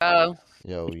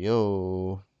Yo,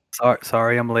 yo.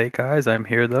 Sorry, I'm late, guys. I'm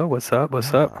here though. What's up?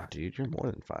 What's up? Nah, dude, you're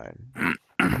more than fine.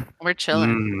 We're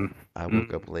chilling. I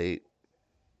woke up Mm. late.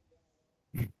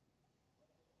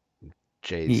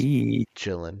 Jay's Eee.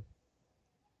 chilling.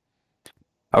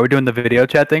 Are we doing the video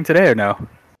chat thing today or no?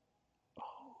 Oh,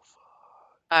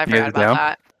 I You forgot guys about down?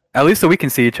 that. At least so we can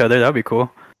see each other. That'd be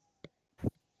cool.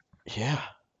 yeah.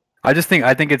 I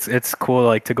think it's cool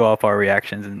like to go off our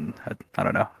reactions and I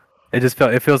don't know.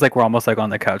 It feels like we're almost like on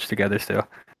the couch together still.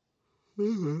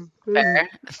 Fair.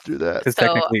 Let's do that. Because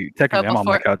So- technically I'm on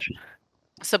my couch.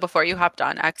 So before you hopped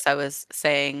on X, I was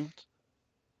saying,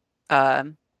 if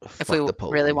Fuck we the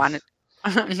really police. wanted,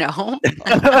 no,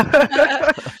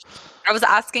 I was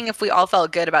asking if we all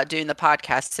felt good about doing the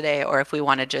podcast today, or if we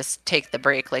want to just take the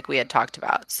break like we had talked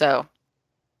about. So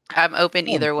I'm open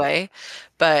either way,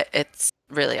 but it's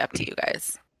really up to you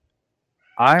guys.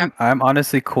 I'm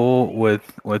honestly cool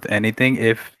with anything.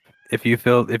 If you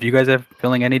guys are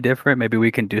feeling any different, maybe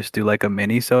we can just do like a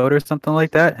mini sode or something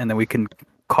like that, and then we can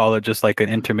call it just like an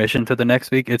intermission to the next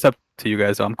week. It's up to you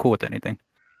guys. So I'm cool with anything.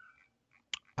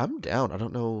 I'm down. I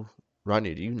don't know.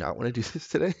 Ronnie, do you not want to do this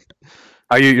today?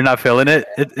 You're not feeling it?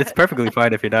 It's perfectly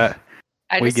fine if you're not.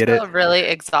 I We just get feel it. really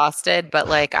exhausted, but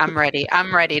like I'm ready.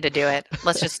 I'm ready to do it.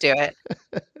 Let's just do it.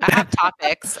 I have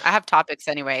topics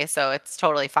anyway, so it's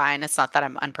totally fine. It's not that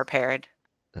I'm unprepared.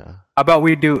 Yeah. How about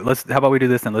we do this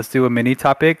then? Let's do a mini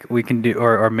topic. We can do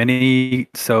or mini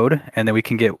sode, and then we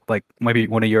can get like maybe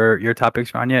one of your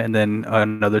topics, Rania, and then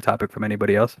another topic from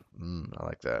anybody else. I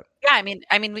like that. Yeah, I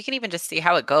mean, we can even just see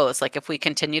how it goes. Like, if we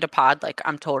continue to pod, like,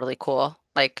 I'm totally cool.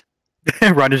 Like,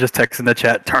 Rania just texts in the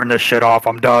chat, "Turn this shit off.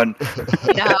 I'm done."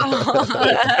 no.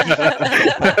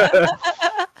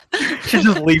 She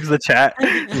just leaves the chat.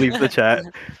 Leaves the chat.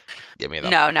 Give me the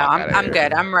No, fuck outta I'm here.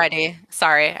 good. I'm ready.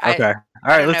 Sorry. Okay. All I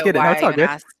right, don't let's know get it. No, why it's I all even good.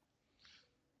 asked.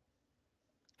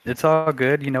 It's all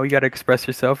good. You know, you got to express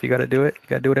yourself. You got to do it. You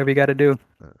got to do whatever you got to do.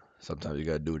 Sometimes you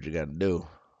gotta do what you gotta do.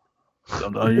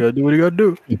 Sometimes you got to do what you got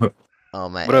to do. Oh,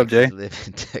 my What up, ex Jay? live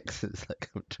in Texas like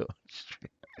I'm doing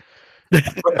street.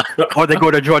 Or they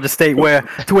go to Georgia State where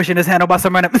tuition is handled by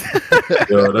some random.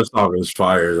 Yo, that song is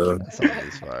fire though. That song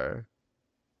is fire.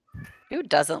 Who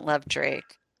doesn't love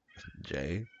Drake?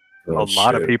 Jay. A Oh,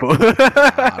 lot of shit. people. A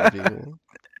lot of people.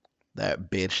 That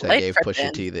bitch that Light gave Pusha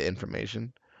friend. T the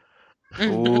information.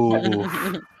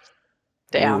 Ooh.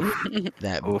 Damn.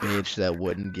 That Oof. bitch that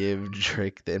wouldn't give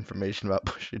Drake the information about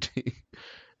Pusha T.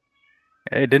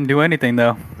 Hey, didn't do anything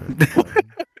though.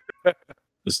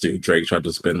 This dude Drake tried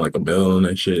to spend like $1 billion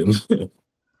and shit.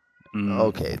 Mm.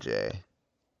 Okay, Jay.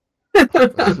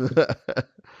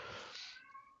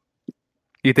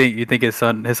 You think his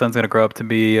son's gonna grow up to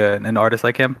be an artist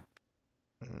like him?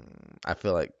 I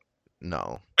feel like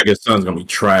no. I guess son's gonna be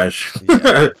trash. Yeah,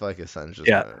 I feel like his son's just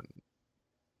Yeah. gonna...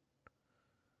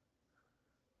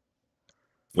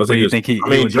 What's So like you his- think he I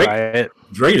mean, would try it?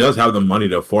 Drake does have the money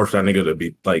to force that nigga to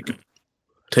be like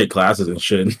take classes and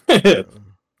shit. Yeah.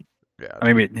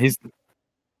 I mean, he's.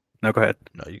 No, go ahead.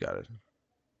 No, you got it.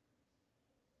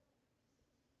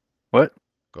 What?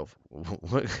 Go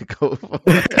go for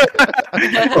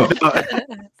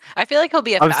it. I feel like he'll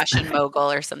be a I was- fashion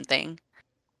mogul or something.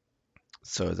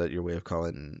 So is that your way of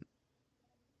calling?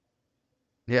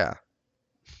 Yeah.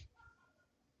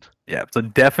 Yeah. So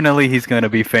definitely he's gonna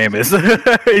be famous.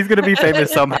 He's gonna be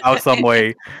famous somehow, some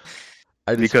way,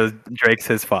 I just because Drake's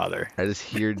his father. I just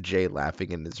hear Jay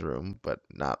laughing in his room, but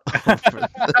not over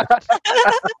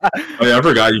Oh yeah, I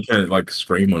forgot you can't like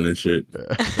scream on this shit.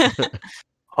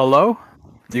 Hello?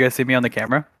 Do you guys see me on the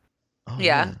camera? Oh,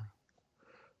 Yeah.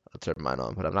 I'll turn mine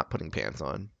on, but I'm not putting pants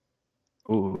on.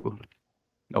 Ooh,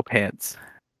 no pants.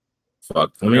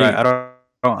 Fuck. Let You're me right, I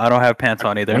don't have pants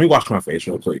on either. let me wash my face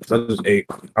real quick because I just ate.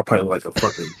 I probably like a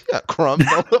fucking. Got crumbs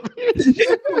all over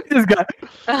here. This guy.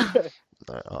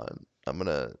 Alright, hold on. I'm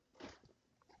gonna let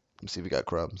me see if we got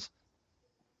crumbs.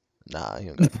 Nah, he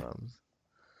don't got crumbs.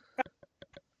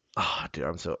 Oh, dude,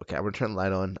 I'm so okay. I'm gonna turn the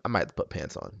light on. I might put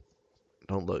pants on.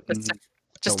 Don't look.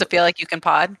 Just to feel like you can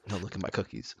pod. Don't look at my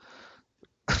cookies.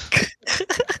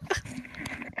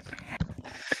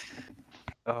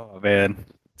 Oh man.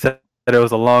 Said it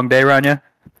was a long day, Rania?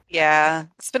 Yeah,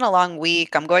 it's been a long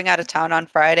week. I'm going out of town on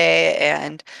Friday,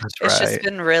 and That's it's just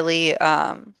been really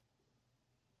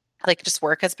like just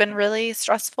work has been really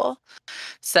stressful.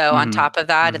 So on Mhm, top of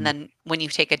that, mhm. and then when you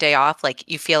take a day off, like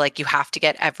you feel like you have to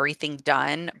get everything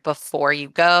done before you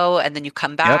go, and then you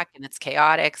come back and it's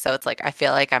chaotic. So it's like I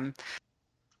feel like I'm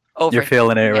You're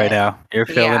feeling it overthinking right now. You're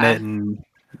feeling Yeah. it, and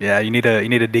yeah, you need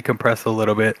to decompress a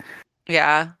little bit.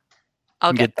 Yeah.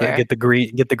 I'll get there. Get the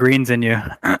greens in you.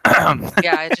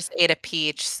 Yeah, I just ate a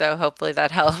peach, so hopefully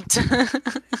that helped.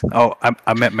 Oh,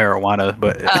 I meant marijuana,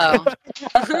 but Oh.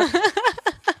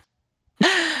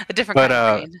 A different But, kind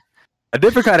of green. a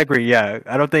different kind of green. Yeah,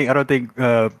 I don't think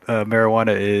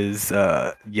marijuana is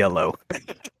yellow,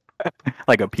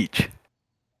 like a peach.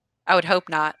 I would hope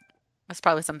not. That's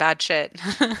probably some bad shit.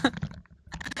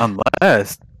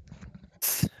 Unless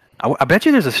I bet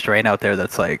you there's a strain out there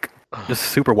that's like just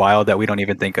super wild that we don't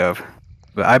even think of.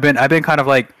 But I've been kind of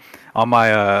like on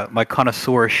my my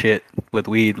connoisseur shit with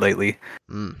weed lately.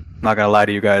 Not gonna lie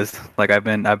to you guys. Like I've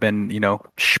been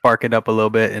sparking up a little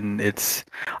bit, and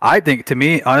I think to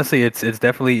me honestly it's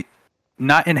definitely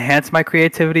not enhanced my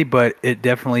creativity, but it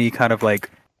definitely kind of like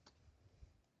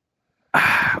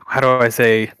how do I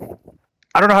say.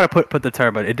 I don't know how to put the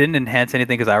term, but it didn't enhance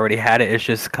anything because I already had it. It's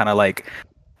just kind of like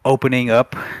opening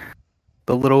up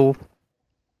the little,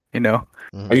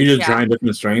 Are you just trying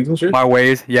different strains and shit? my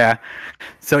ways. Yeah.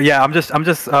 So yeah, I'm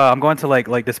going to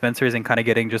like dispensaries and kind of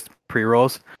getting just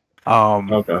pre-rolls.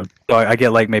 Okay. So I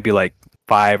get like maybe like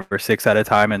 5 or 6 at a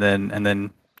time, and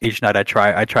then each night I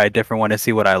try a different one to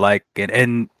see what I like,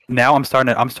 and now I'm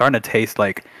starting to taste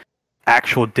like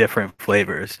actual different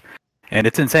flavors. And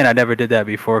it's insane. I never did that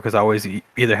before because I always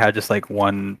either had just like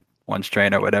one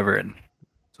strain or whatever, and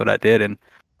that's what I did.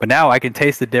 But now I can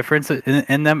taste the difference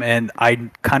in them, and I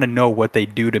kind of know what they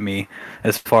do to me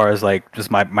as far as like just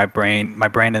my brain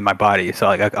and my body. So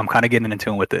like I'm kind of getting in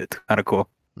tune with it. It's kind of cool.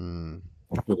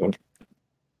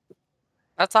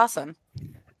 That's awesome.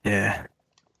 Yeah.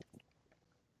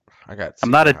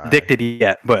 I'm not addicted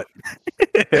yet, but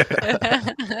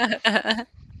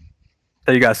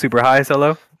so you got super high,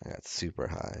 Solo? I got super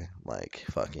high, like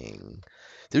fucking.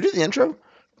 Did we do the intro?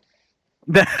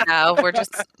 No, I think we're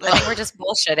just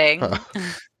bullshitting.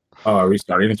 Oh, are we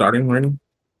starting right now?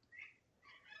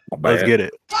 Let's get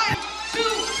it. 1, 2,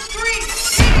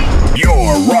 3.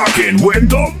 You're rocking with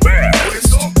the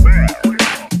best.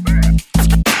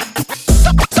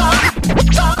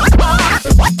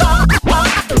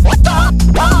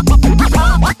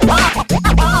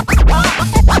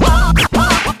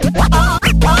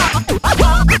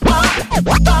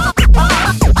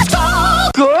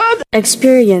 Good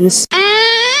experience.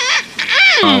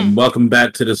 Welcome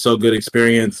back to the So Good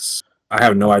Experience. I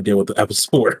have no idea what the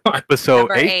episode. Episode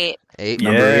Number 8. 8.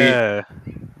 Number Yeah.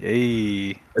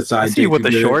 Yay. It's I see you with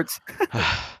the shorts.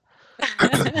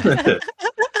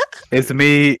 It's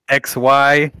me,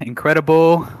 XY,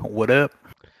 Incredible. What up?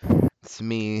 It's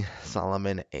me,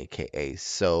 Solomon, aka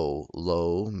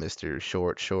Solo, Mr.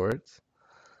 Short Shorts.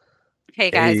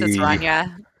 Hey guys, it's Hey.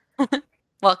 Rania.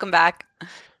 Welcome back.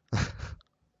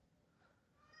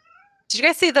 Did you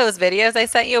guys see those videos I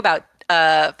sent you about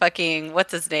fucking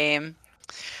what's his name?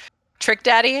 Trick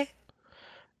Daddy?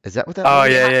 Is that what that Oh,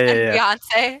 was? yeah. And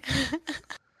Beyonce?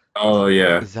 Oh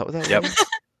yeah. Is that what that Yep. was?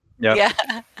 Yep. Yeah.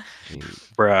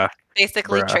 Jeez. Bruh.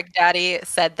 Basically, Bruh. Trick Daddy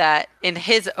said that in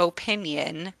his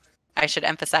opinion, I should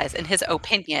emphasize, in his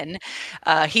opinion,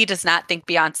 he does not think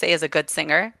Beyonce is a good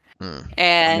singer.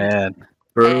 And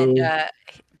Man.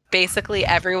 basically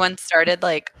everyone started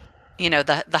like,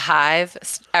 the Hive,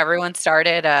 everyone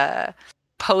started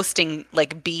posting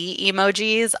like bee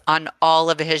emojis on all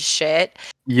of his shit.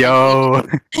 Yo.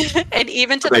 And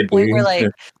even to They the point where do.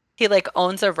 like he like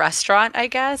owns a restaurant, I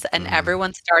guess, and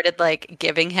everyone started like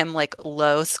giving him like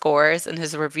low scores, and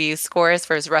his review scores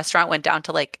for his restaurant went down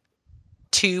to like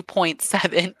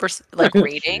 2.7% like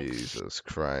rating. Jesus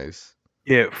Christ.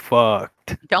 Get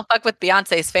fucked. Don't fuck with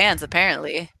Beyonce's fans,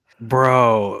 apparently.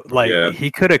 Bro, like Yeah.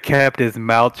 he could have kept his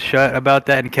mouth shut about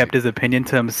that and kept his opinion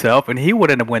to himself, and he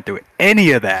wouldn't have went through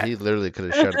any of that. He literally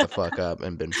could have shut the fuck up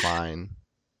and been fine.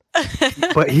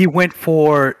 But he went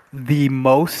for the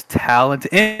most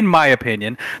talented, in my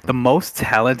opinion, the most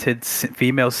talented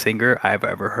female singer I've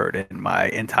ever heard in my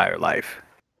entire life.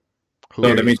 Who So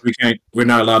are that you? means we're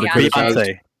not allowed to Beyonce. criticize.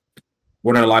 Beyonce.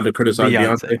 We're not allowed to criticize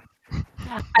Beyonce. Beyonce.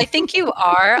 I think you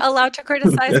are allowed to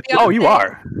criticize Beyonce. Oh, you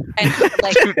are. And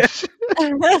like,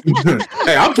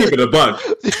 Hey, I'm keeping it a buck.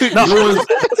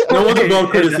 No one's above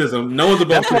criticism. No one's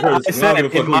above That's what I criticism. I said.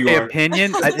 don't give a In fuck who my you are.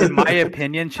 opinion, in my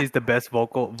opinion, she's the best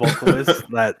vocalist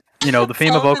that the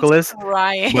female Solomon's vocalist.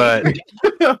 crying. But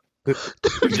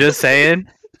just saying.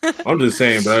 I'm just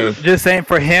saying, bro. Just saying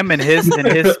for him and his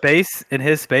space and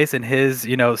his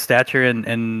stature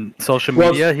and social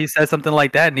Well, media, he said something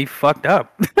like that and he fucked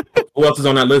up. Who else is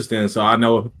on that list then? So I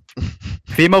know.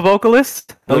 Female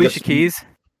vocalist, Well, Alicia that's- Keys.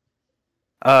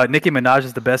 Nicki Minaj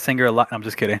is the best singer alive. I'm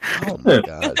just kidding, Oh my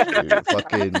god, dude.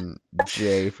 Fucking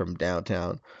Jay from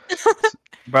downtown.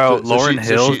 bro. So Lauren she-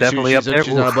 so Hill's she- definitely she's- up there.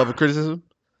 She's not Oof. above a criticism?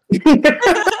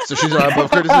 So she's not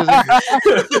above criticism?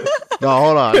 No,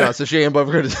 hold on. No, so she ain't above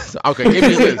criticism. Okay, give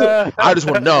me this. I just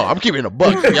want to know. I'm keeping a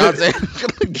buck.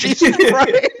 Beyonce. Jesus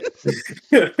Christ.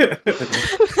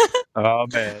 Oh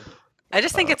man. I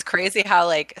just think it's crazy how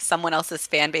like someone else's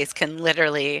fan base can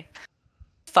literally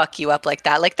fuck you up like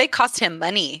that. Like they cost him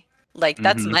money. Like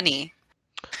that's money.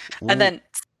 Well, And then,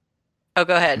 oh,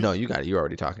 go ahead. no, you got it. You're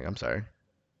already talking. I'm sorry.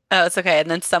 Oh, it's okay. And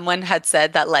then someone had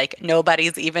said that like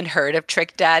nobody's even heard of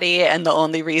Trick Daddy, and the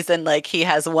only reason like he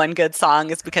has one good song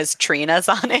is because Trina's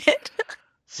on it.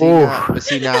 But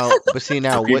see now,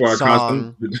 People what are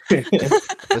song? constant.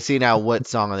 But see now, what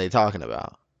song are they talking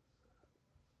about?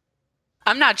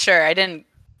 I'm not sure. I didn't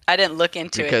look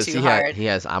into Because it too hard. he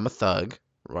has "I'm a Thug"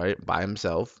 right by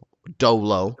himself,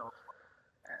 Dolo.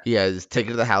 He has "Take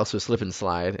It to the House" with "Slip and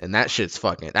Slide," and that's a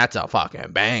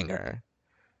fucking banger.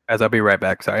 Guys, I'll be right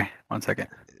back. Sorry, 1 second.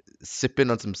 Sipping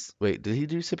on some. Wait, did he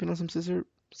do "Sipping on some Scissor"?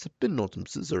 Sipping on some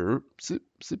scissor.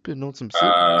 Sipping on some.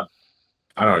 I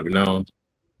don't even know.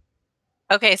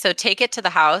 Okay, so Take It to the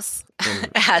House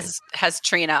has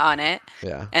Trina on it,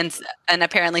 Yeah. and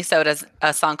apparently so does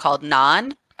a song called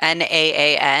Naan,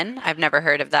 Naan. I've never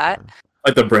heard of that.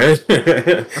 Like the bread.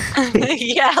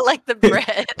 Yeah, like the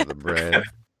bread. The bread.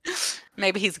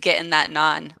 Maybe he's getting that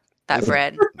naan, that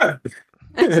bread.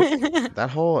 That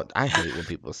whole. I hate when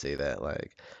people say that.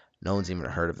 Like, no one's even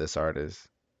heard of this artist.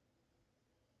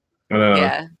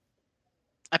 Yeah. Like,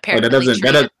 Apparently, that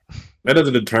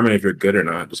doesn't determine if you're good or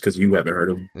not, just because you haven't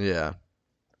heard of him. Yeah.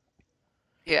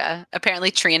 yeah.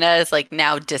 Apparently, Trina is like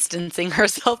now distancing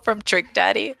herself from Trick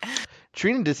Daddy.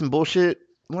 Trina did some bullshit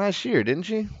last year, didn't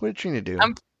she? What did Trina do?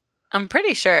 I'm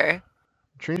pretty sure.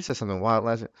 Trina said something wild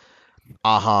last year.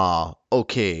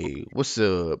 Okay. What's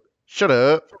up? Shut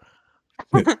up.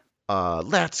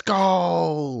 Let's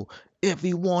go. If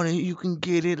you want it, you can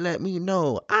get it. Let me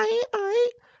know. I.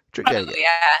 Trick Daddy. Oh,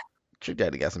 yeah. Trick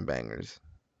Daddy got some bangers.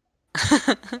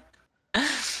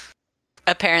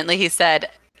 Apparently, he said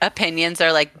opinions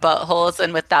are like buttholes,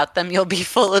 and without them, you'll be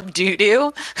full of doo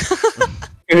doo.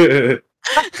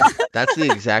 That's the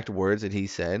exact words that he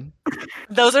said.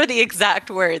 Those are the exact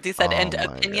words he said. Oh And my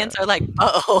opinions God. are like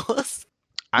buttholes.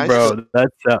 Bro,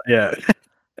 that's yeah.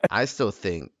 I still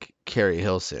think Carrie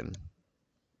Hilson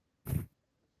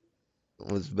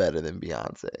was better than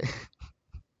Beyonce.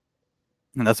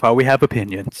 And that's why we have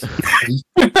opinions.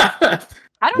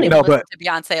 I don't even No, listen to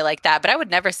Beyonce like that, but I would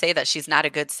never say that she's not a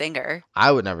good singer.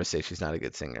 I would never say she's not a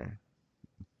good singer,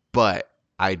 but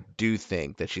I do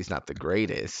think that she's not the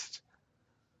greatest.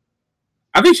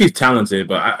 I think she's talented,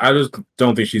 but I just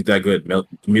don't think she's that good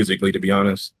musically, to be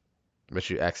honest. But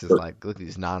your ex is like, look at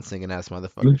these non-singing ass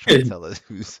motherfuckers trying to tell us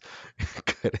who's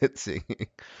good at singing.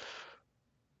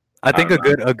 I think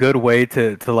a good way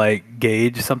to like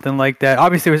gauge something like that.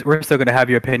 Obviously, we're still gonna have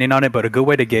your opinion on it, but a good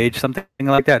way to gauge something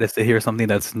like that is to hear something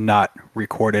that's not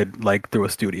recorded like through a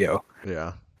studio.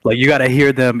 Yeah. Like you got to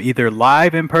hear them either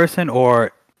live in person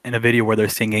or in a video where they're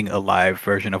singing a live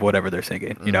version of whatever they're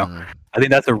singing. You know, I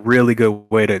think that's a really good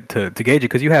way to gauge it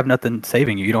because you have nothing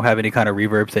saving you. You don't have any kind of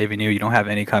reverb saving you. You don't have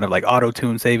any kind of like auto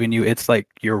tune saving you. It's like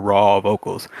your raw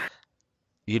vocals.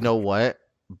 You know what?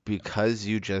 Because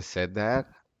you just said that,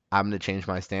 I'm gonna change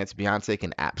my stance. Beyonce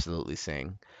can absolutely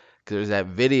sing. Cause there's that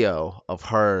video of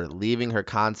her leaving her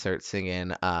concert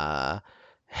singing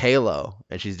Halo,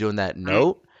 and she's doing that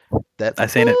note. That's I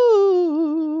seen it.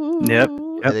 Yep.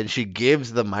 And then she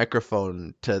gives the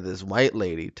microphone to this white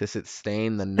lady to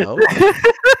sustain the note.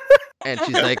 And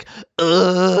she's like,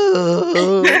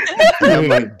 ugh. And I'm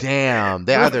like, damn,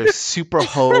 they either super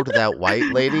hoed that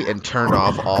white lady and turned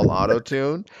off all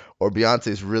auto-tune, or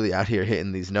Beyonce's really out here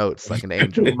hitting these notes like an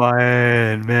angel.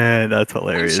 Man, that's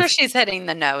hilarious. I'm sure she's hitting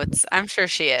the notes. I'm sure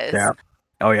she is. Yeah.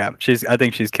 Oh yeah, I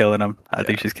think she's killing them. I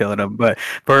think she's killing them. But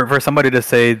for somebody to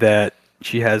say that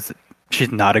she's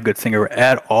not a good singer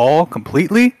at all,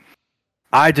 completely,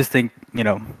 I just think,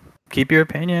 keep your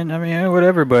opinion. I mean,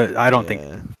 whatever. But I don't think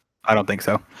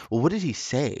so. Well, what did he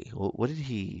say? What was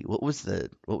the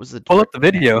Pull up the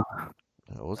video.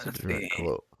 What was the direct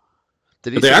quote?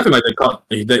 Did They acted like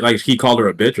he called her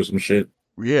a bitch or some shit.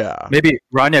 Yeah. Maybe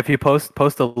Rania, if you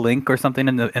post a link or something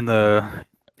in the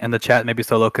chat, maybe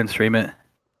Solo can stream it.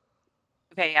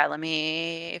 Okay, yeah, let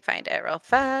me find it real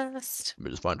fast. Let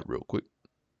me just find it real quick.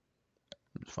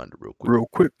 Real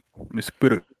quick. Let me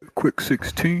spit a quick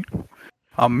 16.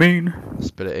 I mean,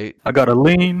 Spit at 8. I got a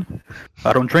lean.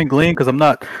 I don't drink lean because I'm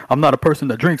not a person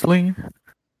that drinks lean.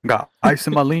 Got ice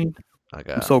in my lean.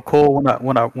 I'm so cold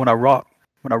when I rock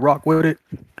with it.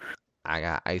 I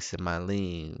got ice in my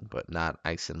lean, but not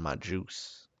ice in my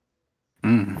juice.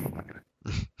 Mm.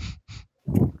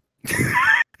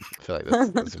 Feel feel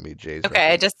like that's gonna be Jay's.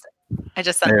 Okay, record. I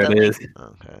just sent There the it link. is.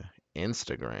 Okay.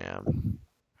 Instagram.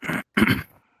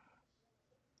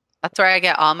 That's where I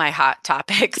get all my hot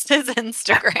topics is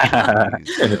Instagram.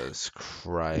 Jesus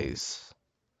Christ.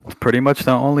 Pretty much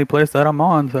the only place that I'm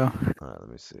on. So Let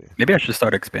me see. maybe I should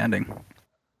start expanding.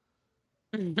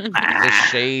 The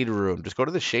shade room. Just go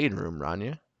to the shade room,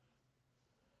 Rania.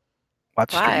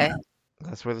 Watch Why? stream.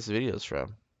 That's where this video's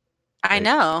from. I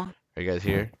know. Are you guys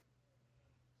here?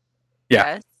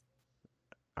 Yeah. Yes.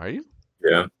 Are you?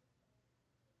 Yeah.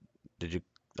 Did you?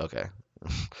 Okay.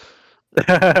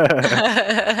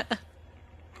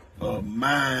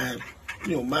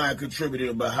 Mind contributing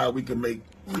about how we can make,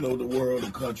 the world,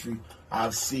 the country,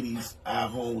 our cities, our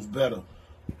homes better.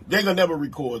 They're gonna never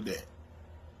record that.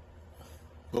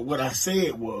 But what I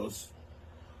said was,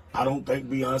 I don't think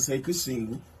Beyonce could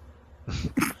sing,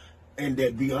 and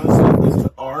that Beyonce is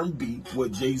to R&B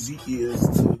what Jay-Z is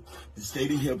to the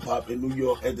state of hip hop in New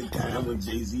York at the time when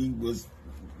Jay-Z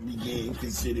began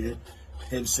considering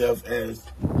himself as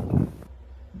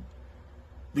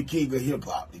the king of hip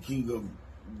hop, the king of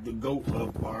the GOAT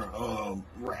of our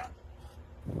rap,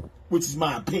 which is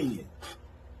my opinion.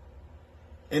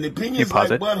 And opinions like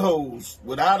buttholes.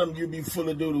 Without them, you'd be full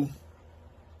of doodle.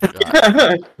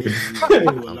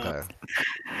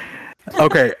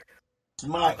 Okay.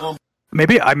 My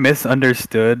Maybe I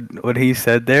misunderstood what he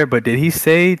said there, but did he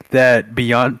say that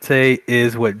Beyonce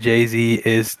is what Jay-Z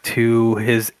is to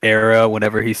his era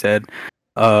whenever he said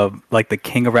like the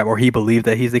king of rap, or he believed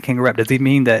that he's the king of rap? Does he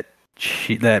mean that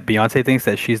that Beyonce thinks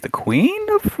that she's the queen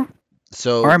of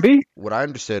R&B? What I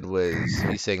understood was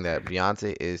he's saying that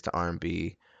Beyonce is to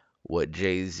R&B what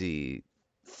Jay-Z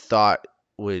thought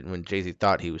when Jay-Z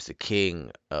thought he was the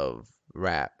king of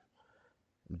rap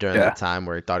during that time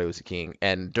where he thought he was the king.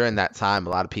 And during that time, a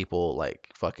lot of people like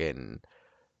fucking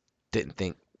didn't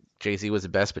think Jay-Z was the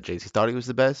best, but Jay-Z thought he was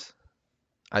the best.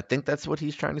 I think that's what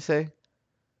he's trying to say.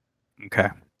 Okay.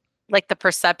 Like the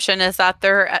perception is that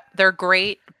they're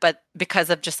great, but because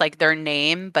of just like their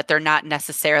name, but they're not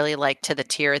necessarily like to the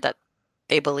tier that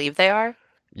they believe they are.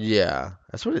 Yeah,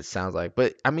 that's what it sounds like.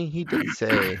 But I mean, he did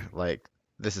say like,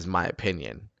 "This is my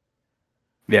opinion."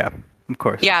 Yeah, of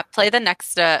course. Yeah, play the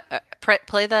next.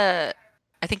 Play the.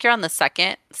 I think you're on the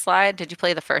second slide. Did you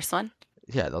play the first one?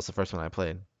 Yeah, that was the first one I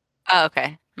played. Oh,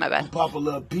 okay, my bad.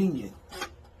 Unpopular opinion.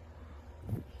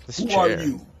 Who chair. are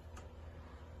you?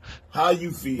 How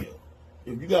you feel?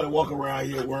 If you got to walk around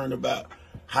here worrying about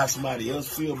how somebody else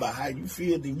feel about how you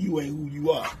feel, then you ain't who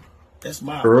you are. That's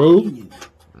my opinion.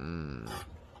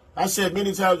 I said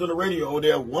many times on the radio,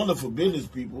 they're wonderful business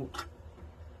people.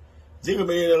 Jigga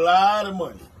made a lot of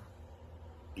money.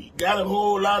 He got a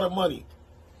whole lot of money.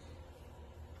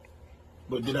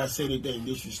 But did I say anything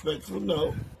disrespectful?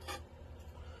 No.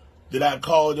 Did I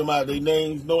call them out their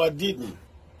names? No, I didn't.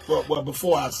 Well,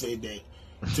 before I said that,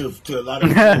 to a lot of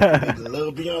people that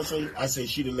love Beyonce, I say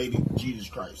she the lady Jesus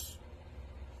Christ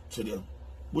to them,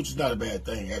 which is not a bad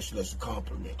thing. Actually, that's a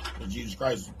compliment. But Jesus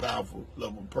Christ is a powerful,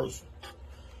 lovable person.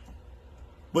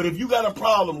 But if you got a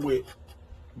problem with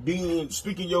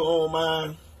speaking your own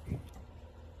mind,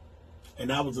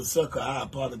 and I was a sucker, I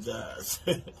apologize.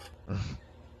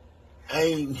 I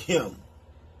ain't him.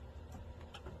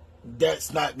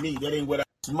 That's not me. That ain't what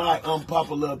it's my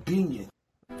unpopular opinion.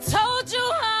 Told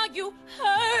you how you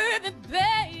hurt me,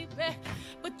 baby,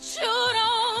 but you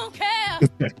don't care.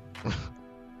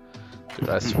 Dude,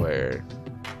 I swear.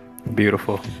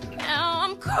 Beautiful. Now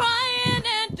I'm crying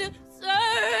and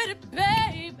deserted,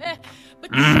 baby,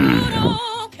 but you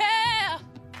don't care.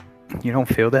 You don't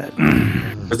feel that?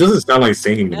 This doesn't sound like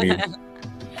singing to me.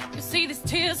 You see these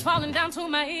tears falling down to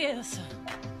my ears.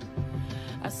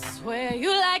 I swear you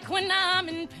like when I'm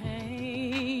in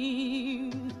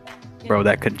pain. Bro,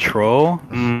 that control.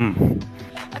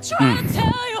 I try to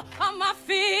tell you all my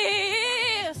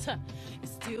fears. You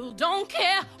still don't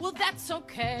care. Well, that's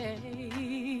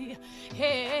okay.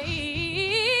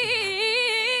 Hey,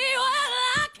 well,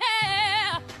 I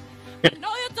care. I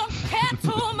know you don't care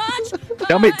too much.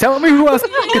 Tell me who else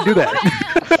can do that.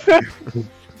 Baby.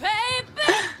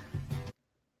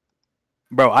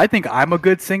 Bro, I think I'm a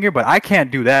good singer, but I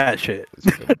can't do that shit.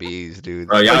 The bees, dude.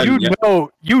 Bro,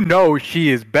 you know she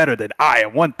is better than I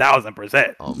am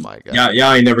 1000%. Oh my god.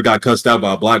 Y'all ain't never got cussed out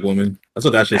by a black woman. That's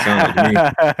what that shit sounds like to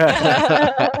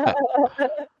me.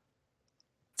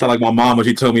 Sound like my mom when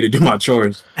she told me to do my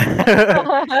chores.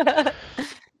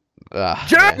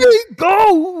 Johnny,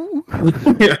 go!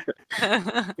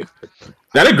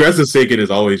 That aggressive singing is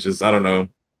always just, I don't know.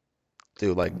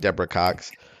 Dude, like Deborah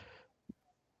Cox.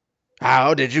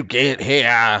 How did you get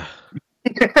here?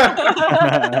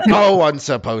 No one's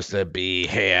supposed to be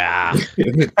here.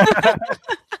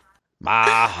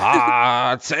 My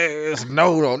heart says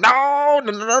no, no, no,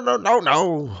 no, no, no, no,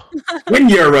 no. When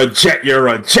you're a jet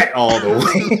all the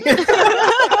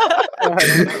way.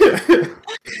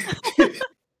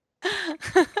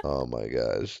 Oh my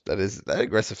gosh, that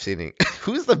aggressive singing.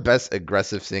 Who's the best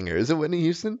aggressive singer? Is it Whitney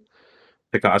Houston?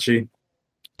 Takashi.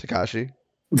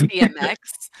 DMX.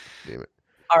 Damn it.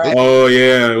 All right. Oh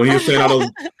yeah, when he was saying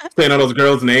all those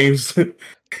girls' names.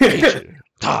 Keisha,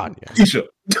 Tanya. Keisha.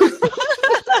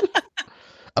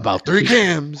 About 3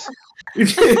 cams.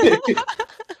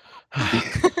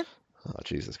 Oh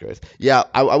Jesus Christ! Yeah,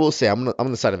 I will say I'm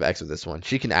on the side of X with this one.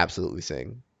 She can absolutely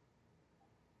sing.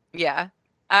 Yeah,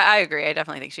 I agree. I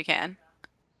definitely think she can.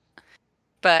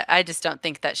 But I just don't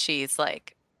think that she's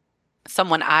like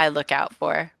someone I look out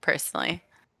for personally.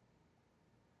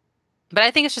 But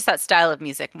I think it's just that style of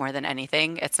music more than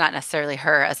anything. It's not necessarily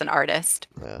her as an artist.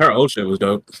 Yeah. Her old shit was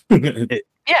dope. It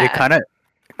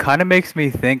kind of makes me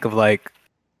think of like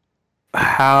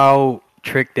how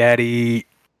Trick Daddy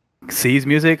sees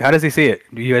music. How does he see it?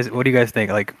 What do you guys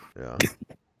think? Like, Yeah.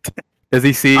 does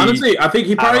he see? Honestly, I think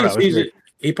he probably sees it.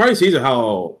 He probably sees it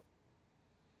how,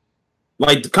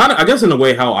 like, kind of. I guess in a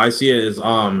way, how I see it is, if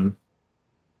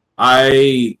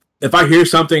I hear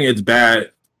something, it's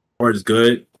bad or it's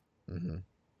good,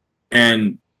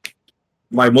 and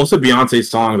like most of Beyonce's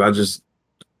songs,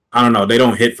 I don't know, they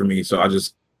don't hit for me. So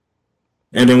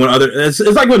and then when it's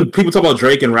like when people talk about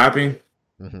Drake and rapping,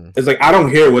 it's like I don't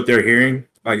hear what they're hearing.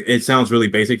 Like it sounds really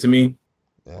basic to me.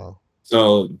 Yeah.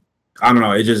 So I don't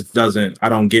know. It just doesn't. I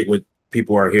don't get what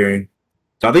people are hearing.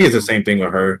 So I think it's the same thing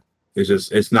with her.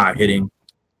 It's not hitting.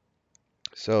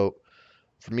 So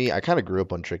for me, I kind of grew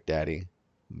up on Trick Daddy,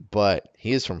 but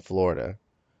he is from Florida,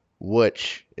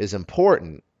 which is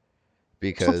important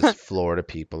because Florida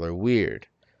people are weird.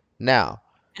 Now,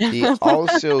 he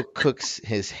also cooks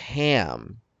his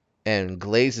ham and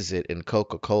glazes it in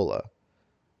Coca-Cola.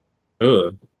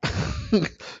 Ugh.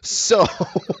 So,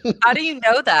 how do you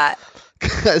know that?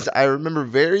 Because I remember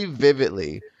very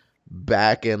vividly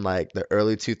back in like the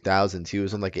early 2000s, he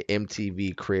was on like an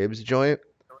MTV Cribs joint.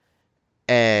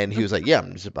 And he was like, yeah,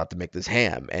 I'm just about to make this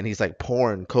ham. And he's like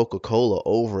pouring Coca-Cola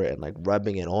over it and like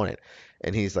rubbing it on it.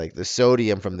 And he's like, the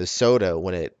sodium from the soda,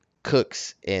 when it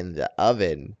cooks in the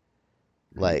oven,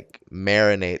 like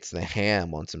marinates the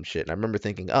ham on some shit. And I remember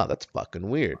thinking, oh, that's fucking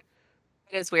weird.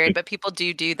 It is weird, but people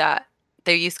do that.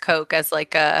 They use Coke as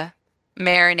like a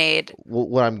marinade. Well,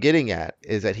 what I'm getting at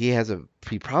is that he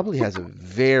probably has a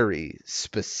very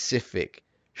specific,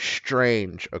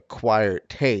 strange, acquired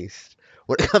taste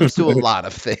when it comes to a lot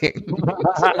of things.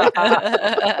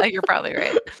 You're probably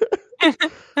right.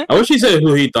 I wish he said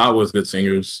who he thght was good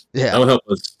singers. Yeah. That would help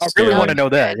us. I really want to know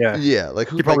that. Yeah. Yeah, like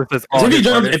who He probably says,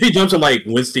 if he jumps to like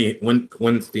Wednesday,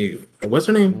 what's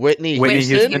her name? Whitney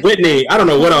Houston. Whitney. I don't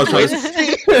know what else.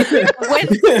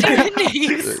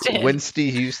 Winston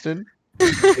Houston.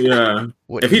 Yeah.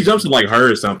 Whitney. If he jumps to like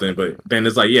her or something, but then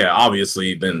it's like, yeah,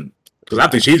 obviously, then because I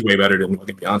think she's way better than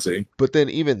fucking Beyonce. But then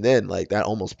even then, like that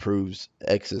almost proves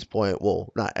X's point.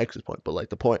 Well, not X's point, but like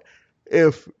the point.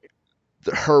 If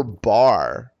her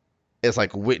bar is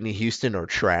like Whitney Houston or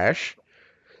trash,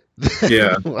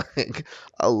 Yeah, like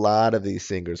a lot of these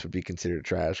singers would be considered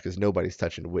trash because nobody's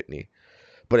touching Whitney.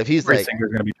 But if he's Every like,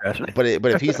 singer's gonna be trash. but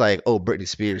if he's like, oh, Britney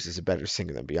Spears is a better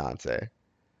singer than Beyonce,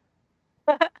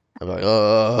 I'm like,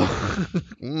 oh,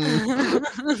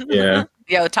 yeah.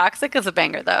 Yo, Toxic is a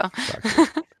banger though.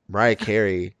 Mariah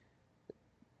Carey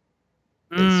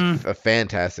is a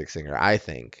fantastic singer, I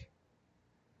think.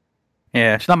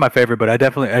 Yeah, she's not my favorite, but I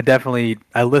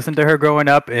listened to her growing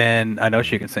up, and I know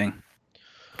she can sing.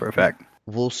 For a fact.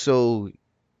 Well, so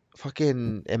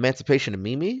fucking Emancipation of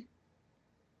Mimi?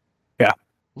 Yeah.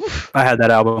 I had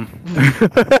that album.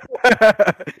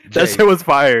 That shit was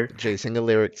fire. Jay, sing a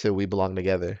lyric to We Belong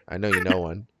Together. I know you know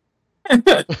one. Was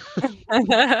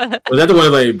that the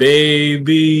one like,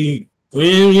 baby,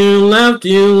 when you left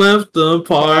a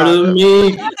part of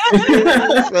me?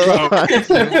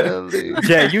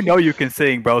 Jay, you know you can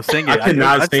sing, bro. Sing it. I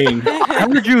cannot sing. I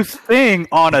heard you sing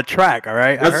on a track, all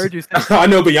right? I heard you sing. I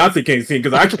know Beyonce can't sing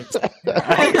because I can't sing.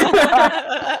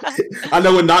 I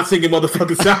know what not singing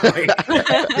motherfuckers sound like.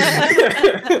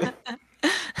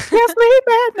 Sleep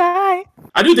at night.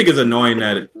 I do think it's annoying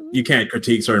that you can't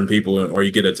critique certain people or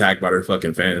you get attacked by their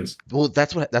fucking fans. Well,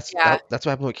 that's what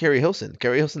happened with Carrie Hilson.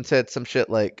 Carrie Hilson said some shit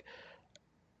like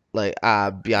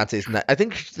Beyonce's not. I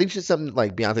think she's something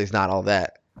like Beyonce's not all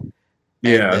that.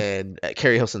 Yeah. And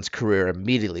Carrie Hilson's career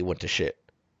immediately went to shit.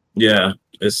 Yeah,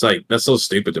 it's like that's so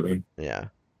stupid to me. Yeah.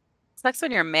 sucks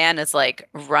when your man is like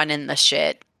running the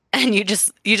shit and you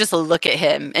just look at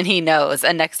him and he knows,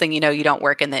 and next thing you know, you don't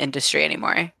work in the industry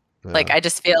anymore. Like Yeah. I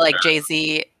just feel like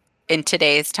Jay-Z in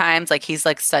today's times, like he's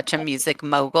like such a music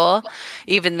mogul,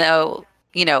 even though,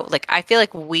 you know, like I feel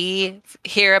like we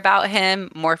hear about him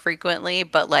more frequently,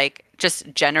 but like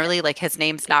just generally, like his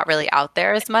name's not really out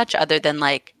there as much, other than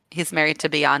like he's married to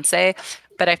Beyonce.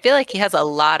 But I feel like he has a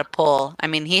lot of pull. I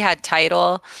mean, he had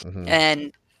Tidal, Mhm.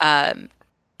 and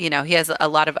you know, he has a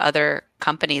lot of other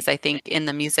companies, I think, in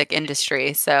the music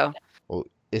industry. So Well,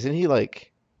 isn't he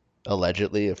like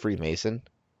allegedly a Freemason?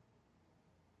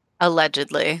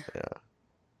 allegedly,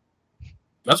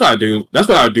 That's what I do. That's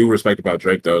what I do respect about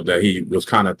Drake, though, that he was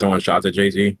kind of throwing shots at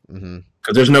Jay-Z. Mm-hmm.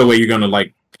 Because there's no way you're gonna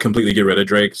like completely get rid of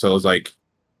Drake. So it's like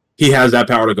he has that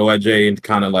power to go at Jay and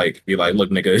kind of like be like, "Look,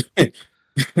 nigga,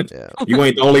 Yeah. you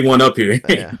ain't the only one up here."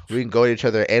 Yeah. We can go at each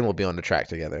other and we'll be on the track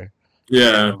together.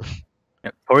 Yeah.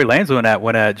 Yeah, Tory Lanez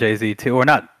went at Jay-Z too, or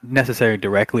not necessarily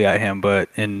directly at him, but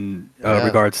in Yeah.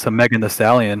 regards to Megan Thee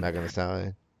Stallion. Megan Thee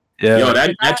Stallion. Yeah, Yo,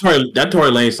 that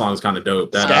Tory Lanez song is kind of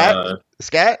dope. That Scat?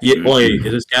 Scat? yeah, boy, it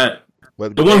is Scat.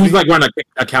 With The one who's like wearing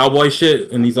a cowboy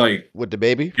shit and he's like with the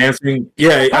baby? dancing.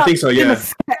 Yeah, I think so. In the Yeah.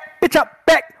 sky, bitch, I'm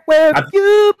back where I-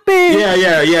 you been.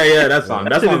 Yeah. That song.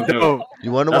 That Shit song's is dope.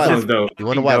 You wonder That why? song's dope. You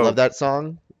wonder why I dope. love that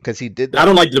song? Because he did I that.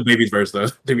 don't like the baby's verse though,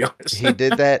 to be honest. He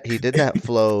did that. He did that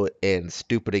flow in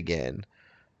 "Stupid Again."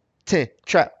 10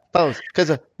 trap phones, cause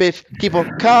a bitch keep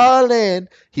on calling.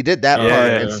 He did that part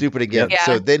Yeah. in "Stupid Again." Yep.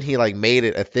 So Yeah. then he like made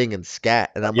it a thing in scat,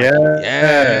 and I'm like, Yeah.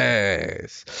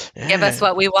 yes. give us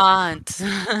what we want.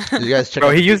 Did you guys check Bro,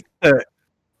 out he the- used the.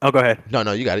 Oh, go ahead. No,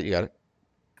 you got it. You got it.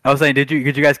 I was saying, did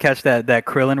you guys catch that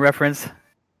Krillin reference?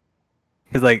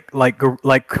 He's like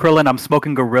Krillin, I'm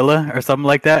smoking gorilla or something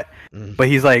like that. Mhm. But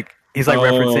he's like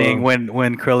referencing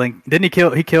when Krillin didn't he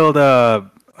killed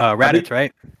Raditz,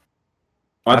 right?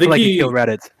 I feel think like he he killed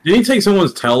Raditz. did he take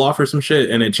someone's tail off or some shit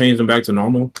and it changed him back to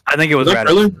normal? I think it was Was that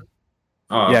Raditz. Krillin?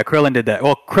 Oh, Yeah, Krillin did that.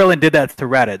 Well, Krillin did that to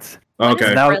Raditz. What is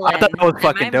okay. Now- I thought that was Krillin?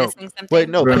 fucking Am I dope. missing something? Wait,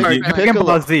 no, Really? Or Pic- Krillin? Dragon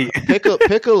Ball Z.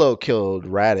 Piccolo killed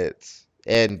Raditz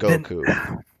and Then-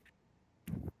 Goku.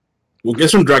 Well,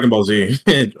 guess from Dragon Ball Z,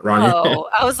 Ronnie. Oh,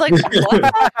 I was like, what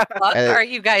the fuck And- are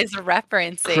you guys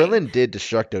referencing? Krillin did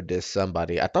Destructo Disc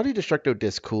somebody. I thought he Destructo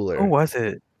Disc Cooler. Who was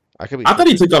it? I could be. I thought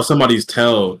he took off somebody's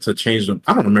tail to change them.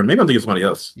 I don't remember. Maybe I'm thinking of somebody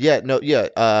else. Yeah, no,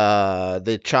 yeah.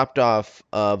 They chopped off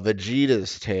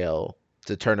Vegeta's tail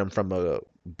to turn him from a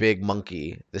big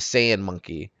monkey, the Saiyan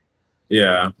monkey.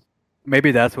 Yeah.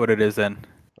 Maybe that's what it is then.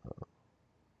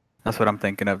 That's what I'm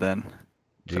thinking of then.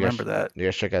 Do you Remember guys, that. do you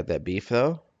guys check out that beef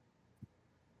though?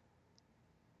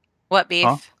 What beef?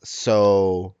 Huh?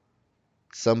 So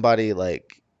somebody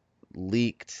like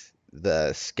leaked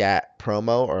the scat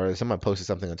promo, or someone posted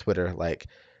something on Twitter like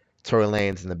Tory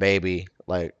Lanez and the baby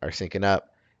like are syncing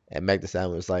up, and Meg Thee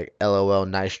Stallion was like, "LOL,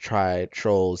 nice try,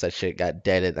 trolls. That shit got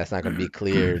deaded. That's not gonna be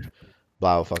cleared."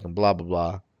 Blah fucking blah blah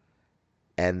blah.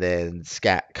 And then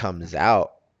scat comes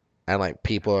out, and like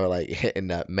people are like hitting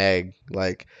up Meg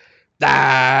like,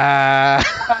 ah.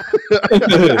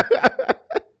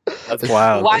 That's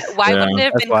wild. Why Yeah, wouldn't it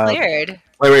have that's been wild. cleared?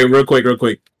 Wait, real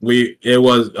quick. It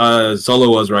was Solo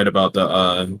was right about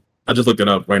the I just looked it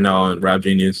up right now on Rap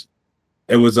Genius.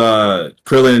 It was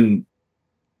Krillin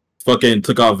fucking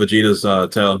took off Vegeta's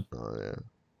tail. Oh, yeah.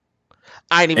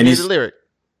 I ain't even And need he's- the lyric.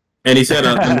 And he said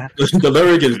the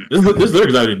lyric is this lyric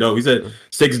is actually dope. He said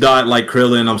 6 dot like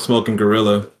Krillin, I'm smoking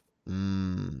gorilla.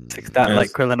 Mm. 6 dot And like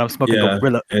it's- Krillin, I'm smoking yeah,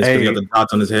 gorilla. And Hey, he got the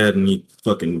dots on his head and he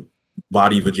fucking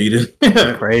body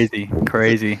Vegeta.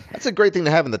 crazy. That's a great thing to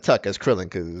have in the tuck as Krillin,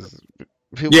 because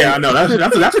Yeah, I know.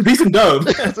 That's a decent dub.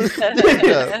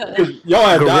 Yeah. Y'all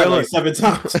had died Gorilla. like 7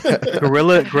 times.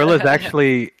 Gorilla's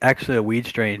actually a weed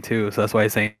strain too, so that's why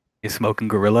he's saying he's smoking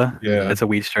gorilla. Yeah. It's a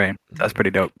weed strain. That's pretty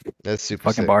dope. That's super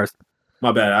Fucking sick. bars.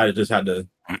 My bad. I just had to.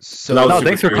 So, That was No, super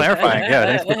thanks for curious. clarifying.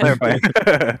 Yeah, thanks for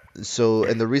clarifying. so,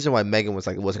 and the reason why Megan was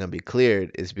like it wasn't gonna be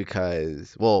cleared is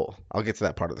because, well, I'll get to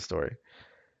that part of the story.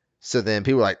 So then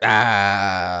people were like,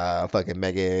 ah, fucking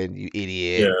Megan, you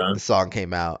idiot. Yeah. The song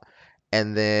came out,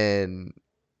 and then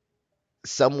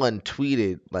someone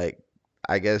tweeted like,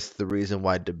 I guess the reason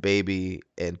why DaBaby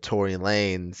and Tory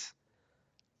Lanez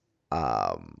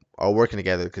are working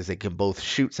together because they can both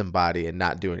shoot somebody and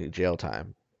not do any jail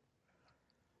time.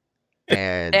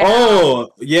 And Yeah. Oh,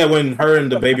 yeah, when her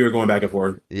and the baby were going back and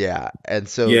forth. yeah, and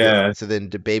so Yeah. so then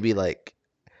DaBaby like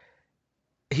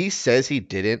he says he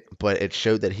didn't, but it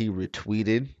showed that he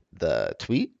retweeted the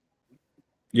tweet,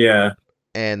 Yeah.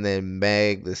 and then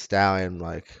Meg the Stallion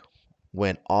like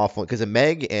went off on because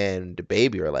Meg and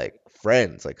DaBaby are like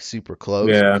friends, like super close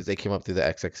Yeah. because they came up through the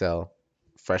XXL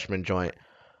freshman joint.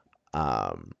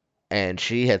 And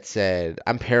she had said,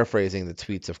 I'm paraphrasing the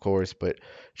tweets, of course, but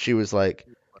she was like,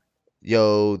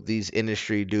 yo, these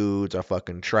industry dudes are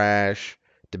fucking trash.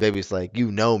 The baby's like,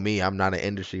 you know me, I'm not an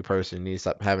industry person. You need to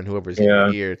stop having whoever's in your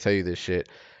Yeah. ear tell you this shit.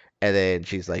 And then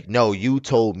she's like, no, you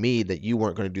told me that you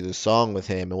weren't going to do the song with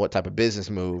him and what type of business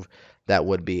move that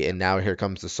would be. And now here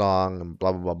comes the song and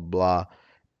blah, blah, blah, blah.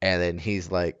 And then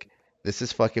he's like, this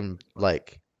is fucking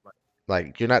like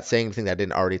you're not saying anything that I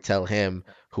didn't already tell him.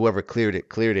 Whoever cleared it,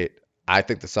 cleared it. I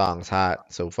think the song's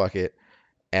hot, so fuck it.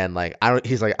 And like I don't,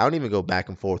 he's like, I don't even go back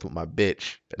and forth with my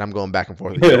bitch, and I'm going back and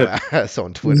forth with your ass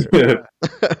on Twitter.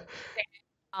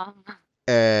 Um,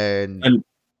 And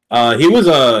And he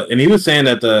was saying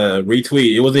that the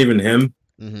retweet, it wasn't even him.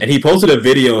 mhm. And he posted a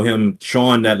video of him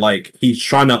showing that like he's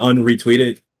trying to unretweet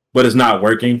it, but it's not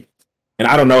working. And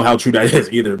I don't know how true that is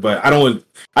either, but I don't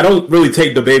really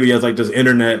take the baby as like this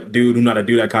internet dude who know how to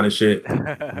do that kind of shit.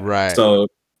 Right. So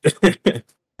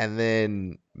And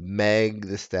then Meg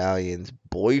the Stallion's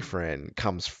boyfriend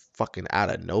comes fucking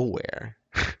out of nowhere.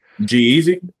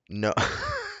 G-Eazy? No.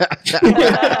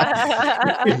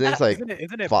 His name's like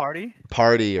Isn't it Fa- Party?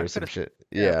 Party I or some could've- shit.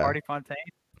 Yeah, Yeah. Party Fontaine.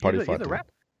 Party He's a Fontaine. rapper.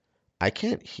 I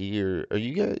can't hear. Are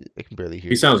you guys? I can barely hear.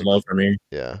 He you sounds guys. low for me.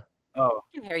 Yeah. Oh,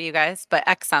 I can hear you guys, but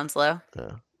X sounds low.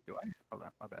 Yeah. do I? Hold on,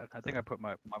 my bad. I think I put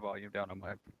my volume down on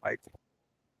my mic.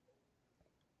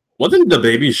 Wasn't the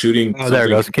baby shooting? Oh, there it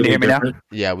something goes. Can you hear me now? different?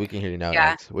 Yeah, we can hear you now.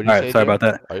 Yeah. X. What did you All right, say? sorry Jay? about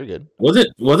that. Oh, you're good.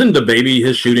 Wasn't the baby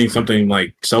his shooting something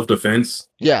like self-defense?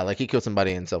 Yeah, like he killed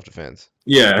somebody in self-defense.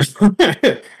 Yeah.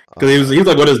 Because he was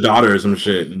like with his daughter or some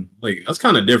shit. And like that's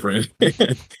kind of different.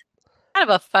 Kind of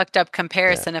a fucked up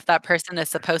comparison if that person is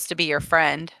supposed to be your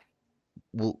friend.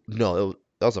 Well, no,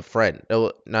 that was a friend.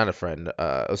 Not a friend.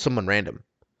 It was someone random.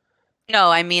 No,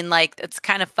 I mean like it's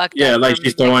kind of fucked Yeah, up like for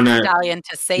she's Megan throwing Thee that- Stallion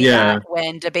to say Yeah. that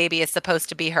when DaBaby is supposed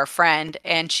to be her friend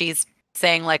and she's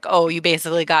saying like, "Oh, you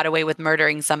basically got away with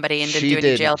murdering somebody and didn't do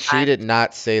any jail time." She did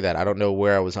not say that. I don't know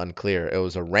where I was unclear. It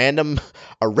was a random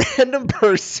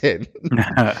person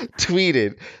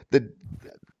tweeted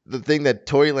the thing that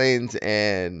Tory Lanez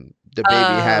and the baby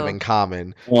have in Oh.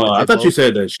 common. Well, I They thought you both-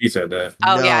 said that she said that.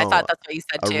 Oh yeah, I No, thought that's what you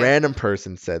said a too. random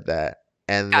person said that,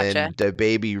 and then Gotcha. the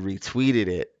baby retweeted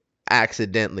it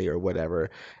accidentally or whatever,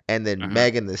 and then Uh-huh.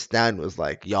 Megan Thee Stallion was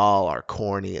like, "Y'all are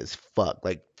corny as fuck."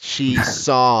 Like she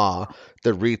saw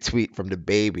the retweet from the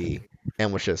baby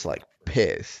and was just like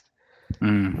pissed.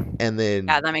 Mm. And then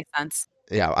Yeah, that makes sense.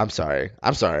 yeah, I'm sorry.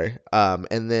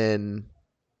 And then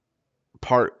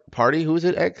party, who is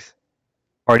it? X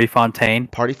Party Fontaine.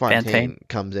 Party Fontaine Fontaine.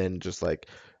 comes in just like,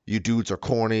 you dudes are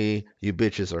corny, you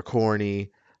bitches are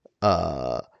corny,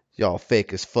 y'all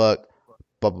fake as fuck,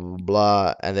 blah blah blah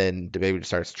blah. And then the baby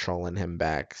starts trolling him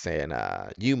back, saying,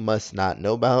 you must not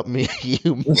know about me.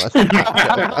 You must not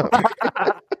know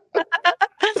about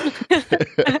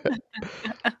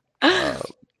me.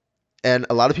 And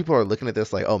a lot of people are looking at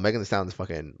this like, oh, Megan Thee Stallion is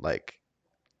fucking like,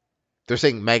 they're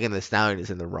saying Megan Thee Stallion is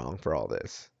in the wrong for all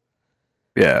this.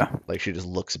 Yeah. Like she just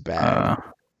looks bad Uh,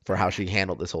 for how she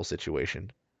handled this whole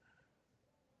situation.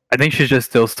 I think she's just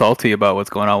still salty about what's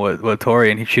going on with Tori,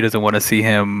 and she doesn't want to see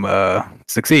him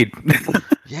succeed.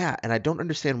 Yeah, and I don't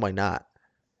understand why not.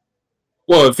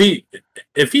 Well,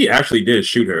 if he actually did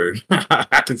shoot her,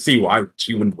 I can see why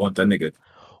she wouldn't want that nigga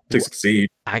to Wh- succeed.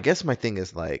 I guess my thing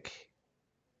is like,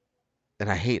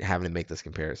 and I hate having to make this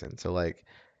comparison. So like,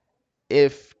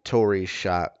 if Tori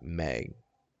shot Meg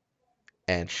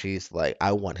and she's like,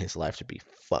 I want his life to be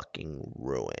fucking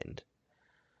ruined,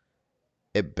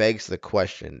 it begs the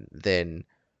question then,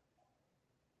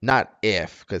 not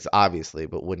if, because obviously,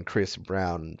 but when Chris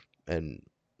Brown and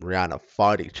Rihanna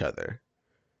fought each other,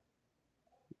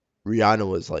 Rihanna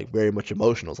was like very much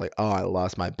emotional. It's like, oh, I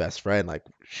lost my best friend. Like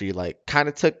she like kind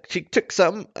of took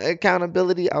some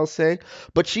accountability, I'll say,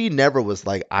 but she never was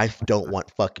like, I don't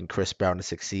want fucking Chris Brown to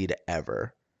succeed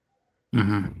ever.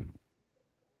 Mhm.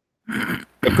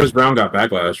 But Chris Brown got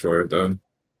backlash for it though.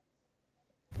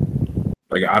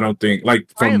 Like I don't think like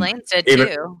Tory from Lanez did even-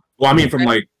 too. well, I mean from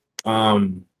like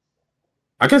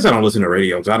I guess I don't listen to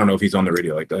radio because I don't know if he's on the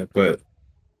radio like that, but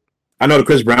I know that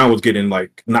Chris Brown was getting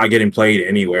like not getting played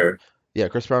anywhere. Yeah,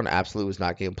 Chris Brown absolutely was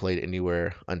not getting played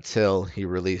anywhere until he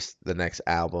released the next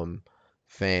album,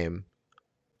 Fame.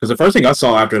 Because the first thing I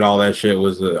saw after all that shit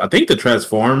was I think the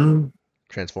Transform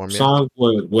Transform. song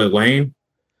with Wayne.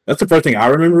 That's the first thing I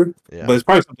remember. Yeah. But it's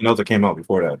probably something else that came out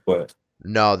before that. But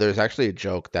No, there's actually a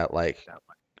joke that like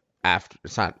after,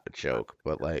 it's not a joke,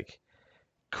 but like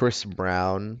Chris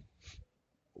Brown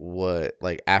would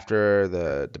like after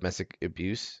the domestic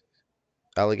abuse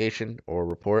allegation or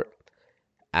report,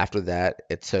 after that,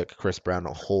 it took Chris Brown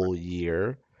a whole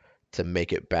year to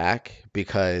make it back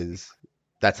because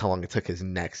that's how long it took his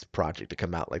next project to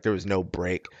come out. Like there was no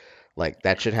break. Like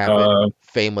that shit happened.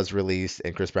 Fame was released,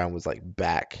 and Chris Brown was like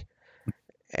back.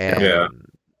 And Yeah.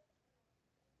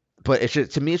 but it's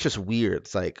just, to me, it's just weird.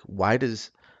 It's like, why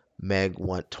does Meg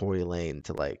want Tory Lane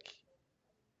to like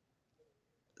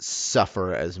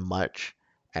suffer as much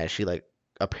as she like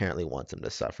apparently wants him to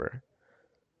suffer?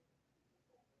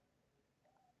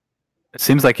 It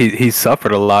seems like he's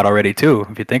suffered a lot already too.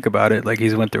 If you think about it, like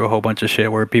he's went through a whole bunch of shit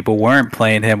where people weren't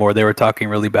playing him or they were talking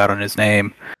really bad on his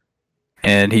name,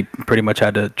 and he pretty much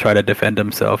had to try to defend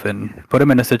himself and put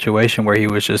him in a situation where he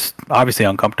was just obviously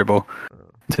uncomfortable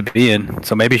to be in.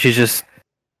 So maybe she's just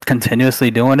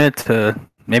continuously doing it to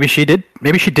maybe she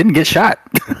didn't get shot.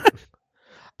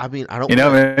 I mean, I don't. You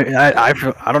know, I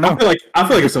don't know. I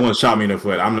feel like if someone shot me in the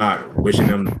foot, I'm not wishing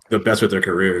them the best with their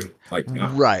career. Like,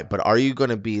 right, but are you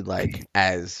gonna be like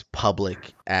as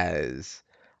public as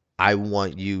I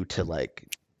want you to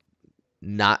like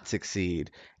not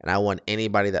succeed, and I want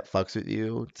anybody that fucks with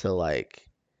you to like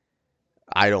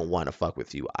I don't want to fuck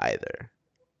with you either.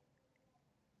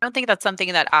 I don't think that's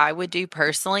something that I would do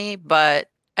personally, but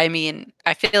I mean,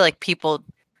 I feel like people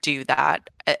do that.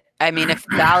 I mean, if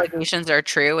the allegations are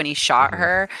true and he shot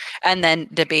her, and then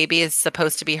the baby is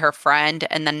supposed to be her friend,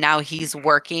 and then now he's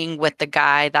working with the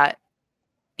guy that,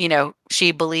 you know,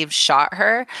 she believes shot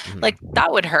her, like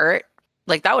that would hurt.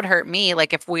 Like that would hurt me.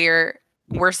 Like if we're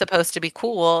supposed to be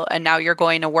cool, and now you're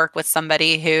going to work with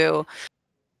somebody who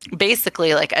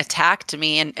basically like attacked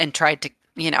me and tried to,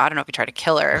 you know, I don't know if he tried to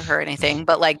kill her or anything,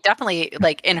 but like definitely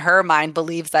like in her mind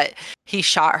believes that he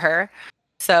shot her.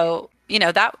 So, you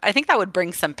know, that I think that would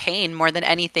bring some pain more than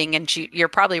anything. And you're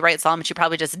probably right, Solomon. She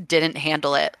probably just didn't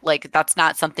handle it. Like that's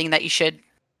not something that you should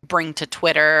bring to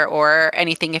Twitter or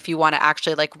anything if you want to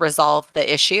actually like resolve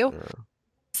the issue. Yeah.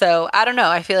 So I don't know.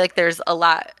 I feel like there's a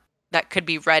lot that could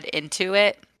be read into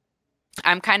it.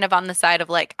 I'm kind of on the side of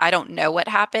like, I don't know what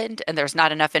happened and there's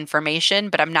not enough information,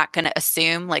 but I'm not going to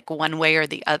assume like one way or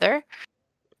the other.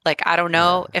 Like, I don't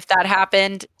know if that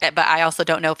happened, but I also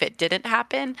don't know if it didn't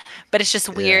happen. But it's just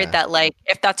weird that like,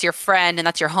 if that's your friend and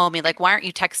that's your homie, like, why aren't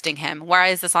you texting him? Why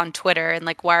is this on Twitter? And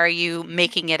like, why are you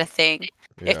making it a thing?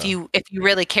 Yeah. If you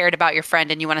really cared about your friend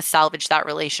and you want to salvage that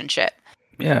relationship.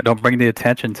 Yeah, don't bring the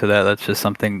attention to that. That's just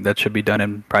something that should be done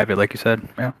in private, like you said.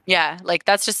 Yeah. Yeah, like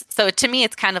that's just so to me,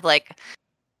 it's kind of like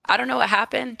I don't know what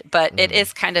happened, but it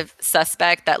is kind of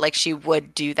suspect that like she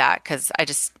would do that because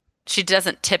she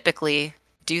doesn't typically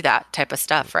do that type of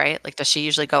stuff, right? Like, does she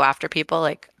usually go after people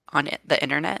like on the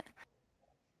internet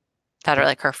that are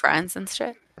like her friends and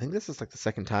shit? I think this is like the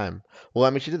second time. Well, I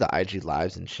mean, she did the IG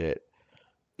lives and shit.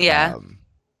 Yeah.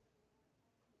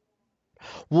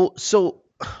 Well, so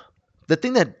the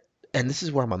thing that, and this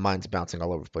is where my mind's bouncing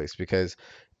all over the place because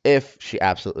if she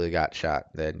absolutely got shot,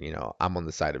 then, you know, I'm on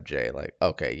the side of Jay. Like,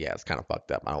 okay, yeah, it's kind of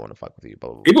fucked up. I don't want to fuck with you. Blah,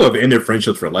 blah, blah. People have ended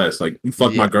friendships for less. Like, you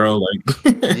fuck my girl.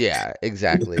 Like, yeah,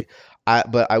 exactly.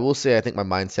 But I will say, I think my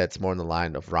mindset's more in the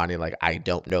line of Ronnie. Like, I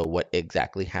don't know what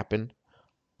exactly happened.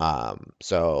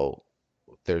 So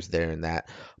there's there in that.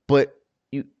 But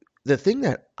the thing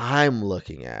that I'm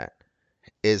looking at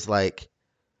is like,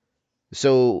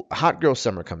 so Hot Girl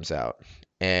Summer comes out,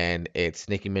 and it's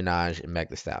Nicki Minaj and Meg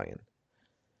Thee Stallion,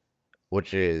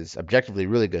 which is objectively a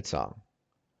really good song.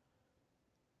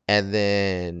 And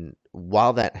then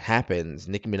while that happens,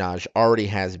 Nicki Minaj already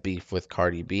has beef with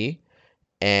Cardi B,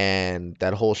 and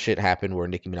that whole shit happened where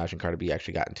Nicki Minaj and Cardi B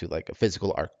actually got into like a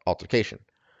physical altercation.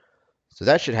 So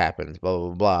that shit happens, blah,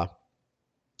 blah, blah.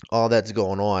 All that's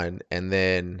going on, and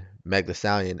then Meg Thee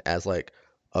Stallion, as like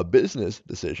a business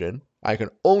decision, I can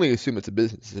only assume it's a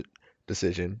business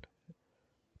decision,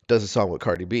 does a song with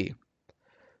Cardi B.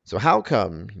 So how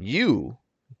come you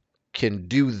can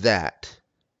do that,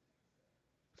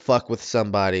 fuck with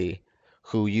somebody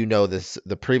who you know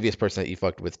the previous person that you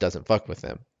fucked with doesn't fuck with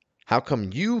them? How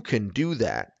come you can do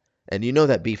that, and you know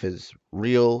that beef is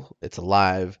real, it's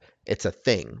alive, it's a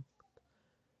thing,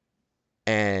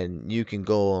 and you can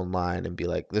go online and be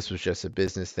like, this was just a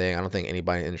business thing. I don't think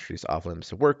anybody in the industry is off limits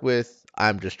to work with.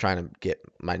 I'm just trying to get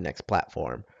my next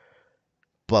platform.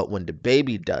 But when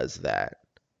DaBaby does that,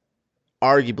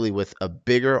 arguably with a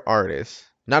bigger artist,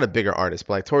 not a bigger artist,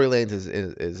 but like Tory Lanez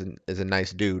is a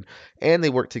nice dude, and they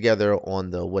work together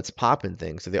on the What's Poppin'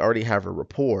 thing, so they already have a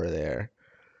rapport there.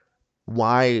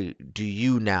 Why do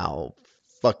you now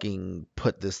fucking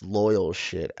put this loyal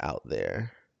shit out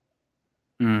there?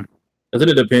 Doesn't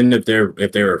it depend if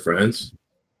they were friends?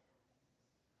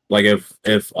 Like if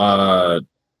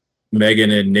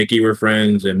Megan and Nicki were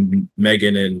friends, and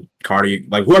Megan and Cardi,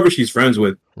 like whoever she's friends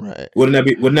with, Right. wouldn't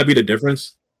that be the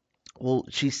difference? Well,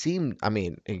 she seemed, I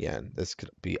mean, again, this could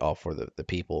be all for the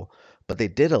people, but they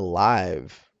did a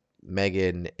live,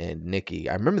 Megan and Nicki.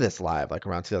 I remember this live, like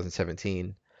around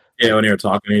 2017. Yeah, Like when they were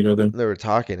talking to each other. they were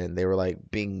talking and they were like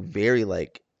being very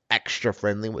like extra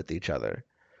friendly with each other.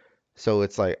 So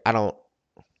it's like I don't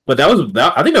But I think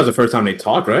that was the first time they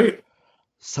talked, right?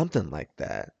 something like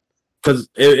that. Because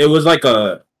it was like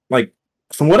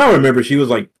from what I remember, she was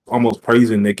like almost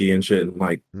praising Nicki and shit, and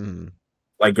Mm,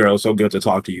 like girl, so good to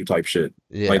talk to you type shit.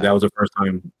 Like yeah, that was the first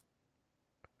time.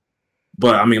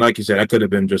 But I mean, like you said, that could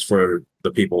have been just for the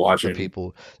people for watching.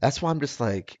 people. That's why I'm just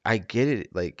like I get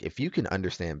it. Like if you can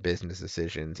understand business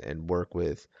decisions and work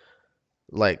with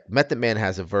like Method Man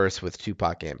has a verse with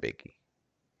Tupac and Biggie,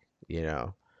 you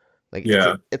know. Like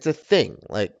Yeah, it's a thing.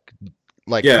 Like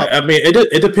yeah. I mean,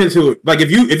 it depends who. Like if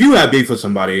you have beef with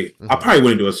somebody, I Mhm. probably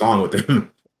wouldn't do a song with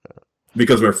them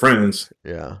because we're friends.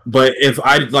 Yeah. But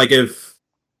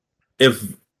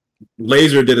if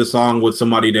Laser did a song with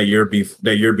somebody that you're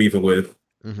beefing with,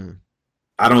 Hmm.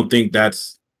 I don't think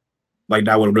that's like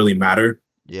that would really matter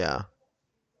Yeah.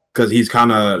 because he's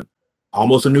kind of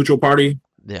almost a neutral party.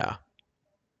 Yeah.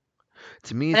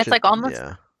 To me, And it's like almost.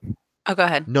 yeah. Oh, go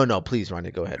ahead. No, please,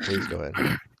 Ronnie, go ahead. Please go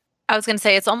ahead. I was gonna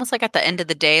say it's almost like at the end of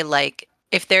the day, like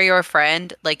if they're your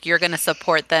friend, like you're gonna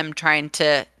support them trying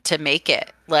to make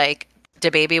it. Like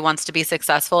DaBaby wants to be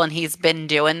successful and he's been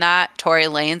doing that. Tory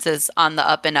Lanez is on the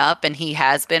up and up and he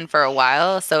has been for a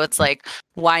while. So it's like,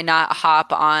 why not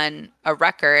hop on a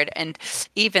record? And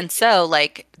even so,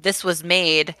 like this was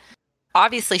made,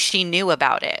 obviously she knew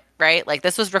about it, right? Like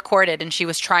this was recorded and she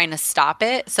was trying to stop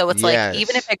it. So it's like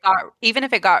even if Yes.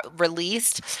 it got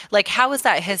released, like how is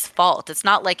that his fault? It's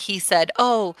not like he said,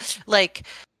 "Oh, like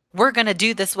we're going to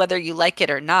do this whether you like it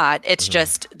or not." It's Mhm.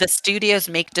 just the studios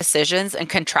make decisions and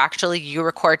contractually you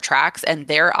record tracks and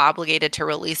they're obligated to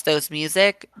release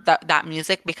that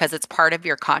music because it's part of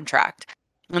your contract.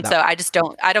 And That-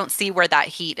 so I don't see where that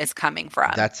heat is coming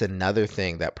from. That's another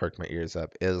thing that perked my ears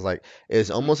up. Is like it's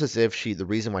almost as if the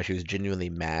reason why she was genuinely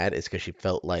mad is because she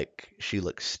felt like she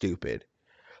looked stupid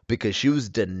because she was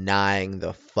denying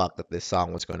the fuck that this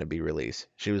song was going to be released.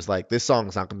 She was like, "This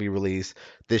song's not going to be released.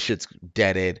 This shit's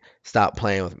deaded. Stop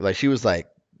playing with me." Like she was like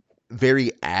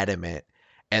very adamant,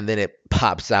 and then it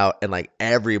pops out, and like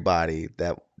everybody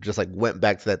that just like went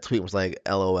back to that tweet was like,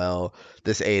 "LOL,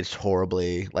 this aged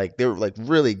horribly." Like they were like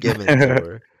really giving it to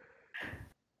her.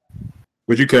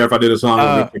 Would you care if I did a song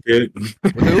with Rich the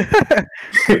With who?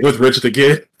 Kid? With Rich the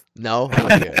Kid? No,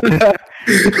 I can't.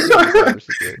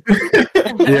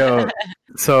 Yo,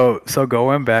 so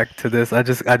going back to this, I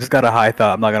just got a high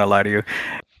thought. I'm not gonna lie to you.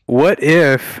 What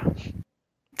if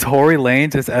Tory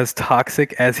Lanez is as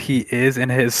toxic as he is in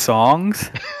his songs,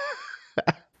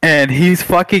 and he's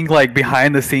fucking like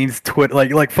behind the scenes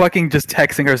like fucking just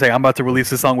texting her saying, "I'm about to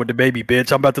release this song with DaBaby,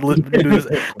 bitch. I'm about to do this."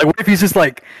 Like, what if he's just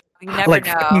like You never like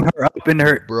know. fucking her up in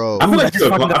her? Bro, I feel like that's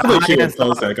fucking the she would highest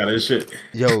post that kind of shit.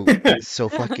 yo, so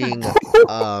fucking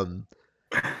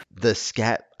the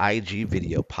Scat IG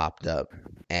video popped up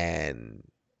and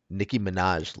Nicki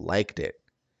Minaj liked it.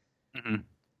 Mhm.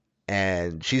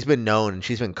 And she's been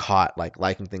caught like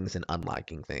liking things and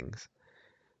unliking things.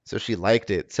 So she liked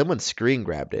it. Someone screen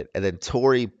grabbed it, and then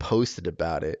Tori posted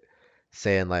about it,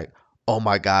 saying like, "Oh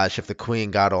my gosh, if the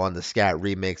Queen got on the Scat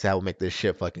remix, that would make this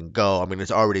shit fucking go. I mean,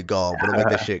 it's already gone, but it'll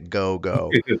make this shit go."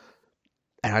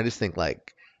 And I just think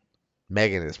like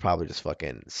Megan is probably just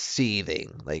fucking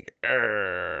seething, like,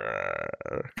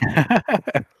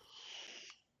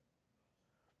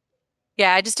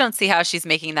 Yeah, I just don't see how she's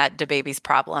making that DaBaby's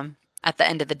problem at the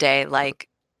end of the day. Like,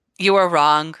 you are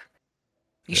wrong.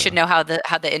 You should know how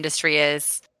the industry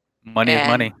is. Money is And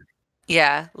money.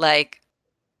 yeah, like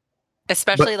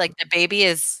especially like DaBaby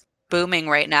is booming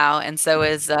right now, and so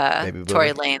is baby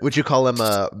Tory boomer. Lanez. Would you call him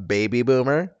a baby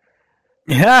boomer?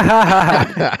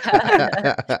 Yeah.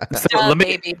 So let me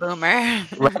Baby boomer.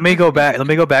 let me go back. Let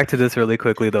me go back to this really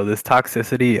quickly though. This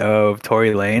toxicity of Tory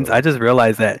Lanez. I just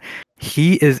realized that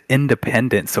he is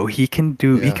independent, so he can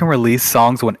release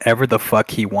songs whenever the fuck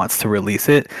he wants to release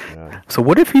it. Yeah. So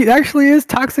what if he actually is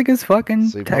toxic as fucking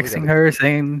So you probably texting gotta- her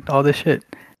saying all this shit?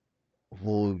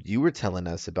 Well, you were telling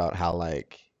us about how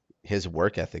like his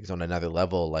work ethic's on another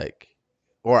level, like,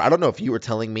 or I don't know if you were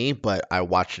telling me, but I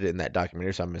watched it in that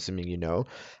documentary, so I'm assuming you know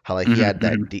how like he had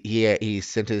that he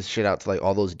sent his shit out to like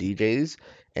all those DJs,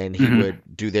 and he would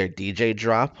do their DJ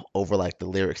drop over like the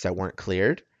lyrics that weren't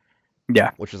cleared. Yeah.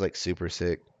 Which was like super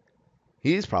sick.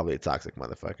 He's probably a toxic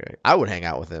motherfucker. I would hang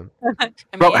out with him. I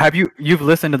Bro, mean, have you've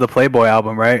listened to the Playboy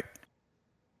album, right?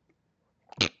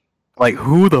 Like,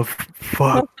 who the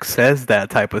fuck says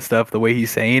that type of stuff? The way he's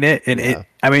saying it, and Yeah.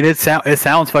 it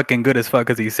sounds fucking good as fuck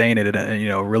because he's saying it in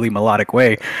a really melodic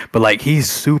way. But like, he's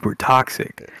super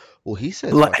toxic. Well, he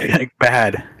says Like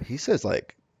bad. he says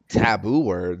like taboo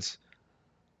words,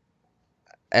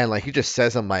 and like he just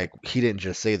says them like he didn't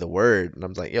just say the word, and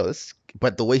I'm like, yo, this.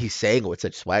 But the way he's saying it with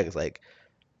such swag is like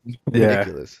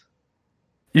ridiculous.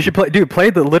 You should play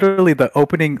literally the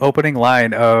opening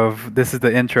line of "This is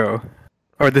the intro,"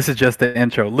 or "This is just the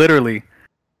intro." Literally,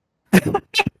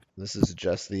 This is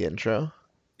just the intro.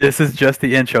 this is just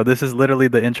the intro. This is literally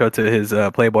the intro to his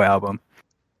Playboy album,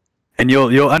 and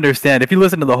you'll understand if you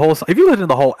listen to the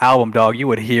whole album, dog. You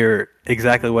would hear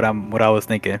exactly what I was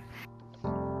thinking.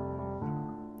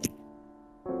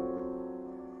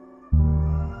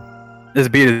 This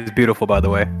beat is beautiful, by the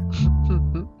way.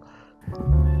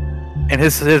 And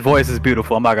his voice is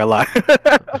beautiful, I'm not gonna lie.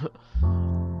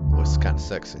 Voice is kind of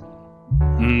sexy.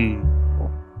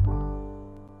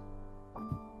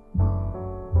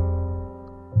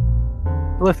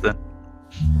 Listen.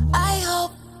 I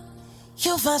hope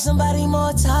you find somebody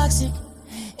more toxic.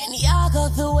 And y'all go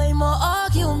through way more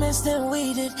arguments than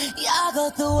we did. Y'all go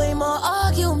through way more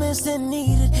arguments than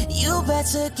needed. You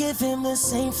better give him the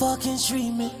same fucking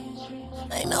treatment.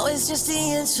 I know it's just the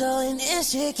intro and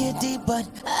this shit get deep, but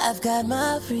I've got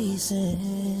my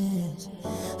reasons.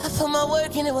 I put my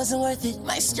work in, it wasn't worth it.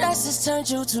 My stress has turned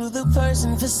you to the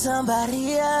person for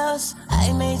somebody else.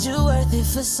 I made you worth it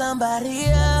for somebody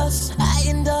else. I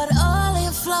endured all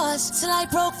your flaws till I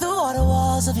broke through all the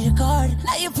walls of your garden.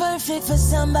 Now you're perfect for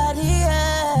somebody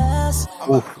else.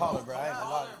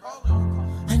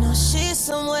 I know she's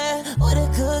somewhere with a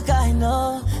good guy,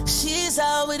 no. She's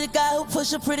out with a guy who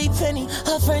push a pretty penny.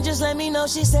 Her friend just let me know,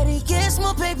 she said he gets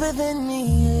more paper than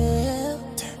me, yeah.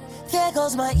 There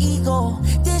goes my ego,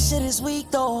 this shit is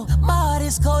weak though. My heart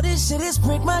is cold, this shit is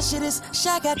brick, my shit is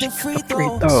Shaq at the free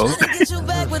throw. Trying to get you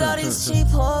back with all these cheap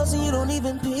hoes and you don't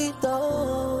even peep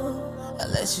though. I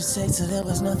let you take till there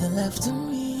was nothing left to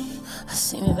me. I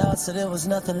seen it all till there was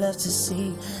nothing left to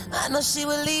see. I know she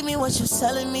would leave me, what you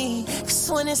telling me. Cause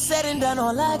when it's said and done,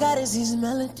 all I got is these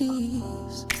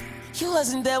melodies. You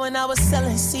wasn't there when I was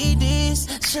selling CDs.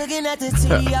 Sugar at the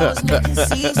TV, I was making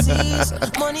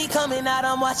CCs. Money coming out,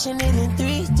 I'm watching it in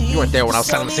 3D. You weren't there when I was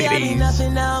selling CDs.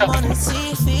 Nothing, now I'm on the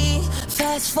TV.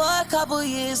 Fast forward a couple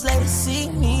years later, see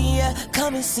me, yeah.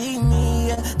 Come and see me,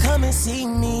 yeah. Come and see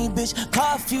me, bitch.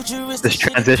 Car futuristic. This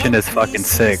transition is fucking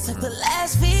sick. Took the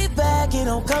last feedback, it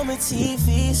don't come with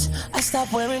TVs. I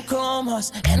stopped wearing chrome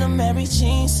hearts and I'm Mary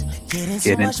jeans. Getting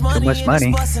too much money, and it's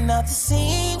busting out the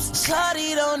seams.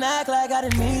 Shawty, don't act like I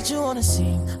didn't need you on the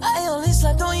scene. I only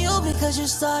slept on you because you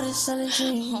started selling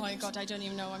dreams. Oh my god, I don't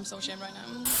even know. I'm so ashamed right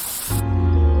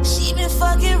now. She been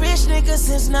fucking rich niggas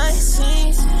since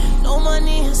 19. No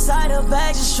money inside her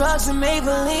bag, just drugs and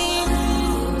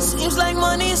Maybelline. Seems like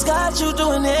money's got you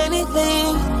doing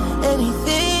anything.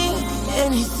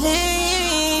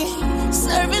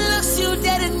 Serving looks, you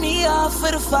deaded me off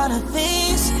for the finer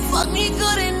things. Fuck me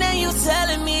good and then you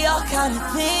telling me all kind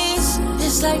of things.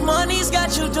 It's like money's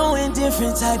got you doing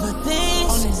different type of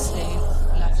things. Honestly,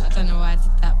 like, I don't know why I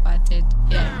did that, but I did.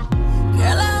 Yeah.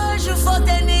 Girl, I heard you fuck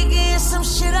that nigga and some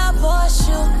shit I bought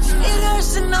you. It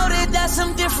hurts to know that that's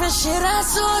some different shit I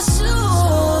taught you.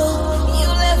 You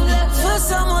left me for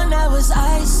someone that was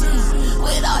icy.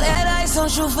 With all that ice,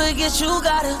 don't you forget you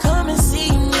gotta come and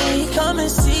see me. Come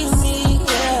and see me,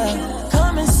 yeah.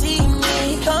 Come and see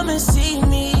me, come and see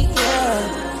me,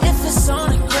 yeah. If it's on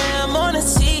the gram, on the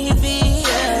TV,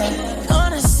 yeah.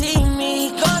 Gonna see me,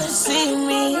 yeah.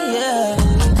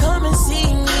 Come and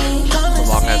see me, come and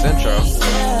Long ass intro.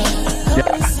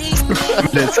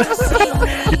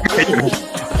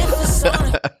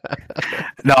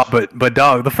 No, but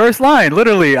dog, the first line,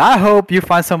 literally, I hope you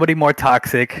find somebody more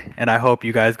toxic, and I hope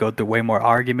you guys go through way more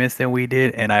arguments than we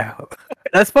did, and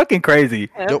that's fucking crazy.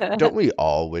 Don't we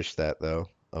all wish that though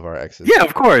of our exes? Yeah,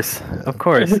 of course.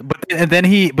 But then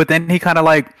he kind of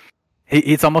like,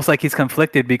 it's almost like he's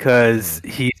conflicted because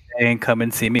he's saying, "Come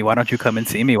and see me. Why don't you come and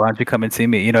see me? Why don't you come and see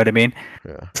me?" You know what I mean?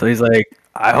 Yeah. So he's like,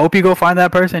 "I hope you go find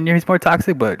that person. He's more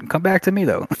toxic, but come back to me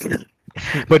though."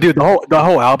 But dude, the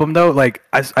whole album though, like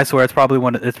I swear it's probably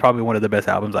one of the best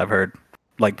albums I've heard,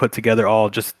 like put together all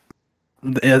just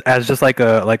as just like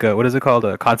a what is it called,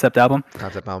 a concept album?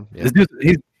 Concept album. Yeah. This dude,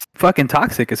 he's fucking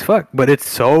toxic as fuck, but it's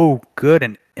so good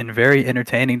and very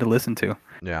entertaining to listen to.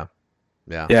 Yeah.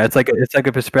 It's like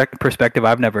a perspective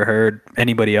I've never heard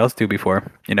anybody else do before.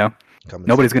 You know,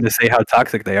 nobody's gonna say how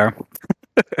toxic they are.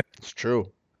 It's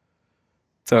true.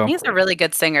 So He's a really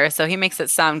good singer, so he makes it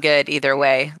sound good either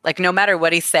way. Like no matter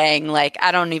what he's saying, like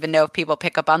I don't even know if people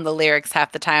pick up on the lyrics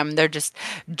half the time. They're just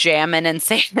jamming and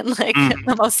saying like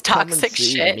the most Come and toxic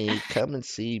see shit. me. Come and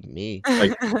see me.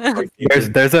 Like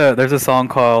there's a song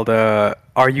called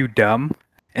 "Are You Dumb?"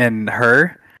 and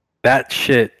Her. That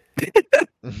shit.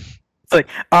 It's like,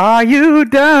 "Are you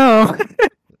dumb?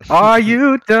 Are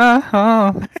you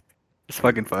dumb?" It's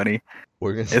fucking funny.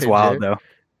 It's wild though.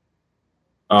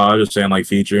 I was just saying, like,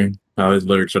 Future, how his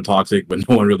lyrics are toxic, but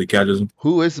no one really catches him.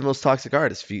 Who is the most toxic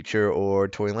artist, Future or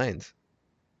Tory Lanez?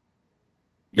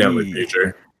 Definitely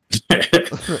Future.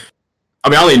 I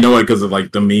mean, I only know it because of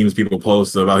like the memes people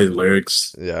post about his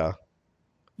lyrics. Yeah.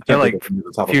 I like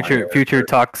Future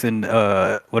talks in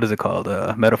what is it called?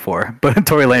 Metaphor. But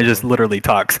Tory Lanez just literally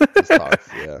talks.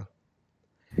 Yeah.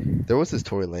 There was this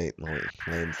Tory Lanez line.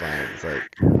 It's like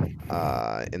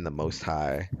in the Most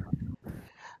High.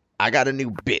 I got a new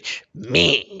bitch.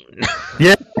 Mean.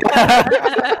 Yeah.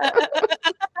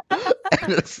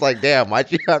 And it's like, damn,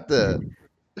 why'd you have to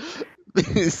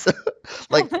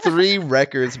like 3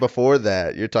 records before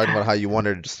that, you're talking about how you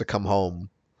wanted her just to come home.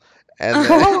 And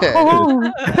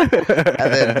then,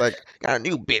 and then like, got a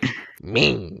new bitch.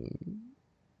 Mean.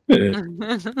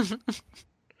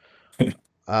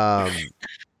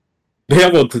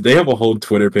 They have a whole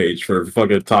Twitter page for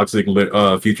fucking toxic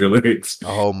Future lyrics.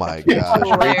 Oh my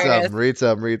gosh. Read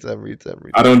some. I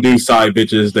don't do side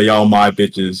bitches, they all my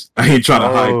bitches. I ain't trying to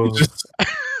hide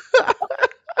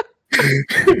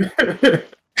bitches.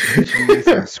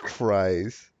 Jesus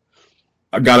Christ.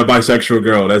 I got a bisexual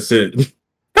girl, that's it.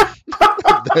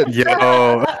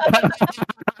 Yo.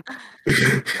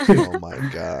 Oh my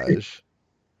gosh.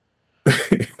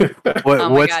 Oh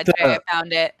my god, Jay, I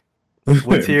found it.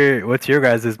 What's your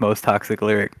guys' most toxic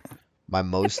lyric? My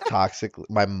most toxic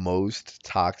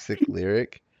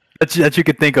lyric that you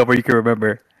could think of or you can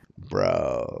remember.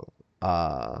 Bro.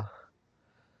 I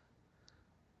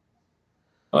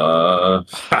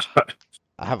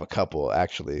have a couple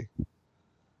actually.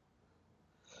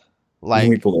 Like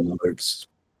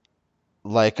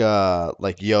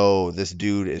yo, this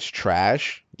dude is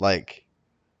trash. Like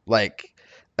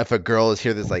if a girl is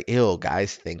here that's like, ew,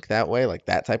 guys think that way, like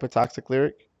that type of toxic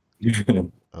lyric.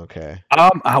 Okay.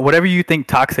 Whatever you think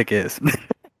toxic is.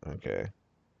 Okay.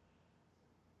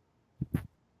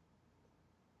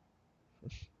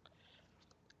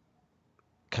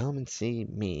 Come and see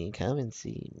me.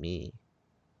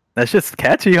 That's just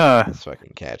catchy, huh? That's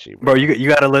fucking catchy, bro. You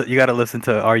gotta listen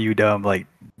to "Are You Dumb?" Like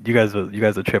you guys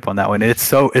will trip on that one. It's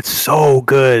so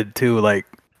good too. Like,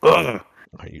 ugh.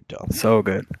 Are you dumb? So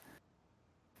good.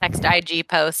 Next IG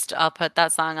post, I'll put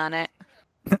that song on it.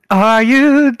 Are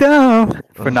you dumb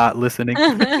for not listening?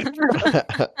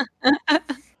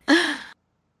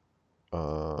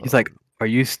 He's like, are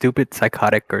you stupid,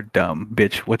 psychotic, or dumb,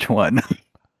 bitch? Which one?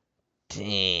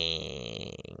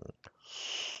 Dang.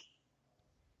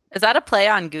 Is that a play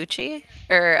on Gucci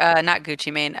or not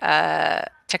Gucci Mane?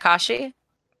 Tekashi?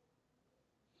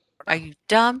 Are you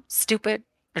dumb, stupid,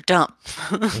 or dumb?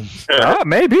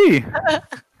 Maybe.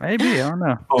 Maybe, I don't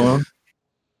know.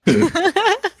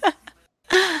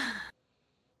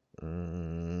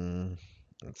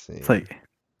 Let's see. It's like,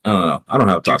 I don't know. I don't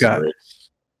have toxic lyrics.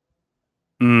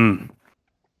 You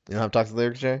don't have toxic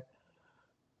lyrics, Jay?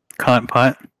 Cunt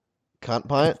punt. Cunt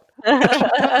punt?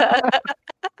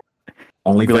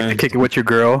 Only we like to kick it with your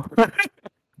girl.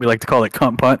 We like to call it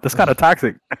cunt punt. That's kind of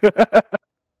toxic.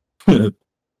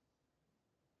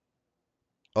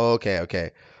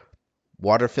 Okay.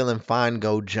 Water feeling fine,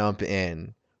 go jump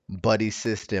in. Buddy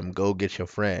system, go get your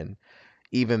friend.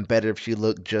 Even better if she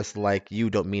looked just like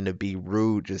you. Don't mean to be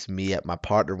rude. Just me at my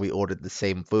partner. We ordered the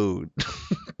same food.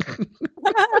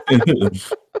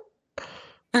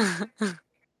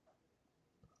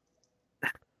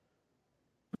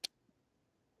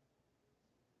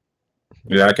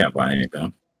 Yeah, I can't find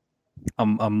anything.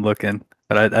 I'm looking,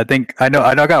 but I think I know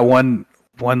I got one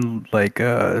like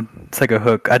it's like a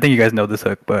hook. I think you guys know this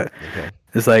hook, but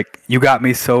it's like, you got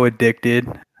me so addicted.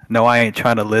 No, I ain't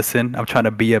trying to listen. I'm trying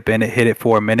to be up in it, hit it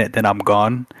for a minute, then I'm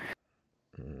gone.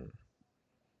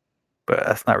 But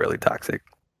that's not really toxic.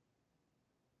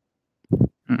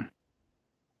 I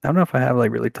don't know if I have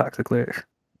like really toxic lyrics.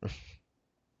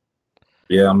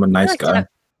 Yeah, I'm a nice guy.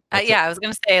 Yeah, I was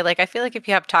gonna say, like, I feel like if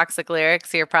you have toxic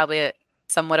lyrics, you're probably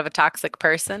somewhat of a toxic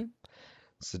person.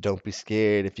 So don't be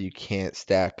scared if you can't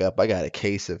stack up. I got a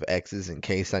case of X's in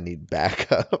case I need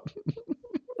backup.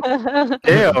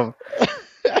 Damn.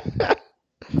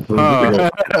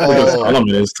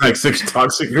 Is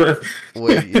toxic.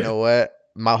 Wait, you know what?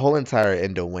 My whole entire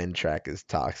Endo Wind track is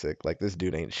toxic. Like, this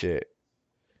dude ain't shit.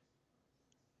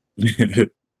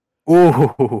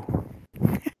 Ooh.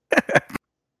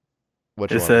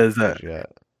 Which It one? says, What you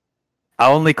got? I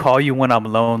only call you when I'm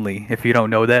lonely. If you don't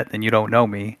know that, then you don't know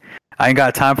me. I ain't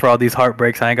got time for all these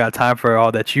heartbreaks. I ain't got time for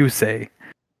all that you say.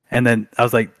 And then I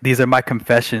was like, these are my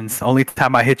confessions. Only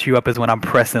time I hit you up is when I'm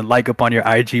pressing like up on your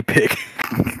IG pic.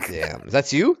 Damn,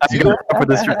 that's you? I ain't got time for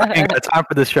the stress. I ain't got time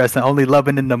for the stress and only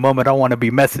loving in the moment. I want to be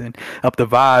messing up the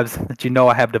vibes that you know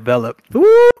I have developed.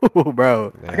 Ooh,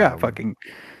 bro. I got Damn. fucking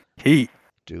heat.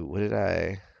 Dude, what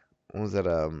was that?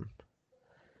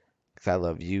 'Cause I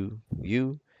love you.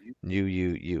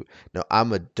 No,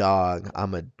 I'm a dog.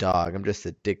 I'm just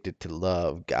addicted to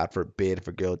love. God forbid if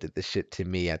a girl did this shit to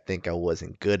me, I think I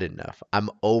wasn't good enough. I'm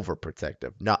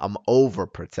overprotective. No, I'm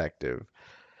overprotective.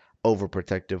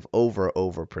 Overprotective,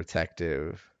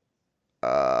 overprotective.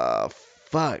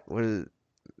 Fuck. What is?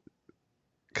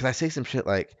 Could I say some shit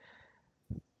like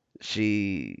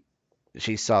she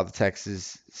she saw the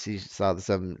Texas, she saw the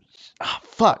some. Oh,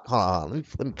 fuck. Hold on.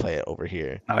 Let me play it over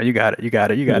here. Oh, you got it. You got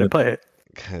to play it.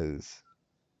 Cause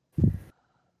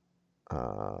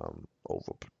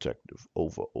overprotective,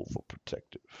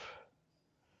 overprotective.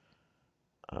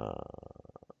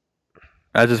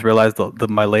 I just realized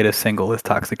my latest single is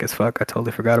toxic as fuck. I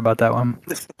totally forgot about that one.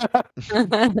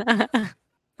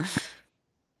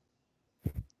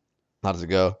 How does it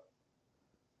go?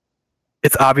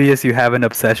 It's obvious you have an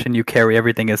obsession. You carry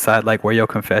everything inside, like where your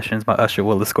confessions. My usher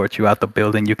will escort you out the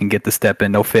building. You can get the step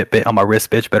in. No Fitbit on my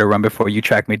wrist, bitch. Better run before you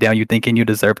track me down. You thinking you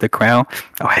deserve the crown?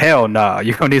 Oh, hell nah.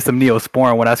 You gonna need some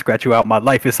Neosporin when I scratch you out. My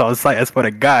life is on sight. I swear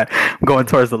to God, I'm going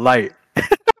towards the light.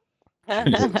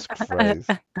 Jesus Christ.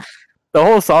 The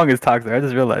whole song is toxic. I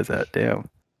just realized that. Damn.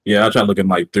 Yeah, I tried looking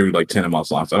like through like 10 of my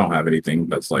songs. I don't have anything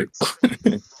that's like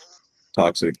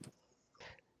toxic.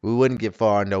 We wouldn't get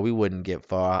far. No, we wouldn't get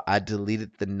far. I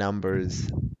deleted the numbers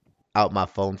out my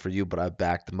phone for you, but I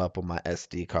backed them up on my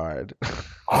SD card.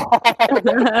 Oh,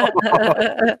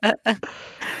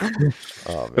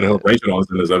 I hope Rachel was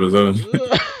in this episode.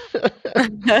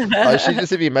 She just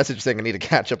sent me a message saying I need to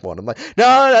catch up on. I'm like,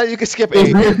 no, you can skip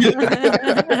 8.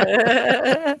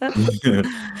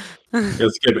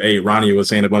 Just skip 8. Ronnie was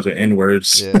saying a bunch of N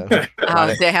words. Yeah.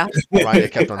 Oh, damn. Ronnie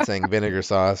kept on saying vinegar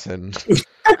sauce and.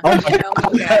 Oh my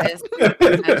God.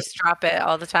 I just drop it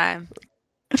all the time.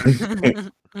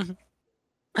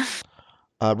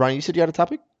 Ronnie, you said you had a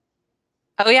topic?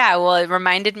 Oh yeah, well it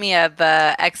reminded me of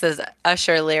X's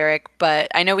Usher lyric, but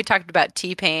I know we talked about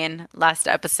T-Pain last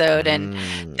episode, and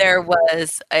there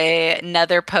was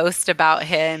another post about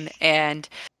him, and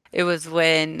it was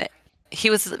when he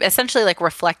was essentially like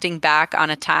reflecting back on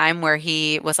a time where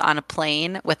he was on a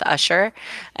plane with Usher,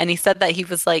 and he said that he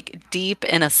was like deep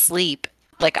in a sleep,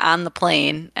 like on the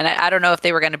plane, and I don't know if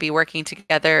they were going to be working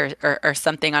together or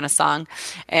something on a song,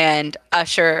 and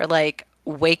Usher like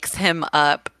wakes him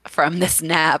up from this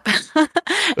nap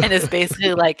and is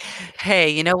basically like, hey,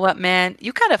 you know what, man,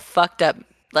 you kind of fucked up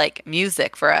like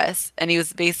music for us. And he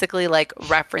was basically like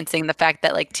referencing the fact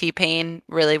that like T-Pain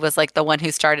really was like the one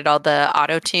who started all the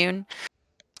auto-tune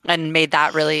and made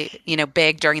that really, you know,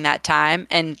 big during that time.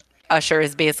 And Usher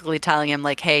is basically telling him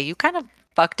like, hey, you kind of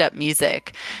fucked up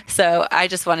music. So I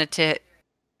just wanted to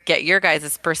get your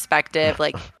guys' perspective.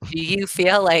 Like, do you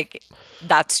feel like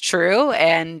that's true?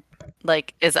 And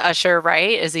like, is Usher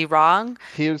right? Is he wrong?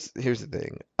 Here's the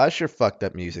thing. Usher fucked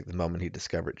up music the moment he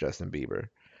discovered Justin Bieber.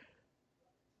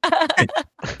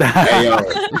 Hey, yo.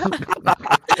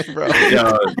 Bro.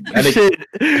 Yo, Justin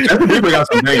Bieber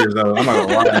got some bangers though. I'm not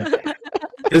gonna lie.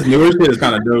 His newer shit is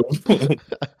kind of dope.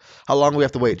 How long do we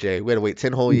have to wait, Jay? We had to wait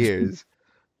 10 whole years.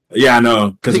 Yeah, I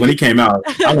know. Because when he came out,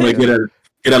 I want to get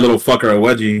that little fucker a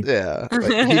wedgie. Yeah,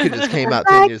 like, he could just came out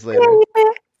 10 years later.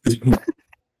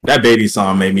 That baby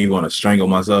song made me want to strangle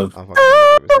myself.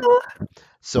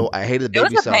 So I hated the baby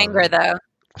song. It was a banger though.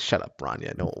 Shut up,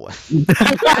 Rania. No, it was.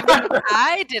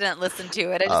 I didn't listen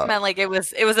to it. I just meant like it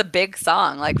was a big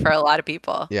song, like for a lot of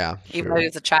people. Yeah, even though he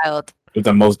was a child. It's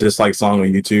the most disliked song on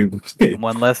YouTube.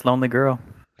 One less lonely girl.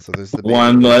 So there's the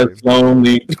one less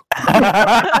lonely.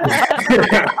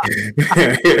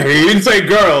 He didn't say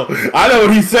girl. I know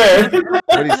what he said.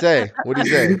 What did he say?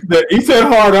 He said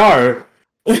hard R.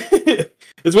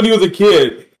 It's when he was a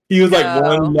kid. He was like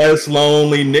one less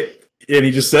lonely, and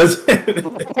he just says it.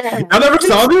 I never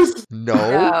saw this.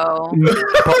 No.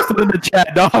 Post it in the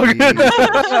chat, dog.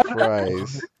 Jesus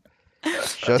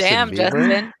Christ. Damn,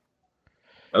 Justin.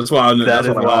 That's why. That's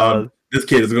why this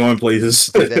kid is going places.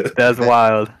 That's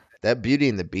wild. That Beauty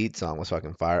and the Beat song was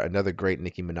fucking fire. Another great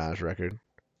Nicki Minaj record.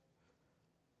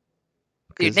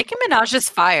 Dude, Nicki Minaj is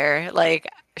fire. Like,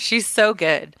 she's so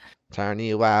good. Turn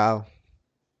you out.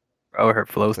 Bro, her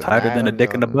flow's tighter than a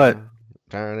dick in the butt.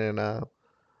 Turn it out.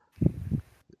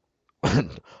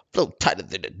 Flow tighter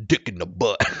than a dick in the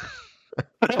butt.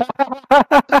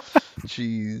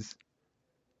 Jeez.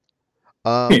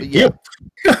 But yeah.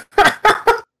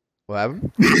 What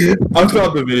happened? I saw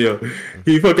the video.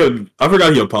 I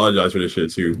forgot he apologized for this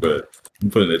shit too, but I'm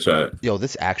putting it in the chat. Yo,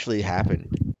 this actually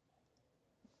happened.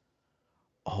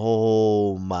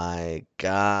 Oh my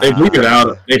god. They bleep it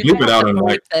out. They bleep it out on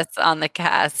like this on the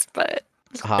cast, but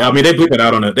yeah, I mean they bleep it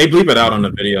out on it. They bleep it out on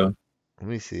the video. Let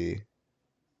me see.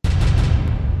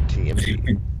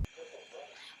 TMZ.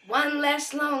 One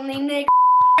less lonely nigga.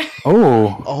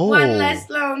 Oh. One less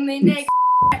lonely nigga.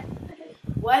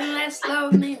 One less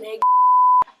lonely nigga.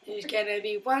 There's gonna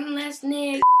be one less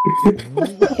nigga.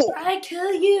 If I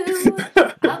kill you,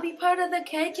 I'll be part of the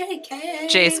KKK.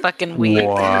 Jay's fucking weak.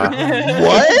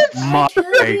 What? My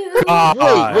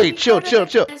god. Wait, chill. That's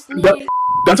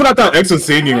what I thought X was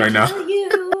singing right now.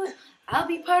 I'll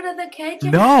be part of the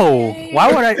KKK. No.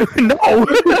 Why would I? No.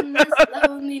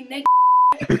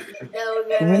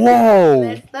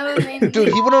 Whoa.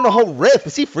 Dude, he went on a whole riff.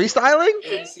 Is he freestyling?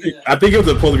 I think it was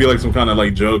supposed to be like some kind of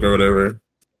like joke or whatever.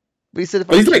 But he said,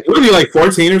 But he's like, what is he, like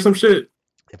 14 or some shit?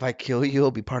 if I kill you,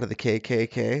 I'll be part of the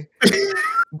KKK.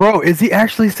 Bro, is he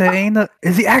actually saying that?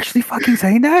 Is he actually fucking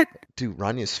saying that? Dude,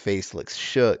 Ranya's face looks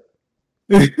shook.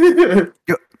 Yo,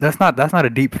 that's not a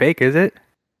deep fake, is it?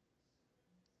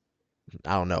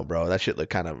 I don't know, bro. That shit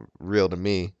looked kind of real to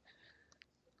me.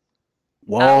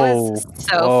 Whoa. That was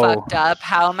so Whoa. fucked up.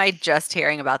 How am I just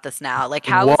hearing about this now? Like,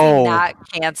 how is he Whoa. not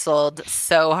canceled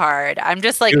so hard? I'm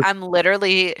just like, I'm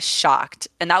literally shocked.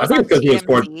 And that I was think on it's 'cause he was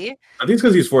TMZ. I think it's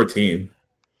because he's 14.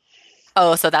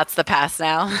 Oh, so that's the past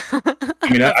now. I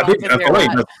mean, I As think long as I you're feel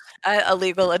like not a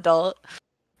legal adult.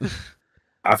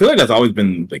 that's always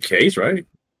been the case, right?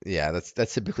 Yeah,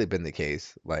 that's typically been the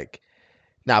case. Like,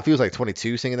 now if he was like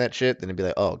 22 singing that shit, then it'd be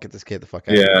like, oh, get this kid the fuck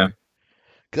out. Yeah. Of here.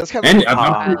 'Cause that's kind of And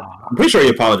like, I'm pretty sure he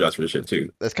apologized for this shit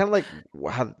too. that's kind of like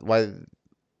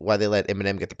why they let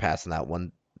Eminem get the pass on that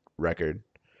one record.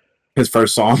 His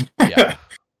first song. Yeah.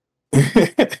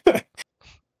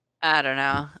 I don't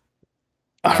know.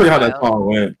 I forgot how that song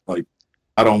went. Like,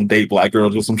 I don't date black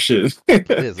girls or some shit. It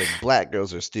is like black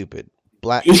girls are stupid.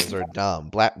 Black girls are dumb.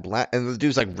 Black, and the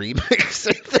dude's like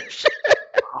remixing their shit.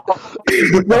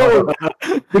 No,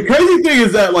 the crazy thing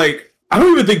is that like I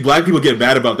don't even think black people get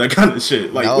mad about that kind of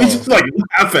shit. Like we just like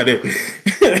laugh at it.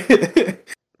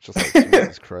 Just like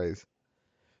Jesus Christ,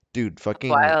 dude,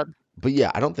 fucking Wild. But yeah,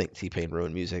 I don't think T-Pain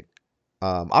ruined music.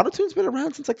 Autotune's been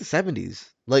around since like the 70s.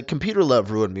 Like Computer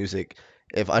Love ruined music.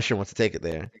 If Usher wants to take it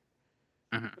there,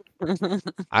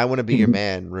 I Want to Be Your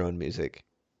Man ruined music.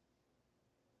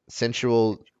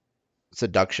 Sensual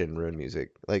Seduction ruined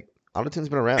music. Like Autotune's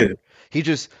been around. Yeah. He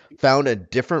just found a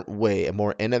different way, a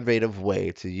more innovative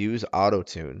way to use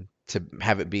Autotune to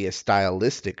have it be a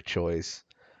stylistic choice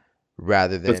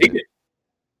rather than.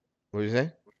 What did you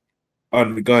say?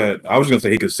 Go ahead. I was gonna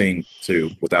say he could sing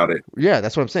too without it. Yeah,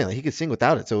 that's what I'm saying. Like he could sing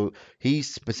without it. So he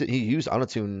used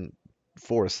Autotune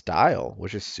for a style,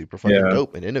 which is super fucking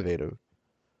dope and innovative.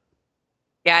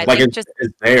 Yeah, I like think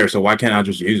it's there, so why can't I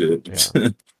just use it? Yeah.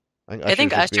 I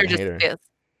think Usher just feels.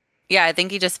 Yeah, I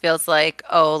think he just feels like,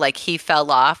 oh, like he fell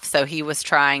off, so he was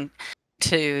trying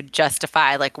to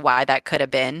justify like why that could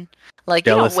have been. Like,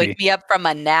 you don't wake me up from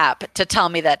a nap to tell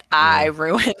me that I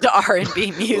ruined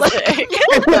R&B music.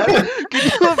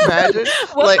 Can you imagine?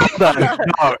 Like,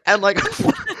 and like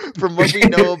from what we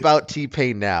know about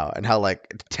T-Pain now and how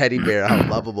like teddy bear, how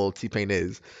lovable T-Pain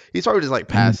is, he's probably just like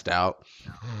passed out.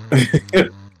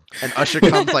 And Usher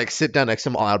comes like sit down next to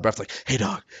him all out of breath, like, hey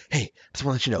dog, hey, just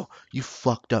want to let you know, you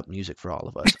fucked up music for all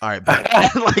of us. All right, bye.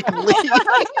 And, like leave.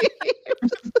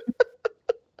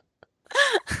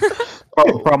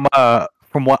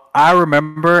 From what I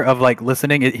remember of like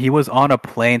listening, he was on a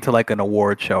plane to like an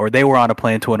award show, or they were on a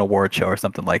plane to an award show or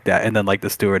something like that, and then like the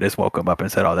stewardess woke him up and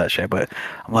said all that shit. But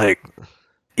I'm like,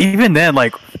 even then,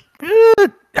 like,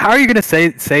 how are you gonna say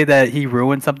that he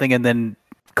ruined something and then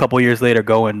a couple years later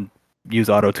go and use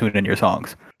auto-tune in your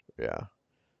songs? Yeah.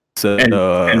 So and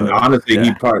honestly,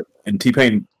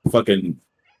 T-Pain fucking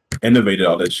innovated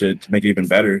all that shit to make it even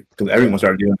better because everyone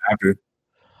started doing it after.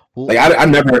 Like I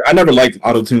never liked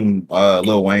auto-tune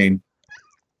Lil Wayne,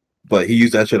 but he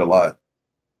used that shit a lot.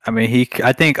 I mean,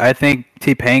 I think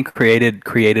T-Pain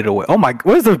created a way. Oh my!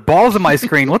 What is the balls in my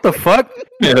screen? What the fuck?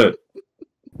 Yeah.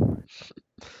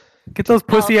 Get those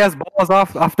pussy ass balls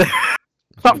off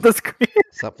the screen.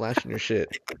 Stop flashing your shit.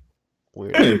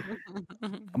 Weird.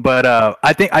 But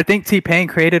I think T-Pain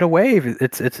created a wave.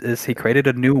 It's he created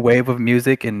a new wave of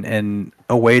music and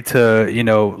a way to, you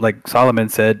know, like Solomon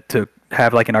said, to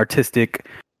have like an artistic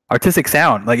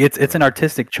sound. Like it's an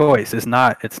artistic choice. It's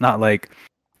not like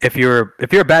if you're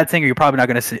a bad singer, you're probably not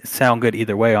going to sound good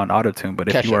either way on autotune.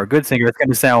 But if you are a good singer, it's going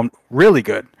to sound really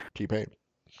good. T-Pain.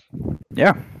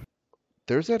 Yeah.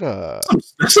 There's that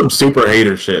That's some super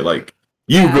hater shit. Like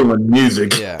you ruin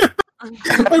music. Yeah.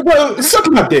 Like, well, suck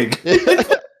my dick.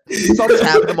 So I'll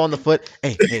tap him on the foot.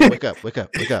 Hey, wake up.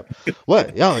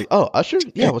 What? Yo, Usher?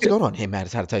 Yeah, what's going on? Hey, Matt, I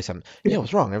just had to tell you something. Yeah,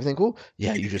 what's wrong? Everything cool?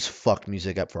 Yeah, you just fucked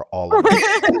music up for all of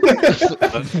us.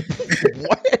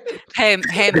 What? Hey,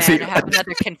 man, I have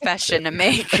another confession to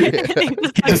make.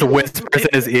 Just whispers in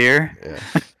his ear. Yeah.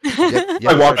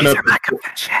 Like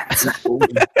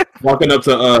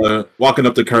walking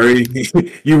up to Curry.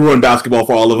 You ruined basketball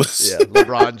for all of us. Yeah,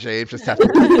 LeBron James just tapped.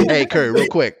 Hey, Curry, real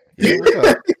quick. Yeah, what's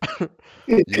up?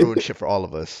 You ruined shit for all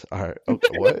of us. All right.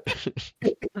 Okay, what?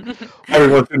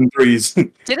 Everyone shooting threes.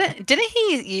 Didn't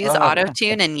he use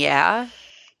auto-tune and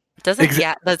Doesn't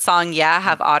the song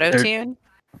have auto-tune?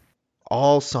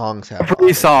 All songs have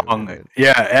every song.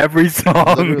 Yeah, every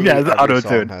song has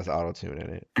auto-tune. Has auto-tune in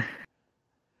it.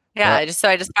 Yeah, I just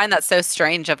find that so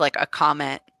strange of like a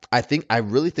comment. I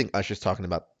really think Usher's talking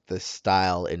about the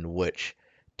style in which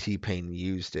T-Pain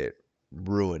used it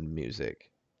ruined music.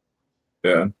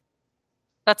 Yeah.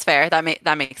 That's fair. That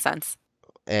makes sense.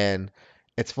 And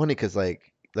it's funny because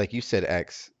like you said,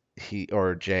 X,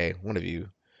 or Jay, one of you,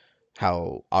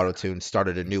 how autotune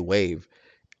started a new wave.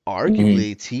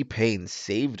 Arguably, T-Pain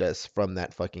saved us from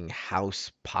that fucking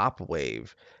house pop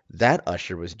wave that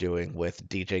Usher was doing with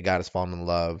DJ Got Us Falling in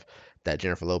Love, that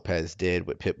Jennifer Lopez did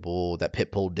with Pitbull, that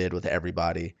Pitbull did with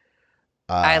everybody.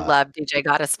 I love DJ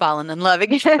Got Us Falling in Love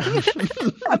Again.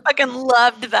 I fucking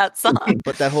loved that song.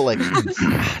 But that whole like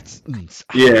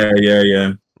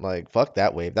yeah. Like fuck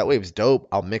that wave. That wave's dope.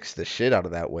 I'll mix the shit out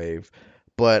of that wave.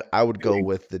 But I would go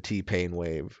with the T-Pain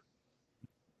wave.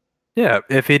 Yeah,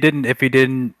 if he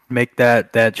didn't make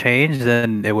that change,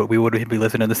 then we would be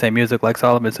listening to the same music, like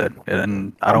Solomon said.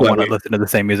 And I don't want to listen to the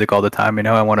same music all the time. You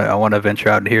know, I want to venture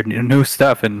out and hear new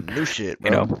stuff and new shit. Bro.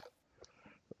 You know,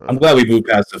 I'm glad we moved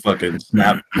past the fucking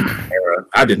Snap era.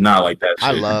 I did not like that shit.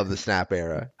 I love the Snap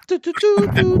era. Bro,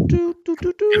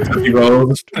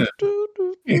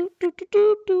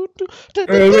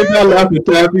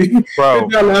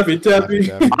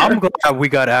 I'm glad we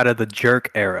got out of the jerk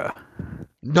era.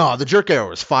 No, the jerk era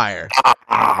was fire.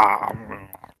 I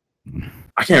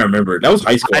can't remember. That was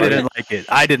high school. I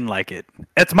didn't like it.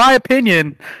 It's my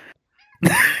opinion.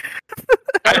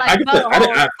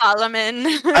 Solomon.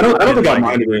 I don't think I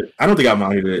minded it. I don't think I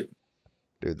minded it.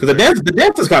 Because the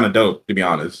dance is kind of dope, to be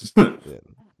honest. I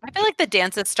feel like the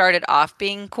dances started off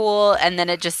being cool, and then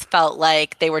it just felt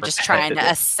like they were just trying to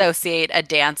associate a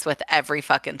dance with every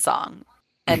fucking song.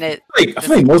 And I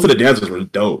feel like most of the dances were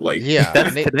dope. Like, yeah,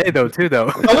 that's today though.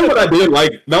 The only one I did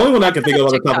like, the only one I can think of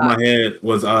on the top of my head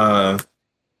was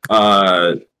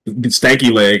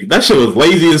Stanky Leg. That shit was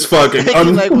lazy as fuck.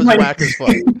 Stanky Leg was whack as fuck.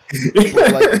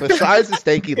 Like, besides the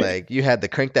Stanky Leg, you had the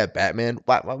Crank That Batman.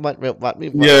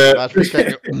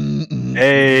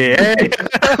 Hey.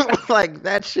 Like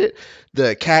that shit.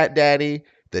 The Cat Daddy,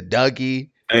 the Dougie.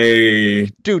 Hey,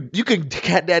 dude, you could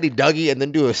Cat Daddy Dougie and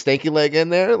then do a Stanky Leg in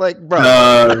there, like, bro.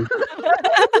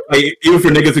 Like, even for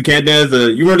niggas who can't dance,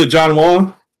 you remember John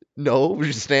Wall? No, we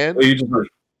just stand. Or you just like,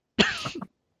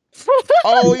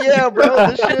 oh yeah, bro.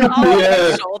 This shit.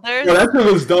 Yeah, shoulders. Yo, that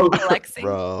shit was dope,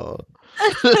 bro.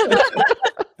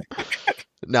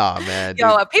 Nah, man.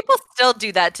 Yo, people still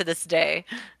do that to this day.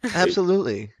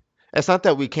 Absolutely. It's not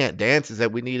that we can't dance; it's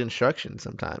that we need instruction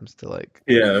sometimes to like.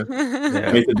 Yeah.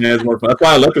 Make the dance more fun. That's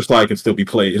why Electric Slide can still be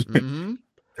played. Mm-hmm.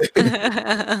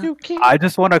 I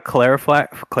just want to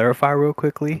clarify real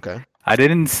quickly. Okay. I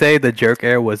didn't say the jerk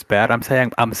era was bad. I'm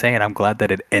saying I'm glad that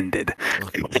it ended.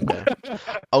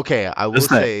 Okay, I will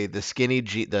say the skinny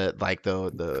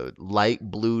the light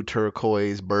blue,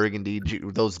 turquoise, burgundy,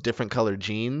 those different colored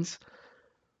jeans,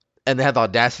 and they had the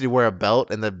audacity to wear a belt,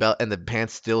 and the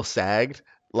pants still sagged.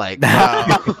 Like, wow.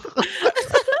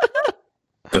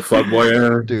 The fuck boy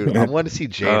era. Dude, I want to see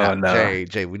Jay now. No.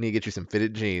 Jay, we need to get you some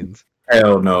fitted jeans.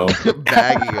 Hell no.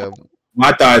 Bagging them.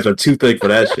 My thighs are too thick for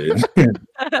that shit.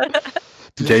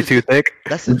 Jay too thick?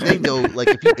 That's the thing though. Like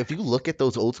if you look at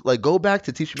those old, like go back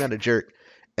to Teach Me How to Jerk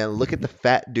and look at the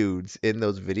fat dudes in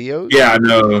those videos. Yeah, I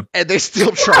know. And they're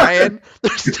still trying.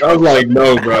 I was like,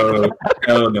 no, bro.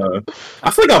 Hell no. I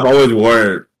feel like I've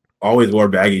always wore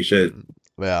baggy shit.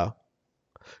 Yeah.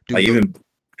 Dude, like even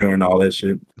during all that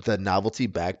shit. The novelty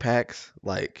backpacks,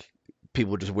 like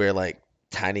people just wear like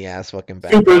tiny ass fucking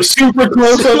backpack. Super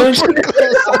close on this shit.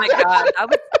 Oh my god, that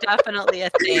was definitely a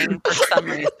thing for some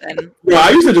reason. Bro, I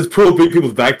used to just pull big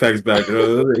people's backpacks back,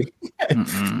 bro.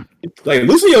 Like,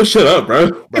 loosen your shit up,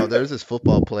 bro. Bro, there's this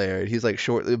football player. He's like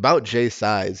short, about Jay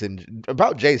size, and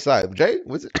about Jay size. Jay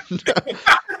was it?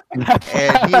 And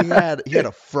he had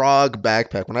a frog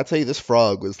backpack. When I tell you this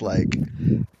frog was like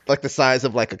the size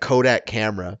of like a Kodak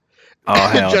camera. Oh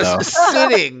hell just no!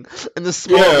 sitting in the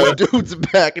small dude's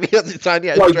back, and he has a tiny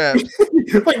ass strap.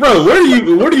 Like, bro, where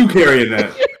are you carrying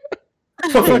that?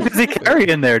 What the fuck is he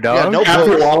carrying there, dog?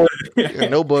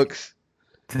 No books.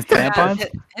 His tampons?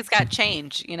 It's got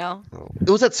change, you know. It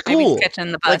was at school. Maybe he's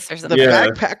catching the bus or something. The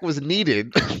backpack was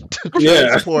needed to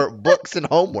transport books and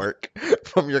homework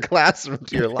from your classroom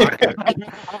to your locker.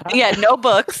 Yeah, no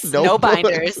books, no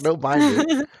binders. No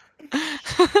binders.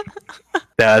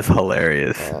 That's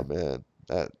hilarious. Oh man.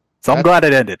 So I'm glad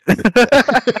it ended.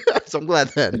 So I'm glad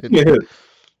that ended. Yeah.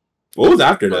 What was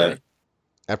after that?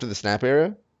 After the Snap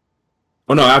era?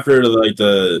 Oh no, after like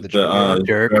the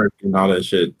Jerk and all that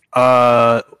shit.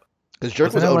 Because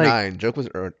Jerk was 09. Like... Jerk was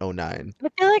 09. I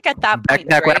feel like at that point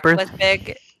Drake was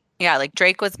big. Yeah, like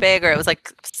Drake was big, or it was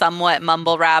like somewhat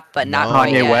mumble rap, but not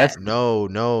Kanye West. No,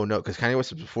 because Kanye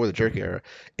West was before the Jerk era.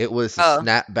 It was the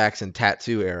snapbacks and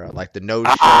tattoo era, like the no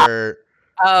shirt.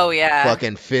 Oh yeah.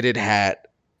 Fucking fitted hat.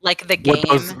 Like the game.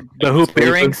 The hoop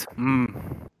earrings.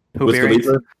 Hoop earrings.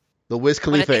 The Wiz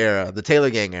Khalifa era, the Taylor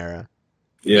Gang era.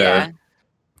 Yeah.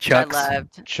 Chucks. I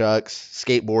loved. Chucks,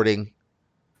 skateboarding.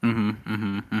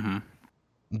 Mm-hmm.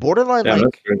 Borderline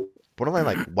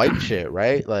like white shit,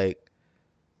 right? Like.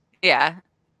 Yeah.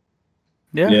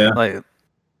 Like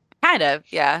kind of,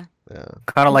 yeah.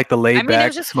 Kind of like the laid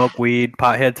back, smoke weed,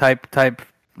 pothead type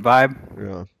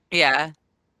vibe. Yeah.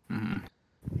 Mm-hmm.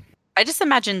 I just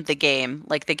imagined the game.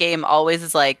 Like the game always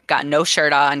is like got no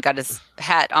shirt on, got his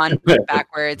hat on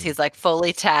backwards. He's like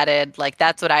fully tatted. Like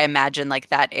that's what I imagine. Like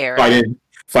that era.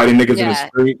 Fighting niggas in the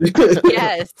street.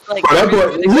 Yes, like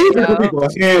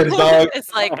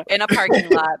it's like in a parking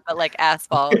lot, but like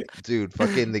asphalt. Dude,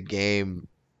 fucking the game.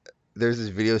 There's this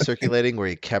video circulating where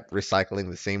he kept recycling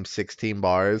the same 16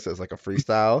 bars as like a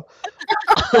freestyle,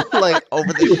 like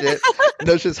over the shit. And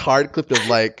there's just hard clip of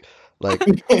like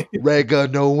Rega,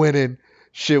 no winning.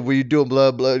 Shit, what you doing?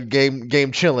 Blah blah.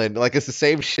 Game chilling. Like it's the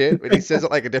same shit, and he says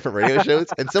it like a different radio shows.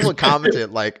 And someone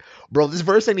commented like, "Bro, this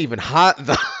verse ain't even hot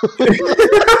though."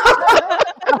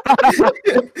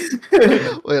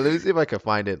 Wait, let me see if I can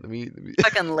find it. Let me...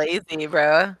 Fucking lazy,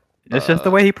 bro. It's just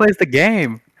the way he plays the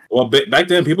game. Well, back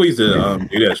then people used to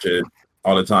do that shit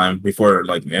all the time before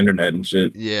like the internet and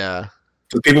shit. Yeah.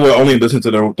 Because people would only listen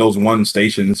to those one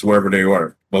stations wherever they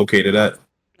were located at.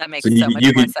 That makes so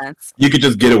much more sense. You could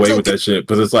just get away with that shit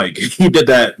because it's like you did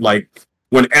that like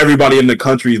when everybody in the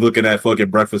country is looking at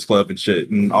fucking Breakfast Club and shit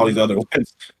and all these other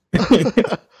ones.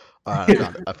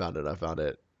 I found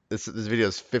it. This video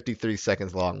is 53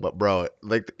 seconds long, but bro,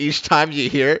 like each time you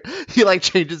hear it, he like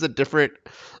changes a different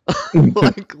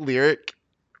like lyric.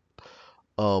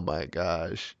 Oh my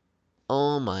gosh.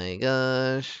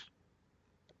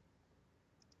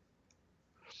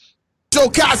 Joe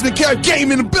Cosmic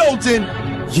Game in the building.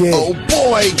 Yeah. Oh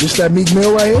boy. This that Meek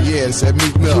Mill right here? Yeah, it's that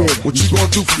Meek Mill. Yeah. What you gonna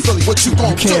do for Philly? What you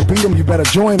gonna do? You can't beat them, you better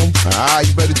join them.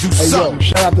 You better do something. Yo,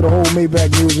 shout out to the whole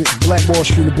Maybach music. Black Wall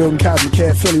Street, the building, Cosmic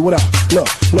Cat, Philly. What up? Look.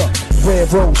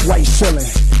 Red rose, white ceiling.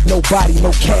 Nobody,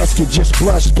 no casket, just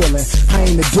blood spilling. I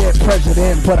ain't a dead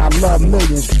president, but I love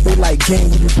millions. They like game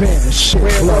when you been. Shit,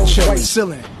 red rose, white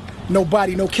ceiling.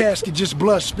 Nobody, no casket, just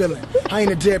blood spilling. I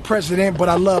ain't a dead president, but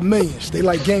I love millions. They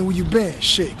like gang where you been.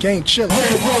 Shit, gang chillin'.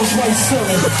 Red rose, white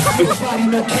ceiling. Nobody,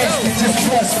 no casket, just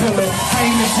blood spilling. I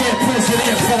ain't a dead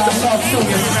president, but I love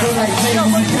millions. They like gang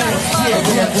where you been. Yeah,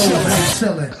 red rose, white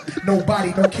ceiling. Nobody,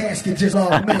 no casket, just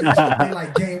love millions. They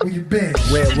like gang where you been.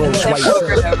 Red rose, white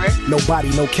ceiling. Nobody,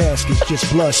 no casket,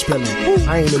 just blood spilling.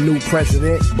 I ain't a new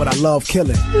president, but I love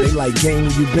killing. They like gang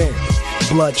where you been.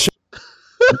 Blood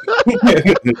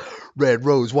Red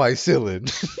rose, white ceiling.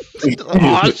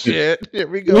 Oh shit! Here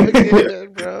we go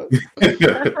again, bro.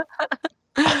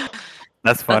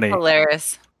 That's funny. That's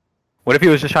hilarious. What if he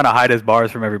was just trying to hide his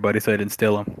bars from everybody so he didn't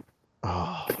steal them?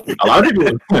 Oh. A lot of people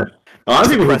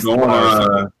are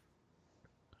going.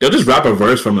 They'll just rap a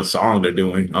verse from a song they're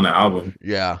doing on the album.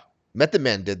 Yeah, Method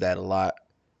Man did that a lot.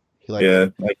 Like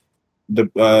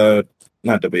the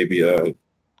not the baby.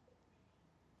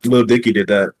 Lil Dicky did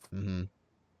that. Mm-hmm.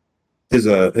 His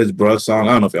bruh song.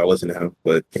 I don't know if y'all listen to him,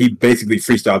 but he basically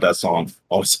freestyled that song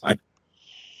all the time.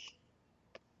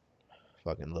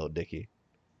 Fucking Lil Dicky.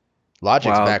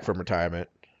 Logic's back from retirement.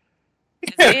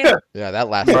 Yeah, that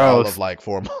lasted all of like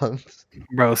 4 months.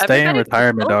 Bro, stay in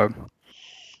retirement, dog.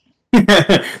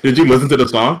 Did you listen to the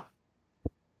song?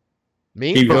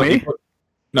 Me?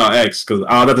 No, X, because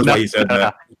that's why he said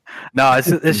that. No,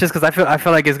 it's just because I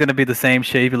feel like it's gonna be the same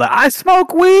shit. He'd be like, "I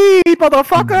smoke weed,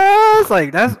 motherfuckers!"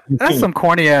 Like that's some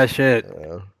corny ass shit.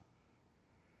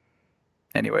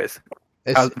 Anyways,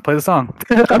 play the song.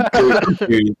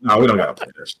 No, we don't gotta play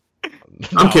this.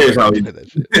 I'm curious how he.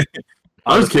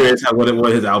 I'm just curious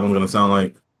what his album's gonna sound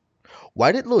like.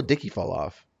 Why did Lil Dicky fall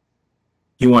off?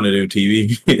 He wanted to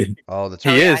do TV. Oh, that's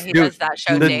right. He is. He dude, does that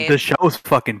show. The show's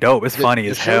fucking dope. It's funny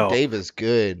as hell. Dave is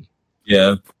good.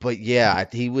 Yeah. But yeah,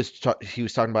 he was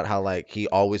talking about how like he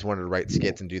always wanted to write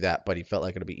skits and do that, but he felt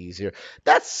like it'd be easier.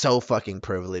 That's so fucking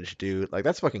privileged, dude. Like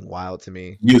that's fucking wild to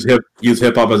me. Use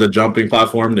hip hop as a jumping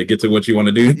platform to get to what you want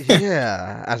to do.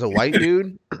 Yeah, as a white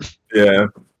dude. Yeah.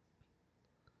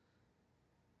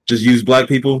 Just use black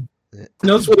people.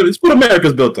 No, it's what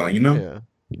America's built on, you know? Yeah.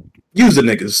 Use the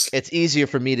niggas. It's easier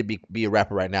for me to be a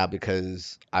rapper right now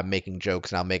because I'm making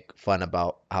jokes and I'll make fun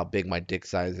about how big my dick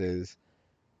size is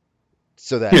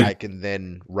so that I can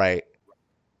then write.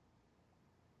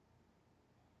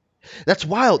 That's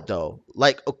wild though.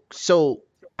 Like, so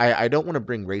I don't want to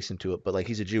bring race into it, but like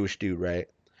he's a Jewish dude, right?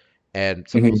 And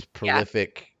some of the most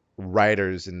prolific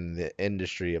writers in the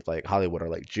industry of like Hollywood are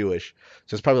like Jewish.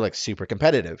 So it's probably like super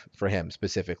competitive for him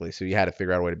specifically. So you had to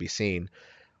figure out a way to be seen.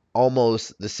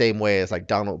 Almost the same way as like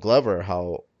Donald Glover,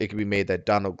 how it could be made that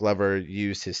Donald Glover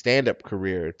used his stand-up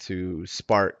career to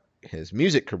spark his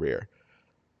music career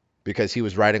because he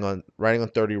was writing on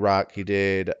 30 Rock. He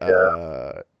did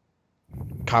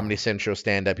Comedy Central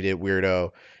stand-up. He did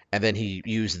Weirdo, and then he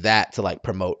used that to like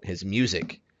promote his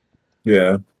music.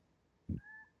 Yeah.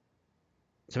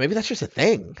 So maybe that's just a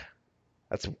thing.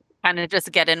 That's kind of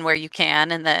just get in where you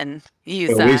can and then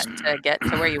use that to get to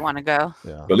where you want to go.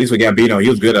 Yeah. But at least with Gambino, he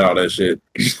was good at all that shit.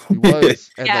 He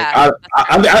was. Yeah.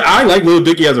 I like Lil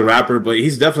Dicky as a rapper, but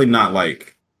he's definitely not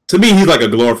like, to me, he's like a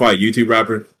glorified YouTube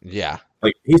rapper. Yeah.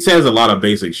 Like he says a lot of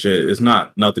basic shit. It's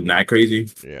not nothing that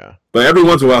crazy. Yeah. But every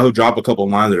once in a while he'll drop a couple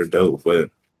lines that are dope. But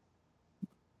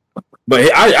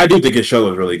I do think his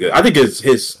show is really good. I think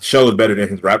his show is better than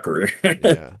his rap career.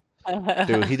 Yeah.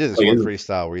 Dude, he did this one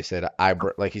freestyle where he said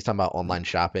like he's talking about online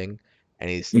shopping and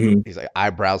he's like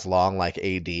eyebrows long like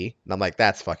AD. And I'm like,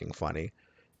 that's fucking funny.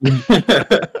 He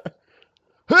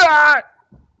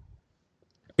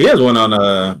has one on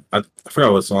I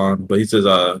forgot what song, but he says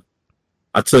I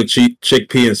took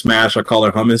chickpea and smash, I call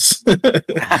her hummus.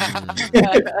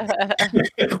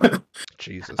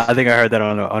 Jesus. I think I heard that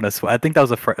on a I think that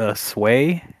was a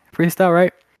Sway freestyle,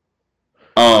 right?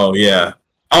 Oh yeah.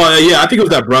 Oh yeah, I think it was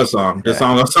that Bruh song. The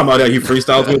song I was talking about that he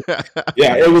freestyles with.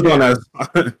 Yeah, it was on that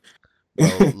song.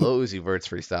 Lil Uzi Vert's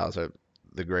freestyles are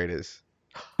the greatest.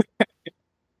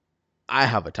 I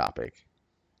have a topic.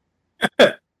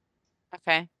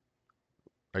 Okay.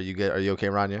 Are you good? Are you okay,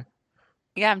 Rania?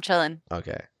 Yeah, I'm chilling.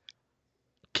 Okay.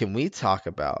 Can we talk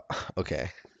about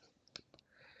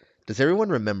does everyone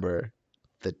remember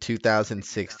the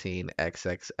 2016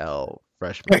 XXL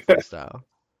freshman freestyle?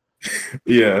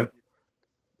 Yeah.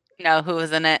 No, who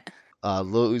was in it?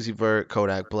 Lil Uzi Vert,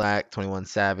 Kodak Black, 21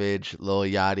 Savage, Lil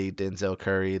Yachty, Denzel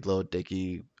Curry, Lil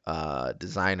Dicky,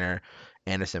 Designer,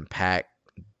 Anderson .Paak,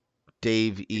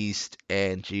 Dave East,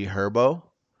 and G Herbo.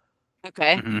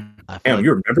 Okay. Damn,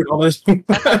 you remembered all this?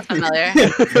 That sounds familiar.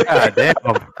 God damn.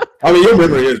 I mean, your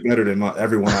memory is better than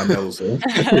everyone I know. So.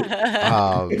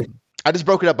 I just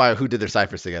broke it up by who did their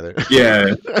ciphers together.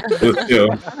 Yeah.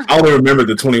 I only remember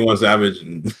the 21 Savage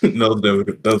and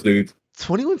those dudes.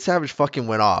 21 Savage fucking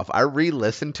went off. I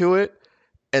re-listened to it,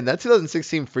 and that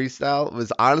 2016 freestyle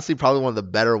was honestly probably one of the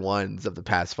better ones of the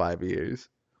past 5 years.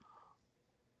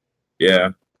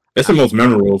 Yeah. It's the most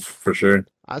memorable for sure.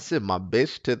 I sent my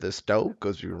bitch to the stove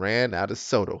because we ran out of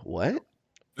soda. What?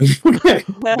 Bitch,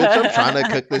 I'm trying to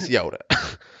cook this Yoda.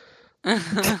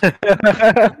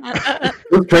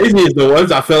 What's crazy is the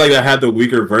ones I feel like that have the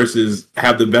weaker verses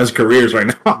have the best careers right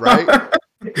now. Right?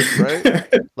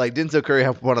 Like Denzel Curry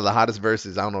have one of the hottest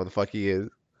verses. I don't know what the fuck he is.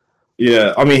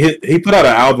 Yeah, I mean he put out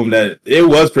an album that it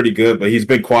was pretty good, but he's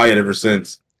been quiet ever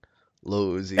since.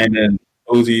 Lil Uzi. And then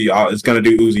Uzi is gonna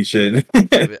do Uzi shit.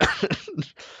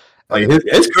 Like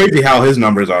it's crazy how his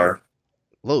numbers are.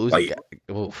 Lil Uzi,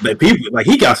 like people like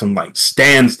he got some like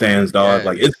stands, dog. Yeah.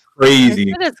 Like it's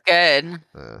crazy. It is good.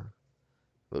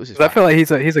 I feel like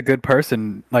he's a good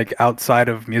person, like outside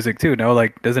of music too. No,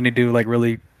 like doesn't he do like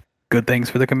really good things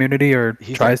for the community, or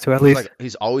tries to at least? Like,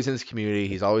 he's always in his community.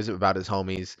 He's always about his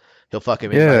homies. He'll fuck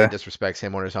him if disrespects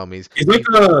him or his homies.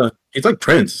 He's like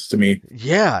Prince to me.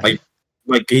 Yeah,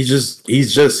 like he's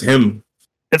just him.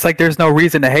 It's like there's no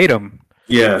reason to hate him.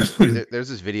 Yeah. There's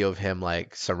this video of him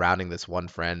like surrounding this one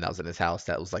friend that was in his house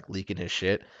that was like leaking his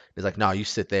shit. He's like, "No, you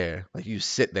sit there. Like you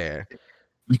sit there.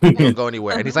 Don't go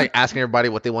anywhere." And he's like asking everybody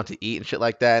what they want to eat and shit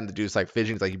like that. And the dude's like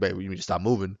fidgeting. He's like, you need to stop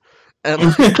moving." And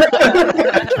like, like,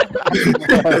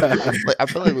 I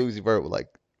feel like Uzi Vert would like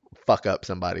fuck up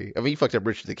somebody. I mean, he fucked up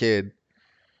Rich the Kid.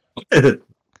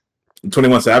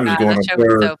 21 Savage is going that on joke is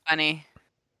tour. so funny.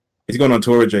 He's going on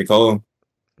tour with J. Cole.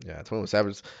 Yeah, 21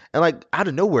 Savage. And like out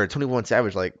of nowhere, 21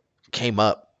 Savage like came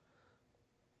up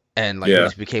and like he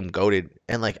just became goated.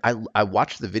 And like I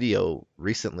watched the video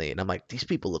recently and I'm like, these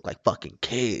people look like fucking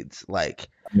kids. Like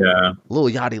Lil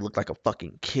Yachty looked like a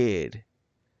fucking kid.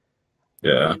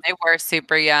 Yeah. They were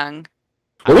super young.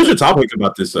 What was your topic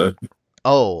about this?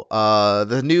 Oh,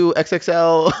 the new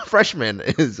XXL freshman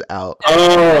is out.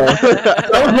 Oh,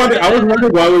 I was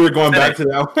wondering why we were going back to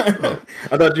that.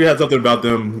 I thought you had something about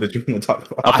them that you want to talk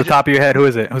about. Off the top of your head, who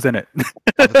is it? Who's in it?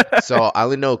 So I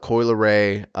only know Coil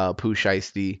Ray, Pooh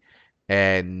Shiesty,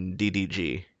 and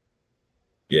DDG.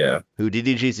 Yeah. Who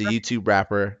DDG is a YouTube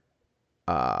rapper.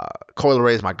 Coil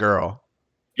Ray is my girl.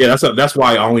 Yeah, that's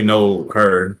why I only know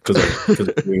her because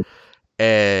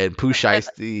And Pooh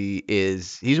Shiesty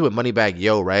he's with Moneybagg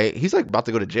Yo, right? He's like about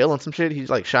to go to jail on some shit.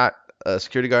 He's like shot a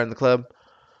security guard in the club.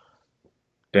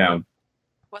 Damn.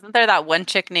 Wasn't there that one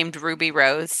chick named Ruby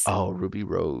Rose? Oh, Ruby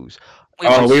Rose. We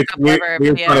were trying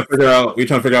to figure out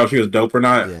if she was dope or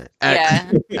not. Yeah.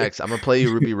 Yeah. X, I'm gonna play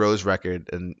you Ruby Rose record,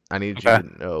 and I need you to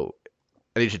know.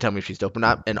 I need you to tell me if she's dope or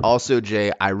not. And also,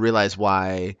 Jay, I realize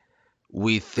why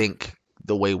we think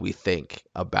the way we think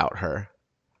about her.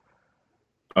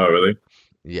 Oh, really?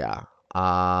 Yeah.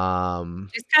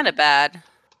 She's kind of bad.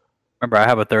 Remember, I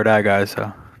have a third eye, guys.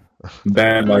 So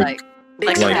bad, like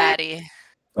Patty.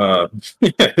 I'm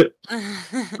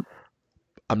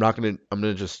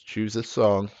gonna just choose this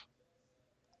song.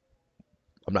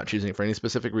 I'm not choosing it for any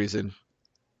specific reason.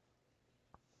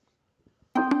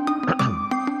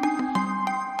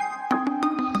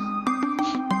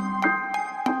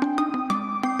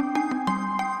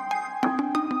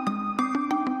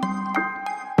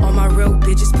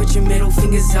 Bitches, put your middle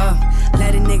fingers up.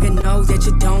 Let a nigga know that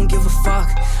you don't give a fuck.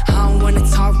 I don't wanna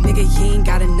talk, nigga, you ain't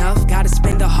got enough. Gotta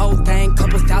spend the whole thing,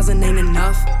 couple thousand ain't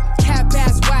enough. Cap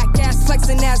ass, whack ass,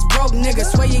 flexing ass, broke nigga.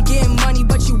 Swear you getting money,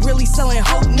 but you really selling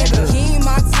hope, nigga. He ain't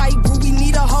my type, but we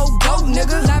need a whole boat,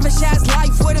 nigga. Lavish ass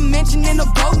life with a mention in a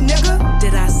boat, nigga.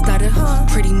 Did I stutter?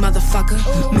 Pretty motherfucker.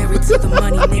 Married to the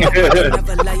money, nigga. I can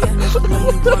never lay ya.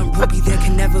 Only one ruby, there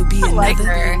can never be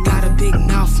another. Got a big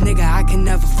mouth, nigga, I can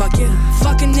never fuck ya.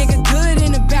 Fuck a nigga good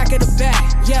in the back of the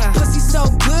back. Yeah, pussy so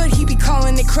good, he be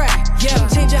calling it crack. Yeah,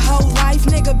 change your whole life,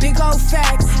 nigga, big old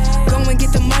facts. Go and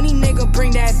get the money, nigga,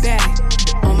 bring that back.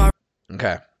 On my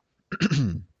Okay.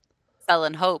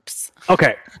 Selling hopes.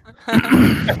 Okay.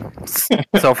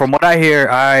 So from what I hear,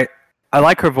 I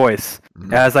like her voice.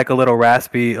 It has like a little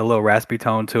raspy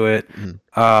tone to it.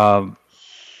 So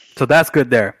that's good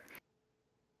there.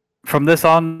 From this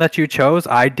song that you chose,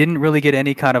 I didn't really get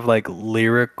any kind of like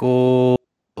lyricism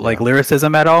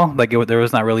at all. Like there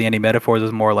was not really any metaphors. It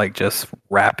was more like just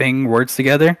rapping words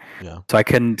together. Yeah. So I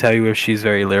couldn't tell you if she's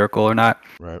very lyrical or not.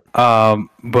 Right.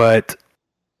 But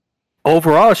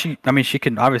overall, she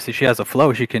can obviously, she has a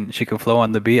flow. She can flow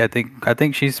on the beat. I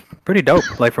think she's pretty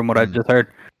dope. Like from what I just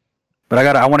heard. But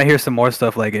I want to hear some more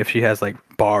stuff. Like if she has like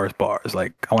bars.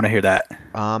 Like I want to hear that.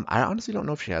 I honestly don't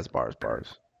know if she has bars.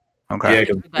 Okay.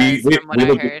 Yeah,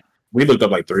 we looked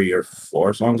up like 3 or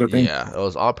 4 songs, I think. Yeah, it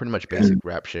was all pretty much basic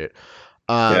rap shit.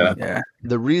 Yeah.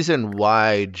 The reason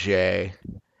why Jay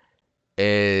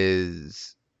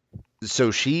is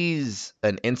so she's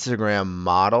an Instagram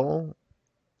model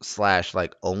 /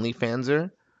 like OnlyFanser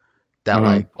that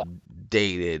like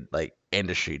dated like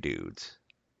industry dudes.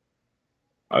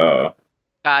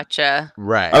 Gotcha.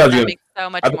 Right. That makes so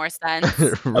much more sense.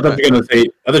 I thought you were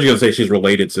gonna say she's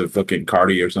related to fucking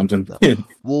Cardi or something.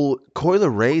 Well, Coil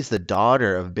Ray's the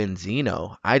daughter of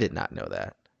Benzino. I did not know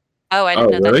that. Oh, I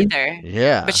didn't know really? that either.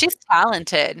 Yeah. But she's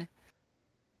talented.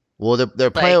 Well,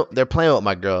 they're playing with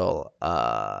my girl.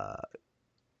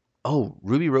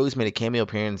 Ruby Rose made a cameo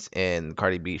appearance in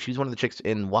Cardi B. She's one of the chicks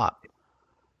in WAP.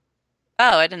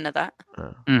 Oh, I didn't know that.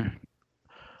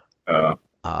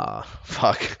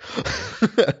 Fuck.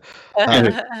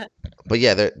 But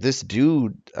yeah, this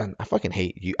dude, I fucking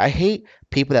hate you. I hate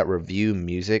people that review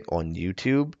music on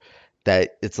YouTube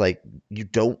that it's like you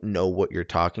don't know what you're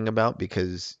talking about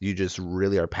because you just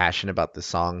really are passionate about the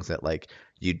songs that like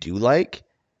you do like.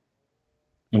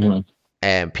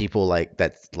 And people like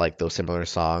those similar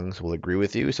songs will agree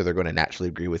with you, so they're going to naturally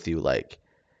agree with you like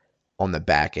on the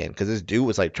back end, because this dude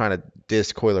was like trying to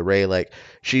diss Coyle Ray, like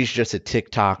she's just a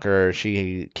TikToker,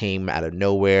 she came out of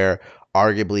nowhere.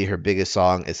 Arguably her biggest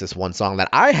song is this one song that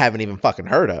I haven't even fucking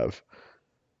heard of,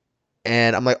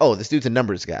 and I'm like, oh, this dude's a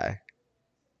numbers guy.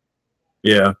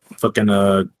 Yeah, fucking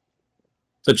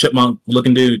it's a chipmunk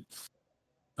looking dude.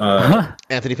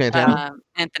 Anthony Fantano.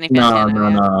 Anthony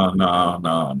Fantano.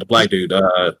 No, the black dude.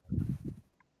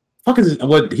 Fuck is it?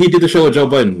 What he did the show with Joe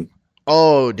Budden.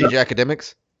 Oh, DJ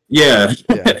Academics. Yeah.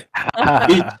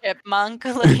 Chipmunk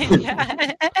looking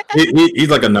guy. He's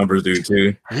like a numbers dude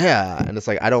too. Yeah, and it's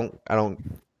like I don't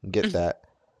get that,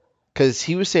 because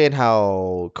he was saying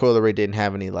how Coyle Ray didn't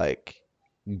have any like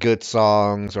good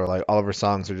songs, or like all of her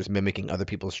songs are just mimicking other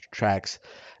people's tracks,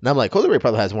 and I'm like, Coyle Ray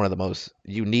probably has one of the most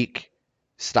unique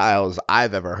styles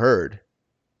I've ever heard.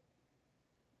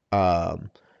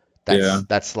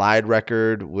 That Slide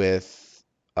record with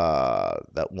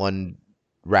that one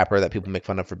rapper that people make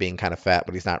fun of for being kind of fat,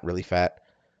 but he's not really fat.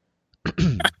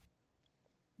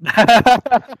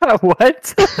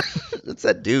 What? It's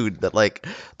that dude that like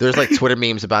there's like Twitter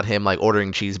memes about him like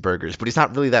ordering cheeseburgers, but he's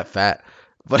not really that fat.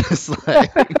 But it's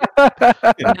like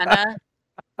Gunna.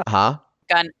 Huh?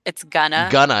 It's Gunna.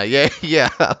 Gunna, yeah.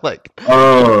 Like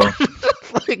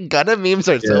like Gunna memes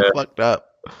are so fucked up.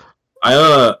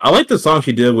 I like the song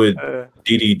she did with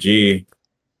DDG.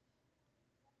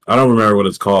 I don't remember what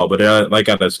it's called, but like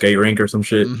at a skate rink or some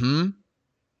shit. Mm-hmm.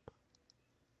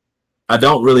 I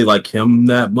don't really like him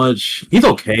that much. He's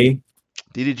okay.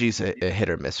 DDG's a hit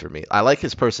or miss for me. I like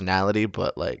his personality,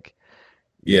 but like,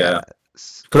 yeah.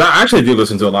 Because I actually do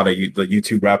listen to a lot of the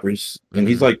YouTube rappers, and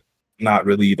he's like not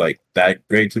really like that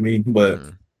great to me, but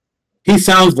he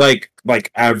sounds like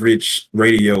average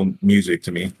radio music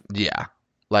to me. Yeah,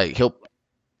 like a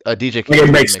DJ can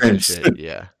it makes sense. Shit.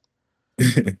 Yeah.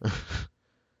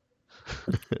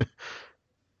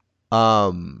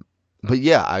 But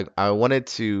yeah, I wanted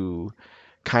to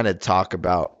kind of talk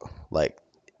about like,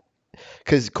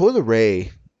 because Coyle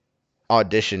Ray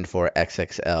auditioned for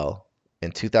XXL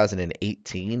in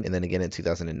 2018 and then again in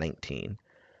 2019,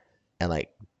 and like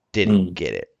didn't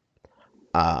get it.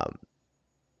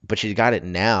 But she got it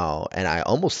now, and I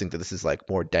almost think that this is like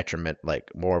more detriment,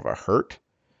 like more of a hurt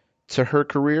to her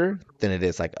career than it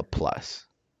is like a plus.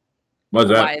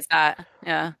 Why is that?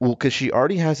 Yeah. Well, because she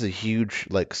already has a huge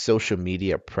like social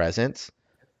media presence.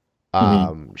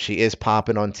 She is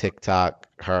popping on TikTok.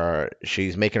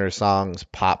 She's making her songs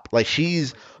pop. Like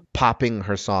she's popping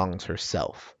her songs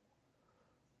herself.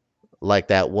 Like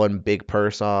that one Big Purr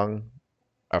song.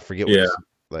 I forget what it's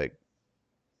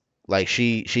like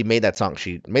she made that song.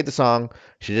 She made the song,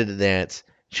 she did the dance,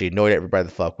 she annoyed everybody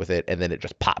the fuck with it, and then it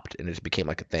just popped and it just became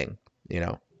like a thing, you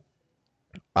know?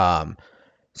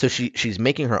 So she's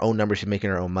making her own numbers, she's making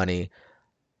her own money.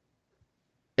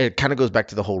 It kind of goes back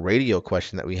to the whole radio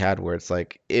question that we had, where it's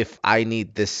like, if I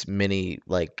need this many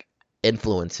like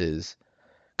influences,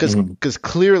 because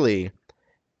clearly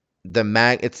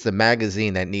it's the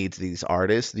magazine that needs these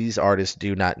artists. These artists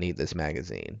do not need this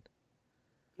magazine.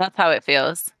 That's how it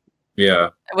feels. Yeah.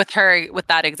 With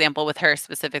that example, with her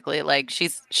specifically, like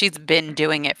she's been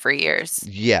doing it for years.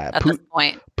 Yeah. At this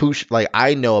point. Pooh, like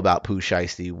I know about Pooh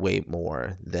Shiesty way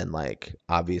more than like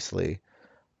obviously,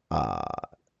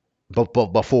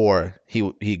 but before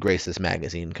he graced this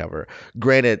magazine cover.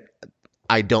 Granted,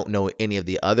 I don't know any of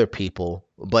the other people,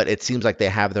 but it seems like they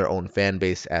have their own fan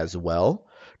base as well,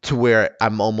 to where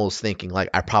I'm almost thinking like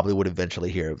I probably would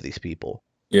eventually hear of these people.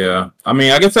 Yeah. I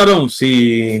mean, I guess I don't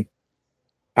see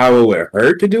how it would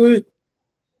hurt to do it.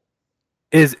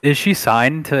 Is she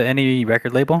signed to any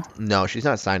record label? No, she's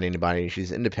not signed to anybody.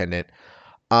 She's independent.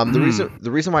 The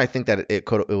reason why I think that it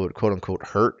would quote unquote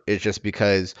hurt is just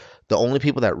because the only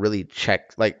people that really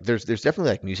check, like there's definitely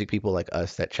like music people like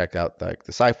us that check out like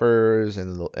the ciphers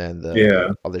and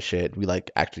the all this shit. We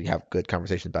like actually have good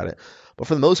conversations about it. But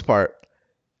for the most part,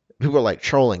 people are like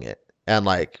trolling it and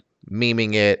like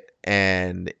memeing it.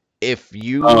 And if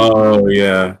you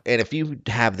if you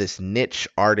have this niche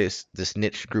artist, this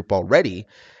niche group already,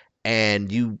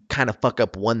 and you kind of fuck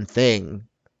up one thing,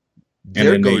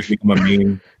 there goes become a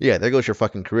meme. Yeah, there goes your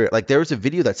fucking career. Like there was a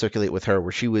video that circulated with her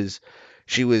where she was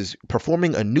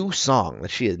performing a new song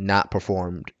that she had not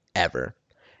performed ever,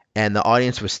 and the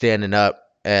audience was standing up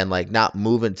and like not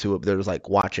moving to it. They was like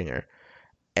watching her,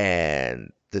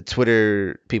 and the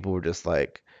Twitter people were just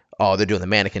like, "Oh, they're doing the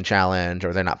mannequin challenge,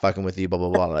 or they're not fucking with you." Blah blah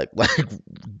blah. Like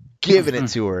giving it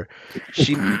to her.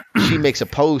 She makes a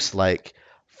post like,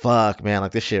 fuck man,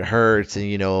 like this shit hurts, and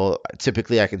you know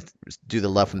typically I can do the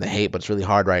love from the hate, but it's really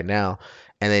hard right now.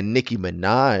 And then Nicki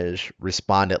Minaj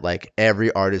responded like,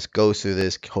 every artist goes through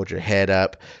this, hold your head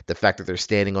up. The fact that they're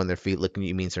standing on their feet looking at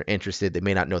you means they're interested. They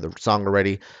may not know the song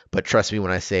already, but trust me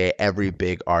when I say every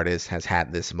big artist has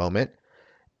had this moment.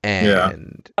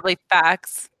 And probably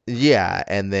facts. yeah,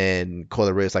 and then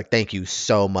Coyle Ray is like, thank you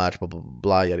so much, blah, blah,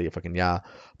 blah, yada, yada, fucking yeah.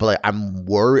 But like, I'm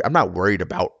not worried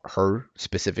about her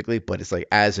specifically, but it's like,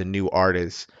 as a new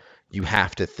artist, you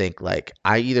have to think like,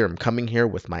 I either am coming here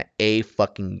with my A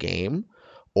fucking game,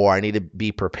 or I need to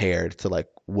be prepared to like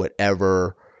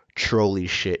whatever trolley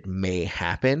shit may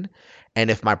happen. And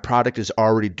if my product is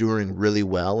already doing really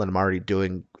well and I'm already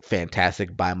doing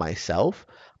fantastic by myself,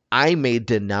 I may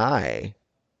deny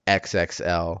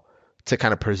XXL to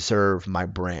kind of preserve my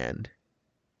brand.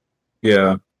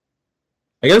 Yeah.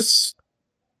 I guess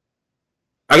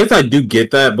I do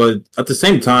get that, but at the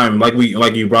same time, like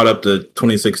you brought up the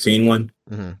 2016 one,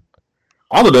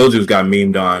 all of those just got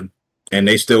memed on, and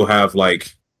they still have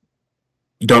like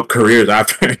dope careers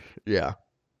after. Yeah.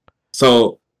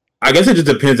 So I guess it just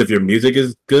depends if your music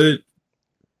is good.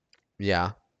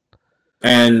 Yeah.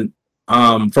 And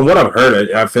from what I've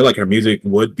heard, I feel like her music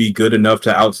would be good enough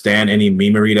to outstand any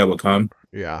memery that would come.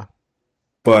 Yeah.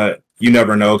 But you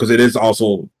never know, because it is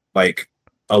also like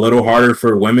a little harder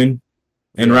for women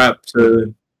in rap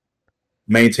to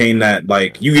maintain that.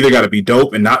 Like, you either got to be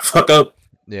dope and not fuck up,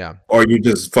 yeah, or you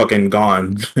just fucking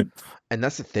gone. And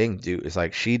that's the thing, dude. Is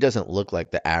like, she doesn't look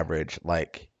like the average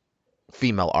like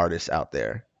female artist out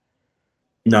there.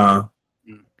 Nah,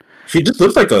 she just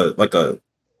looks like a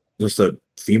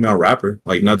female rapper.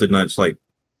 Like, nothing that's like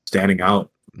standing out.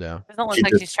 Yeah, doesn't look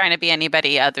like she's trying to be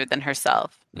anybody other than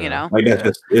herself. You know, like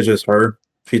it's just her.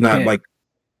 She's not like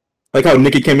how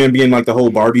Nicki came in being like the whole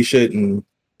Barbie shit and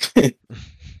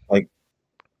like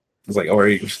it's like, all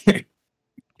right.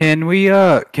 Can we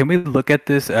look at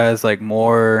this as like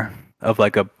more of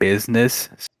like a business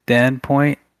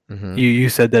standpoint? You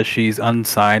said that she's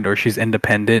unsigned or she's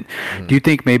independent. Do you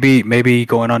think maybe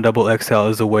going on Double XL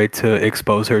is a way to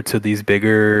expose her to these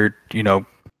bigger,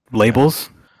 labels?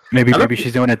 Maybe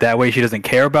she's doing it that way. She doesn't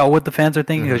care about what the fans are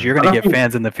thinking, because you're gonna get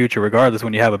fans in the future regardless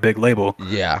when you have a big label.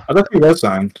 Yeah, I don't think that's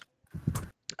signed.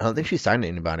 I don't think she's signed to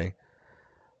anybody.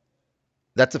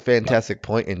 That's a fantastic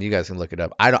point, and you guys can look it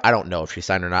up. I don't know if she's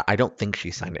signed or not. I don't think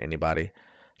she's signed to anybody.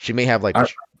 She may have like. I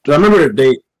remember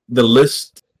the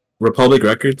list, Republic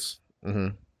Records.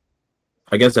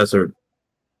 I guess that's her.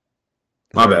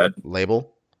 My bad. Label.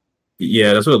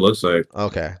 Yeah, that's what it looks like.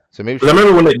 Okay, so maybe. I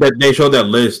remember when they showed that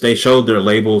list, they showed their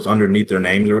labels underneath their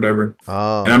names or whatever.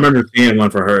 Oh. And I remember seeing one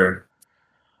for her.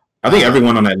 I think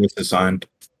everyone on that list is signed.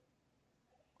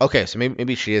 Okay, so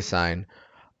maybe she is signed.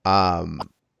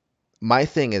 My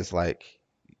thing is like,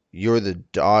 you're the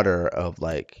daughter of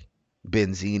like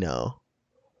Benzino,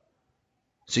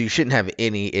 so you shouldn't have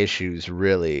any issues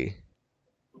really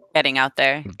getting out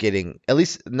there, getting at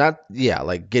least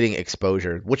getting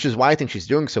exposure, which is why I think she's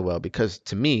doing so well, because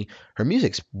to me her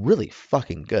music's really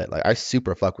fucking good. Like, I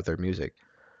super fuck with her music.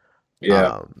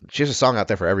 Yeah. She has a song out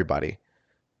there for everybody.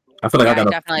 I feel like I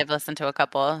definitely have listened to a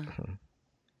couple.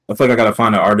 I feel like I gotta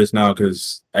find an artist now,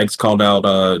 because X called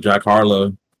out Jack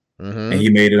Harlow, and he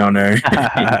made it on there.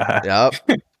 Yep.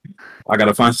 I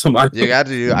gotta find somebody. You got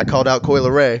to do. I called out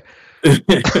Coyle Ray.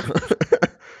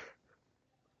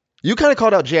 You kind of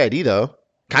called out JID though,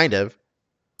 kind of.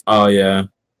 Oh yeah.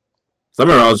 So I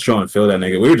remember I was showing Phil that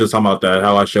nigga. We were just talking about that,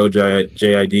 how I showed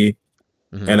JID,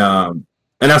 and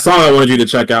that song I wanted you to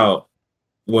check out,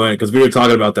 because we were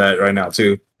talking about that right now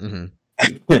too. And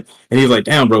he's like,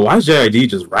 "Damn, bro, why is JID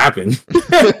just rapping?"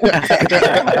 And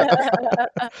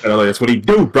I was like, "That's what he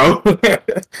do, bro."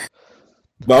 But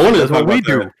I wanted to talk about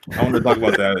that. I wanted to talk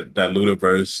about that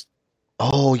Ludacris.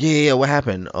 Oh yeah. What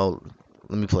happened? Oh,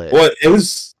 let me play it. Well, it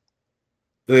was.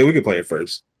 We could play it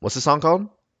first. What's the song called?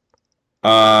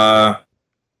 Don't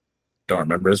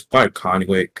remember. It's probably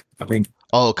Conway, I think.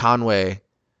 Oh, Conway.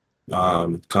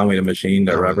 Conway the Machine,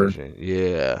 that rapper.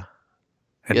 Yeah.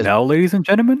 And now, ladies and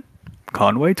gentlemen,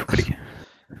 Conway Twitty.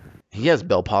 He has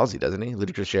Bell palsy, doesn't he?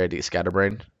 Ludacris JID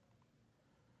scatterbrain.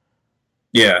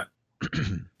 Yeah.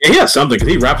 He has something, because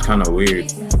he raps kind of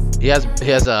weird. He has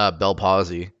Bell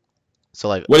palsy. So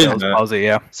like, what is that? Palsy,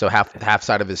 yeah. So half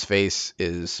side of his face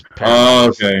is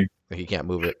paralyzed. Oh, okay. He can't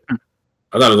move it. I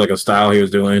thought it was like a style he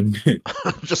was doing.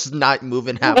 Just not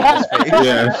moving half of his face.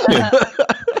 Yeah.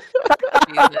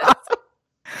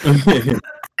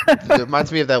 It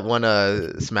reminds me of that one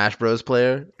Smash Bros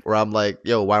player where I'm like,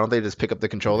 yo, why don't they just pick up the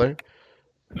controller?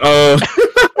 Oh.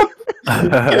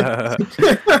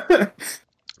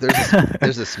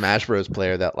 There's a Smash Bros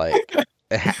player that like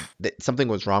something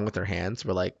was wrong with their hands,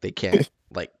 where like they can't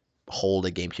like hold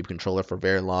a GameCube controller for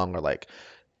very long or like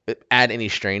add any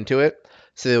strain to it.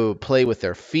 So they would play with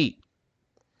their feet.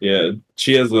 Yeah,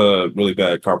 she has a really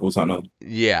bad carpal tunnel.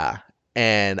 Yeah.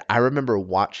 And I remember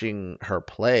watching her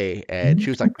play, and she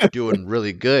was like doing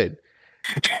really good.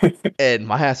 And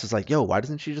my ass was like, "Yo, why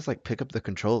doesn't she just like pick up the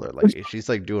controller? Like she's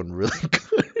like doing really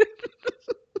good."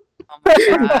 Oh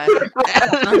my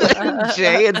god.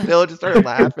 Jay and Phil just started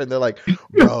laughing. They're like,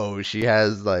 "Bro, she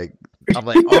has like." I'm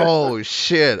like, "Oh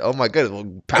shit! Oh my goodness!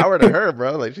 Well, power to her,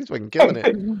 bro! Like she's fucking killing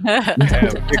it." Yeah,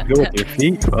 you're good with your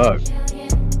feet. Fuck.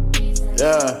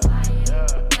 Yeah.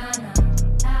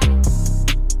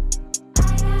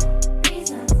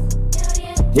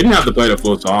 We didn't have to play the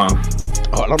full song.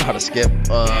 Oh, I don't know how to skip.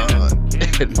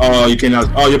 Oh, you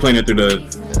cannot. Oh, you're playing it through the.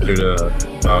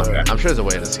 Okay. I'm sure there's a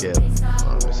way to skip.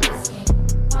 Let me see.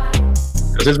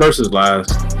 Cause his verse is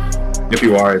last. If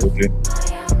you are able to.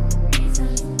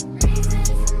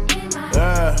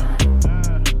 Yeah.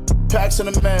 Packs in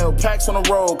the mail, packs on the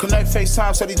road. Connect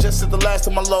FaceTime said he just did the last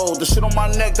of my load. The shit on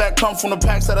my neck that come from the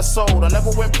packs that I sold. I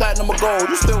never went platinum or gold.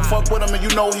 You still fuck with him and you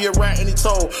know he a rant and he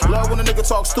told. Love when a nigga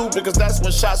talk stupid, cause that's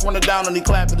when shots running down and he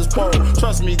clapping his pole.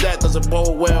 Trust me, that doesn't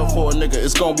bode well for a nigga.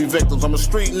 It's gonna be victims. I'm a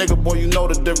street nigga, boy, you know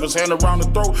the difference. Hand around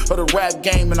the throat of the rap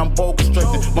game and I'm bold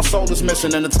constricted. My soul is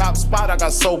missing in the top spot. I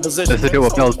got soul position. Does it do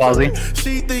with Phil's palsy?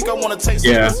 She think I wanna taste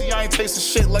it. See, I ain't tasting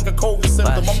shit like a COVID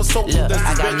symptom. I'm a soul. Look,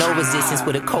 I got no resistance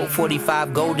with a Colt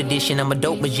 45 gold edition. I'm a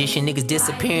dope magician. Niggas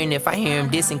disappearing if I hear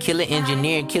him dissing. Killer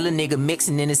engineering, killer nigga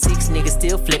mixing. In the 6 niggas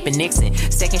still flipping Nixon.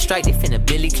 Second strike, they finna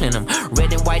Billy Clinton.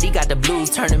 Red and white, he got the blues.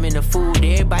 Turn him into food.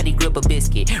 Everybody grip a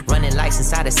biscuit. Running lights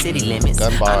inside the city limits.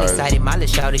 I'm excited. Miley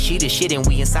shouted, she the shit, and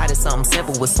we inside of something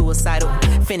simple with suicidal.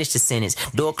 Finish the sentence.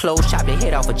 Door closed, chop the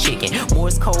head off a chicken.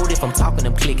 Morse code if I'm talking,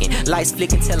 I'm clicking. Lights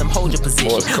flicking, tell him hold your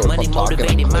position. Money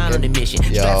motivated, mind on the mission.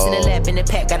 Straps in the lap, in the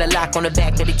pack, got a lock on the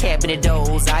back of the cabinet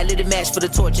doors. I lit a match for the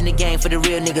torch in the game for the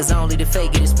real niggas only, the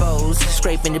fake get exposed.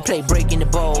 Scraping the plate, breaking the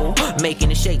bowl, making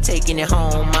the shake, taking it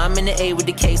home. I'm in the A with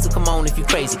the case, so come on if you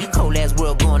crazy. Cold ass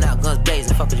world going out, guns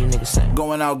blazing. Fuck what you niggas saying.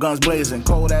 Going out, guns blazing.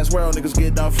 Cold ass world, niggas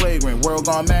get done flagrant. World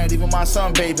gone mad, even my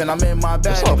son bathing. I'm in my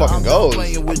bag. This song fucking goes.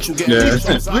 Please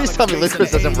tell me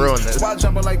Ludacris doesn't ruin this. Cause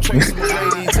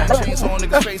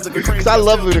I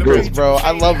love Ludacris, bro.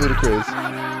 I love Ludacris.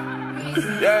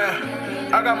 Yeah.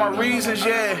 I got my reasons,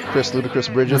 yeah. Chris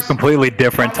Ludacris Bridges. Completely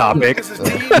different topic.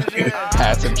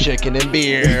 Had some chicken and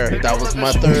beer. That was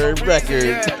my third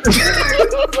record.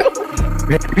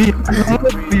 Baby, I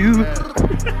love you.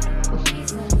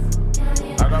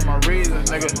 I got my reasons,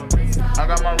 nigga. I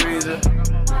got my reasons.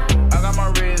 I got my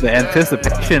reasons. The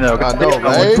anticipation of I know,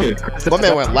 right? My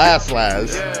man went last. I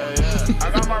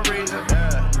got my reasons.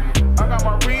 I got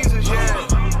my reasons, yeah.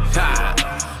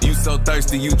 You so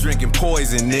thirsty, you drinking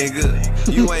poison, nigga.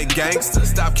 You ain't gangster.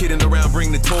 Stop kidding around,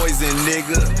 bring the toys in,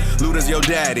 nigga. Luda's your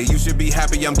daddy. You should be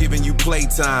happy I'm giving you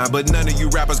playtime. But none of you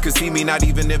rappers could see me, not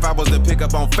even if I was to pick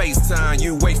up on FaceTime.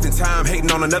 You wasting time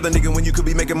hating on another nigga when you could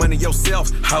be making money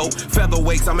yourself, ho.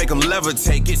 Featherweights, I make them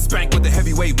levitate. Get spanked with the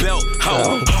heavyweight belt,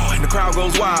 ho. Oh, and the crowd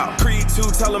goes wild. Creed 2,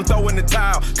 tell them throw in the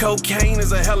towel. Cocaine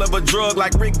is a hell of a drug,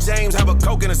 like Rick James, have a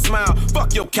coke and a smile.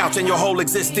 Fuck your couch and your whole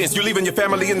existence. You leaving your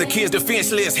family and the kids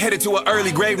defenseless. Headed to an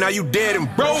early grave, now you dead and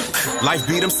broke. Life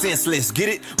beat them senseless, get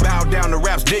it? Bow down to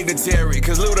rap's dignitary.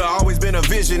 Cause Luda always been a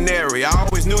visionary. I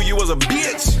always knew you was a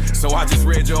bitch. So I just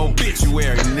read your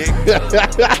obituary, nigga.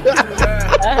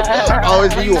 I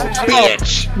always knew you a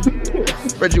bitch.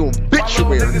 Read your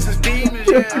obituary.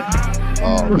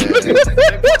 Oh man.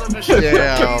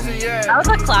 Damn. That was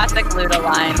a classic Luda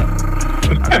line.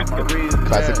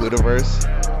 Classic Luda verse.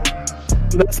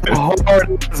 That's hard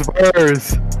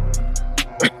verse.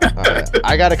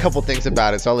 I got a couple things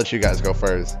about it, so I'll let you guys go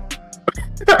first.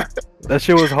 That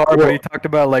shit was hard, but he talked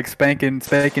about like spanking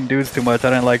dudes too much.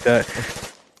 I didn't like that.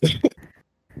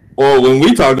 Well, when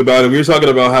we talked about it, we were talking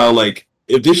about how like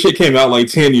if this shit came out like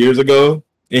 10 years ago,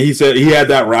 and he said he had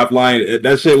that rap line,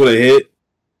 that shit would have hit.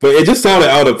 But it just sounded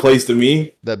out of place to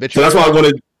me. So that's why I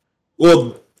wanted.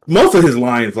 Well, most of his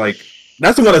lines, like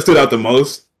that's the one that stood out the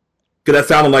most. Cause that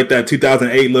sounded like that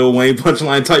 2008 Lil Wayne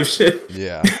punchline type shit.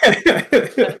 Yeah.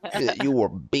 You were a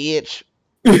bitch.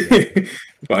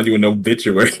 Find you in no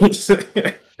obituary. He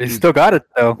still got it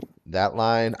though. That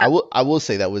line, I will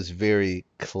say that was very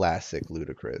classic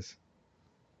Ludacris.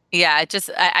 Yeah,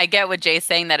 I get what Jay's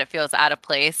saying, that it feels out of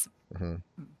place. Mm-hmm.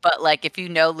 But like if you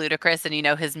know Ludacris and you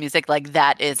know his music, like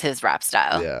that is his rap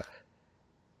style. Yeah.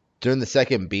 During the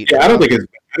second beat, yeah, I don't think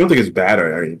it's bad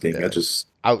or anything.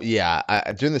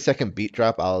 Yeah. During the second beat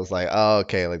drop, I was like, oh,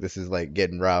 okay, like this is like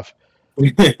getting rough.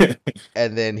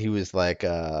 And then he was like,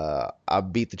 I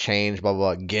beat the change, blah,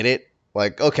 blah, blah, get it?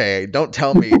 Like, okay, don't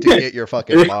tell me to get your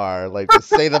fucking bar. Like, just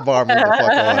say the bar, move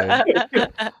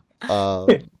the fuck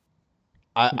on.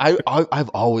 I've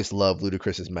always loved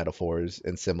Ludacris's metaphors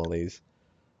and similes.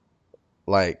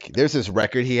 Like, there's this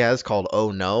record he has called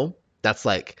 "Oh No." That's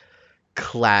like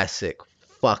classic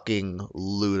fucking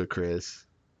Ludacris.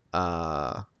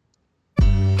 I'll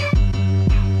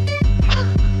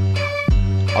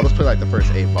just play like the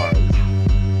first 8 bars.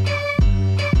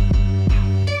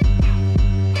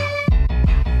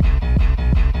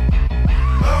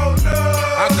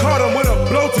 I caught him with a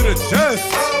blow to the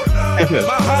chest.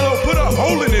 My hollow put a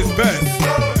hole in his vest.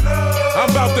 I'm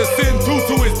about to send 2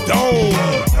 to his dome.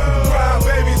 Cry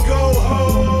babies go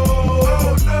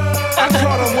home. I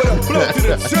caught him with a blow to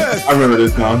the chest. I remember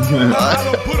this song. My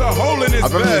hollow put a hole in his I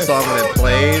remember this vest. song when it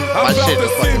played. My shit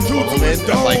was fucking booming.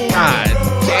 I'm like, God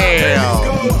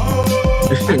damn.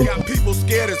 I got people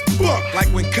scared as fuck, like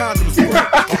when condoms break.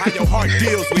 Or how your heart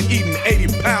deals with eating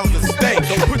 80 pounds of steak.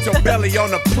 Don't put your belly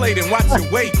on a plate and watch your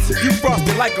weight. You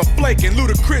frosted like a flake and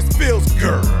Ludacris feels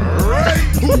great.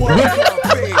 Who wants to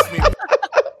face me?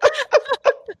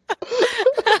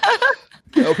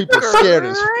 Yo, people scared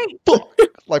as fuck.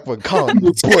 Like when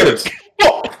condoms break.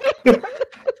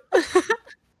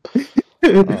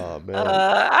 Oh man.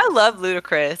 I love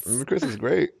Ludacris. Ludacris is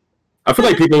great. I feel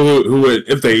like people who would,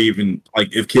 if they even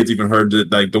like, if kids even heard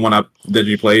it, like the one that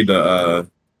you played, the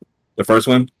first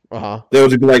one, they would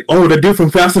just be like, "Oh, the dude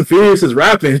from Fast and Furious is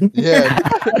rapping." Yeah.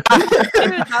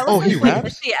 Dude, he raps?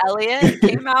 Missy Elliott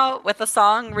came out with a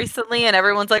song recently, and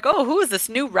everyone's like, "Oh, who is this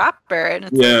new rapper?" And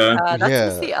it's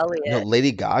that's Missy Elliott. You know,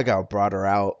 Lady Gaga brought her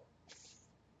out,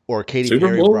 or Katy Super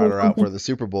Perry Bowl brought or her out for something? the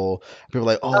Super Bowl. People were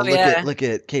like, "Oh, look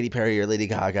at Katy Perry or Lady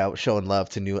Gaga showing love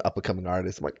to new up and coming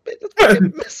artists." I'm like, "Bitch, that's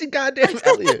fucking Missy goddamn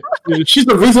Elliott." She's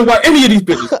the reason why any of these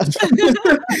bitches.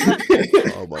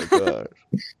 Oh my god.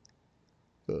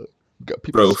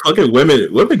 Bro, fucking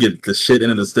women get the shit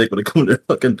end of the stick when it comes to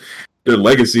fucking their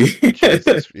legacy.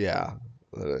 Jesus, yeah.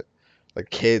 Like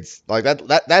kids, like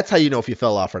that's how you know if you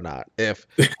fell off or not. If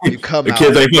you come The out,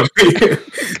 kids ain't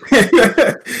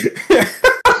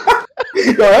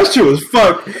no, that's true as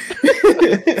fuck.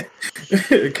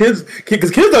 Because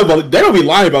kids don't be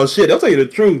lying about shit. They'll tell you the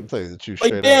truth. Tell you the truth.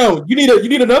 Like, damn, you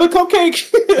need another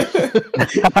cupcake?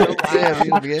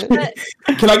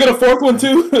 Can I get a fourth one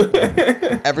too?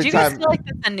 Every Do you time. guys feel like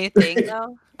that's a new thing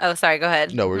though? Oh, sorry. Go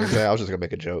ahead. No, I was just gonna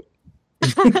make a joke.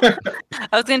 I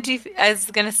was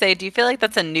gonna say, do you feel like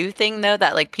that's a new thing though,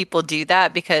 that like people do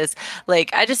that? Because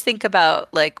like I just think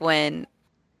about like when,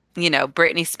 you know,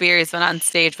 Britney Spears went on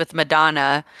stage with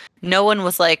Madonna, no one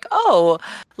was like, "Oh,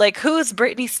 like who's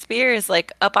Britney Spears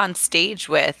like up on stage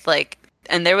with?" Like,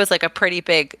 and there was like a pretty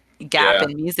big gap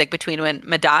in music between when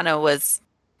Madonna was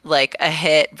like a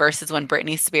hit versus when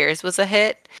Britney Spears was a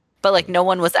hit. But like no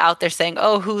one was out there saying,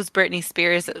 "Oh, who's Britney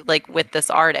Spears like with this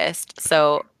artist?"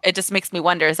 So it just makes me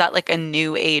wonder, is that like a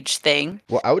new age thing?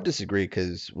 Well, I would disagree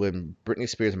because when Britney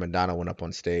Spears and Madonna went up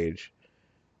on stage,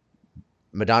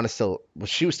 Madonna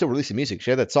she was still releasing music. She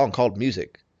had that song called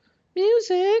Music.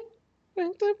 Music,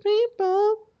 with the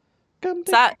people come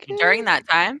Is that during that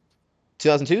time?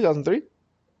 2002, 2003?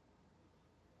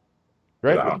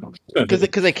 Right? Because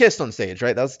they kissed on stage,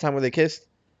 right? That was the time where they kissed?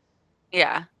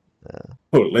 Yeah.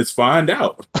 Oh, let's find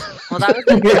out. Well, that was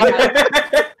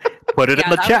Put it in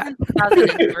the chat.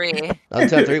 2003.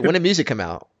 2003. When did Music come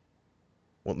out?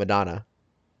 With Madonna.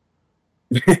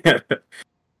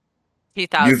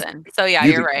 2000. So yeah,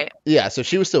 you're right. Yeah, so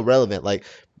she was still relevant. Like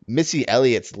Missy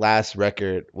Elliott's last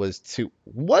record was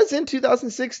in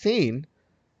 2016.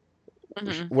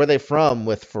 Mm-hmm. Where they from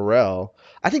with Pharrell?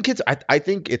 I think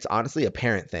it's honestly a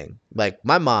parent thing. Like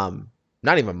my mom,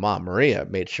 not even mom, Maria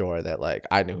made sure that like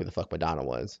I knew who the fuck Madonna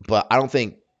was. But I don't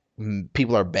think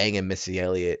people are banging Missy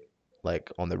Elliott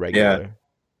like on the regular. Yeah,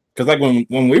 because like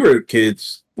when we were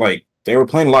kids, like they were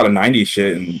playing a lot of '90s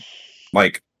shit, and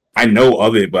like I know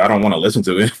of it, but I don't want to listen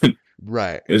to it.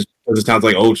 Right. It sounds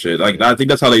like old shit. Like I think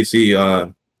that's how they see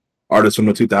artists from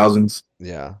the 2000s.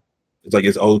 Yeah. It's like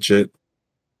it's old shit.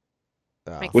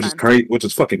 Which is crazy. Which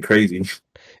is fucking crazy.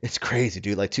 It's crazy,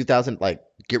 dude. Like 2000, like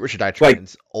Get Rich or Die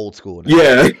Trying's old school now.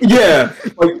 Yeah.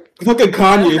 Like fucking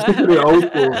Kanye is considered old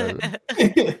school.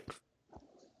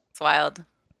 It's wild.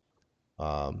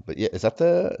 But yeah, is that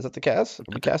the cast? Are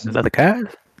we casting? Is that the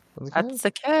cast? That's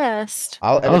the cast.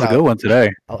 That was a good one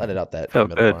today. I'll edit out that. Felt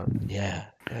middle good. part. Yeah.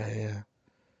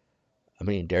 I'm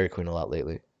eating Dairy Queen a lot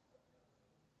lately.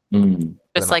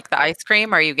 Just like the ice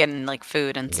cream, or are you getting like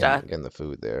food and stuff? Getting the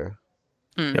food there.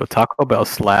 Yo, Taco Bell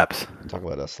slaps. Talk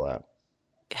about a slap.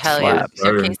 Hell yeah.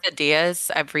 So quesadillas,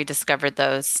 I've rediscovered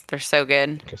those. They're so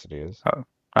good. Quesadillas. Oh.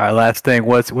 All right, last thing.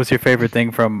 What's your favorite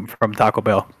thing from Taco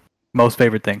Bell? Most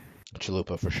favorite thing?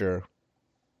 Chalupa for sure.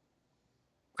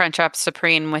 Crunchwrap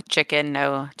Supreme with chicken,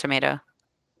 no tomato.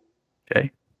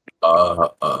 Okay.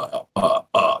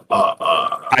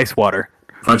 Ice water.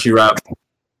 Crunchy wrap.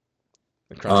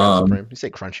 The Crunchwrap Supreme. You say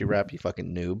crunchy wrap, you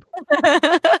fucking noob.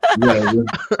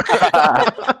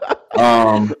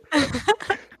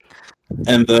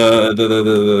 And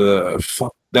the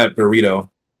fuck that burrito,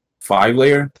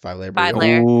 5-layer. 5-layer burrito.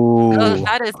 5-layer. Ooh. Oh,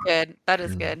 that is good. That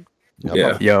is good.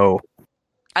 Yeah. Yo.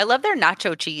 I love their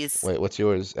nacho cheese. Wait, what's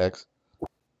yours, X?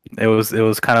 It was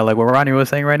kind of like what Ronnie was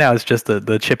saying right now. It's just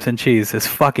the chips and cheese. It's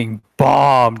fucking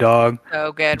bomb, dog.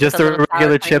 So good. Just With a the little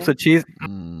regular sour chips cream. with cheese.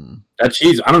 That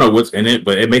cheese, I don't know what's in it,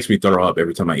 but it makes me throw up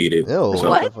every time I eat it. Ew, So-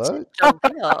 what the fuck?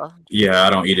 Jaleel. Yeah, I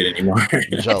don't eat it anymore.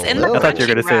 It's in the I thought you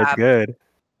were gonna say it's wrap. good.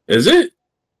 Is it?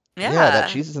 Yeah. that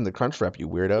cheese is in the crunch wrap, you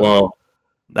weirdo. Well,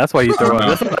 That's why you throw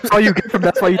up. That's all you get from.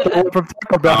 That's why you throw up from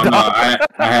Taco Bell. no, I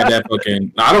had that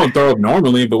fucking. I don't throw up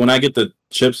normally, but when I get the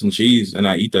chips and cheese and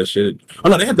I eat that shit. Oh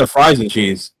no, they had the fries and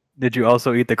cheese. Did you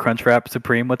also eat the Crunchwrap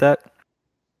Supreme with that?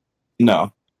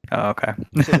 No. Oh, okay.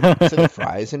 So the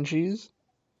fries and cheese?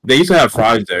 They used to have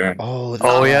fries there.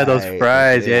 Oh yeah, those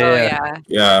fries. Yeah.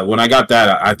 Yeah, when I got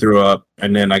that, I threw up,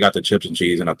 and then I got the chips and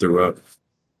cheese, and I threw up.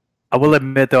 I will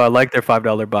admit though, I like their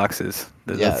 $5 boxes.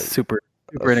 That's Yeah. super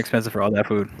inexpensive for all that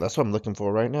food. That's what I'm looking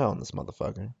for right now in this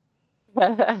motherfucker.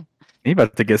 You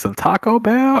about to get some Taco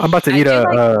Bell? I'm about to eat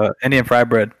a Indian fried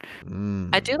bread.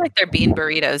 I do like their bean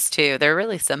burritos too. They're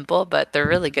really simple, but they're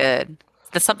really good.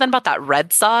 There's something about that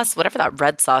red sauce, whatever that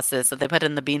red sauce is that they put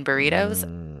in the bean burritos,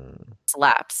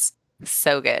 slaps.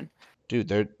 So good. Dude,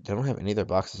 they don't have any of their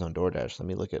boxes on DoorDash. Let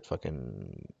me look at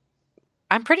fucking.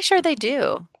 I'm pretty sure they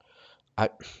do.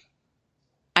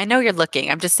 I know you're looking.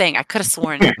 I'm just saying. I could have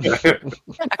sworn. I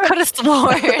could have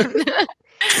sworn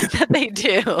that they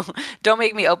do. Don't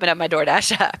make me open up my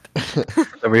DoorDash app.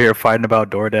 Over here fighting about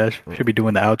DoorDash. Should be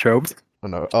doing the outro. Oh,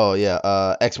 no. Oh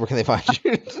yeah. X, where can they find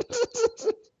you?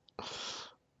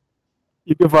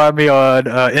 You can find me on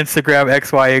Instagram,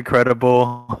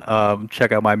 XYIncredible.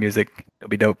 Check out my music. It'll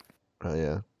be dope. Oh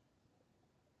yeah.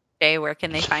 Jay, where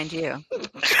can they find you?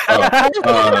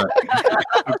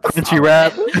 Crunchy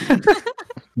rap.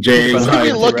 James, Let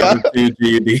me look up.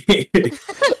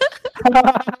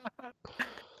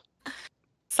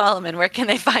 Solomon, where can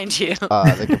they find you?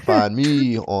 They can find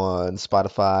me on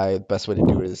Spotify. Best way to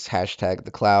do it is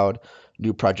 #TheCloud.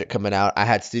 New project coming out. I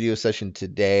had studio session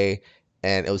today,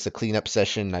 and it was a cleanup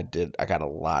session. I got a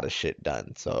lot of shit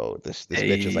done. So this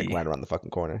bitch is like right around the fucking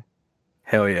corner.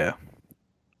 Hell yeah.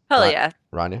 Hell yeah.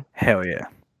 Rania? Hell yeah.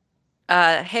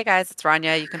 Hey guys, it's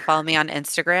Rania. You can follow me on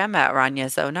Instagram at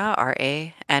RanyaZona,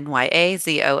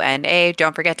 RANYAZONA.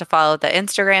 Don't forget to follow the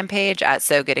Instagram page at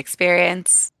So Good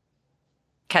Experience.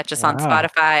 Catch us on Wow.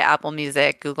 Spotify, Apple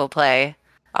Music, Google Play,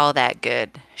 all that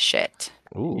good shit.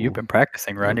 Ooh. You've been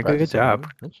practicing, Rania. Good job.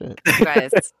 Good shit. You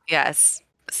guys, yes.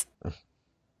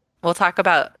 We'll talk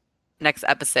about next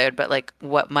episode, but like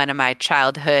what one of my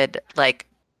childhood like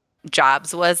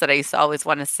jobs was that I used to always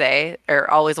want to say or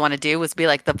always want to do was be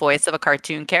like the voice of a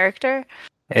cartoon character.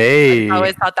 Hey. I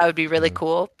always thought that would be really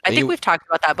cool. I think we've talked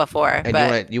about that before, And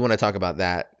but you want to talk about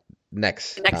that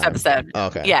next time. episode. Oh,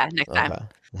 okay. Yeah, next time. Okay.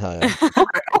 Hell yeah.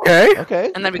 Okay.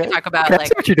 Okay. And then we can talk about Okay, I like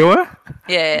see what you're doing.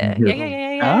 yeah.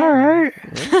 All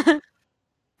right.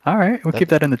 All right. We'll keep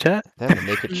that in the chat. Then the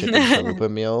naked chicken chalupa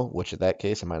meal, which in that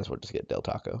case I might as well just get Del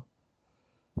Taco.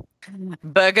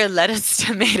 Burger, lettuce,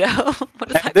 tomato. What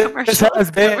is that This commercial?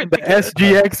 has been the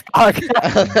SGX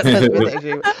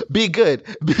podcast. Be good,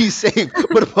 be safe,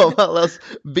 but above all else,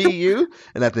 be you.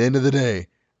 And at the end of the day,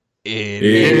 it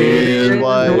is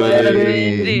what it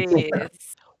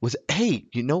is. Hey,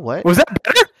 you know what? Was that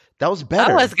better? That was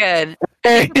better. That was good.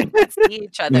 We can see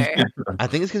each other. I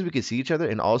think it's because we could see each other.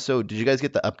 And also, did you guys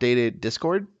get the updated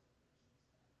Discord?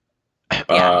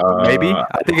 Maybe.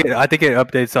 I think it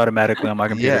updates automatically on my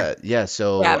computer. Yeah.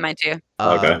 So Yeah, mine too.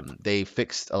 they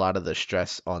fixed a lot of the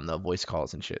stress on the voice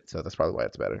calls and shit. So that's probably why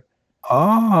it's better.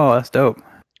 Oh, that's dope.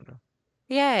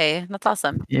 Yay. That's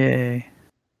awesome. Yay.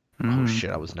 Oh shit!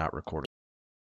 I was not recording.